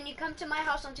 Frank, can you come to my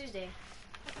house on Tuesday?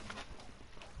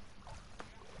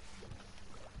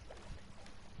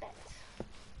 Bet.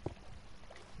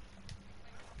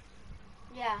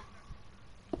 Yeah.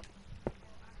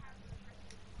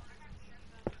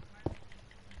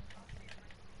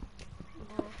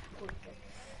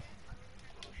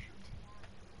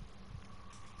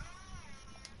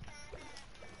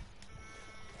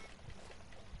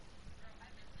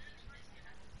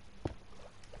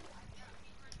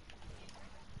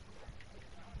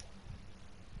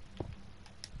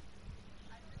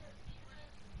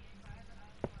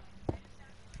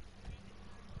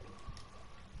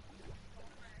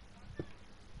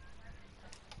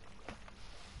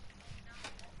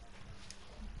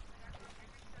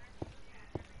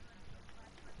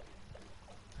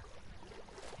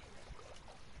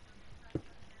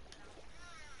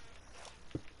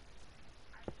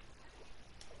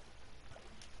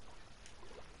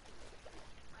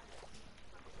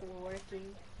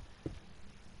 Working.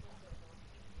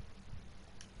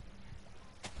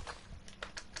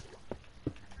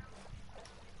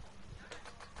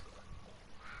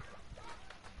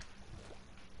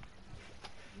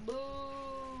 Boo!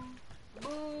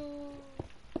 Boo!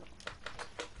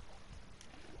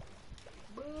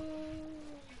 Boo!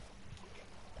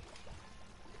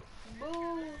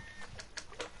 Boo!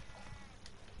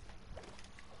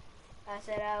 I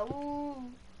said, woo!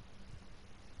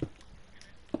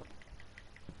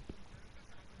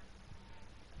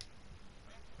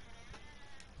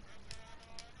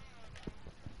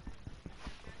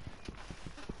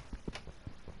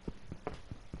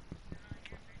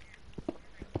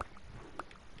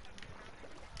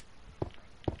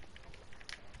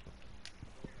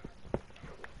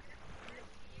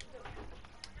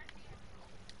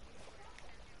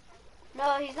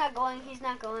 No, he's not going. He's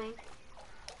not going.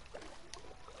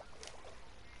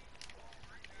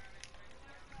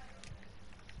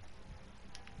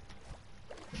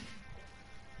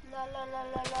 La la la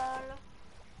la la la.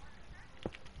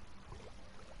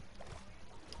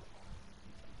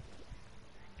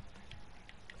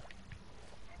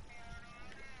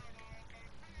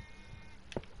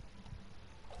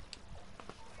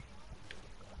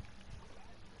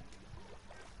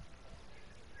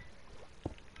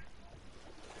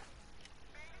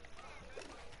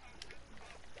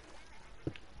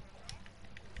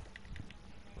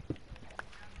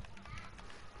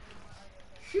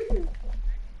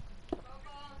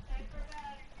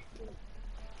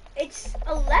 It's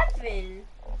 11.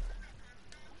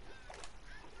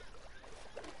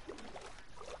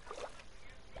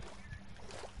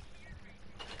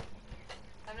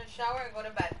 I'm gonna shower and go to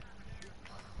bed.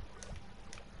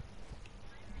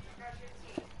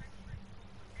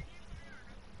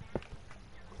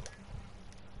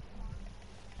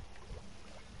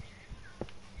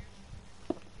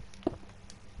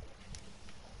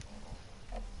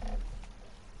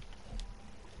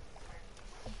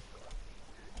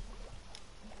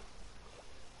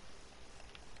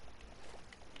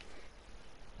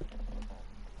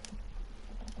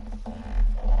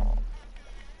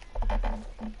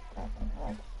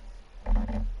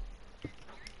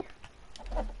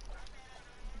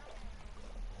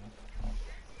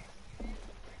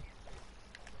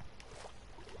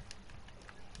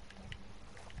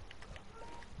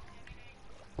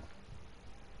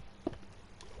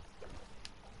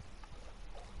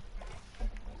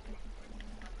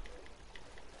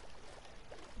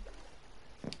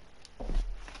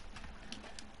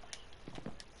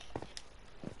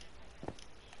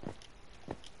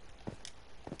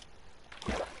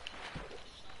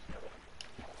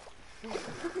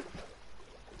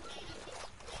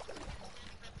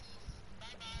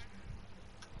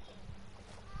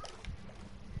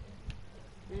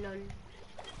 Lol.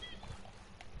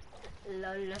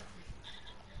 Lol.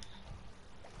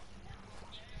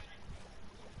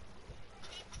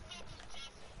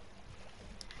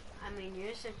 I mean,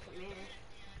 you're Simp Premier.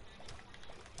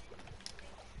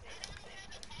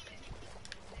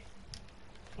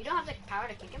 You don't have the power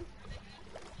to kick him?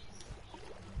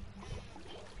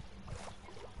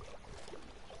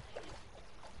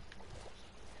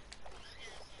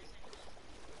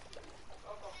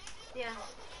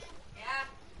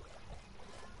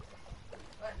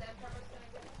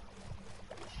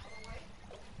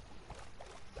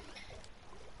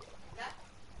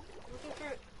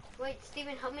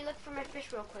 Steven, help me look for my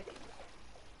fish real quick.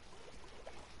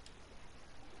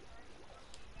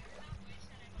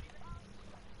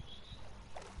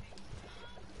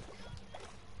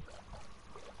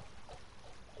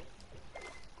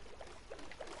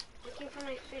 Looking for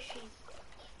my fishies.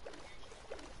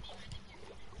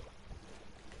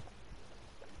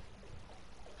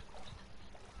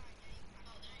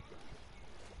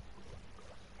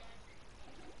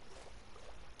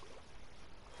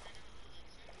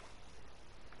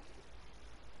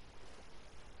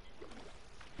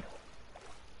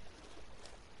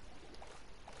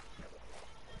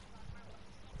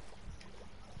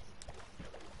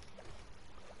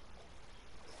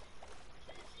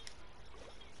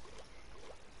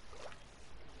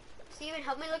 Steven,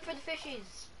 help me look for the fishies.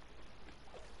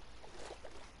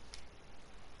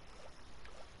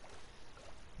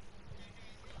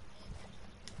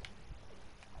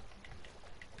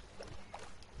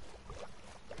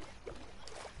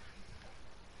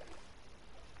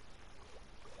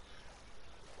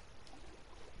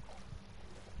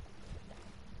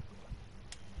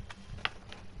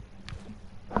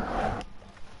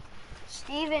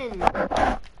 Steven!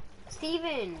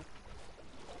 Steven!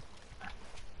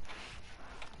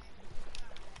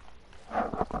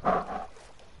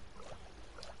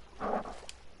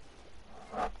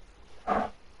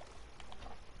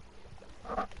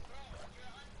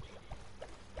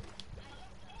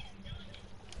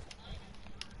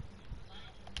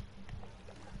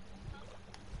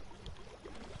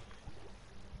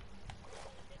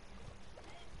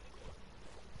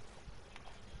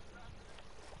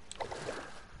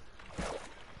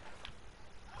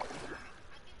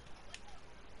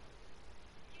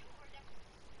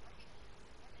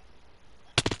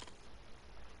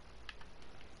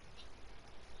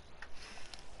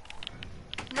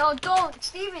 No, don't,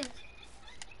 Steven!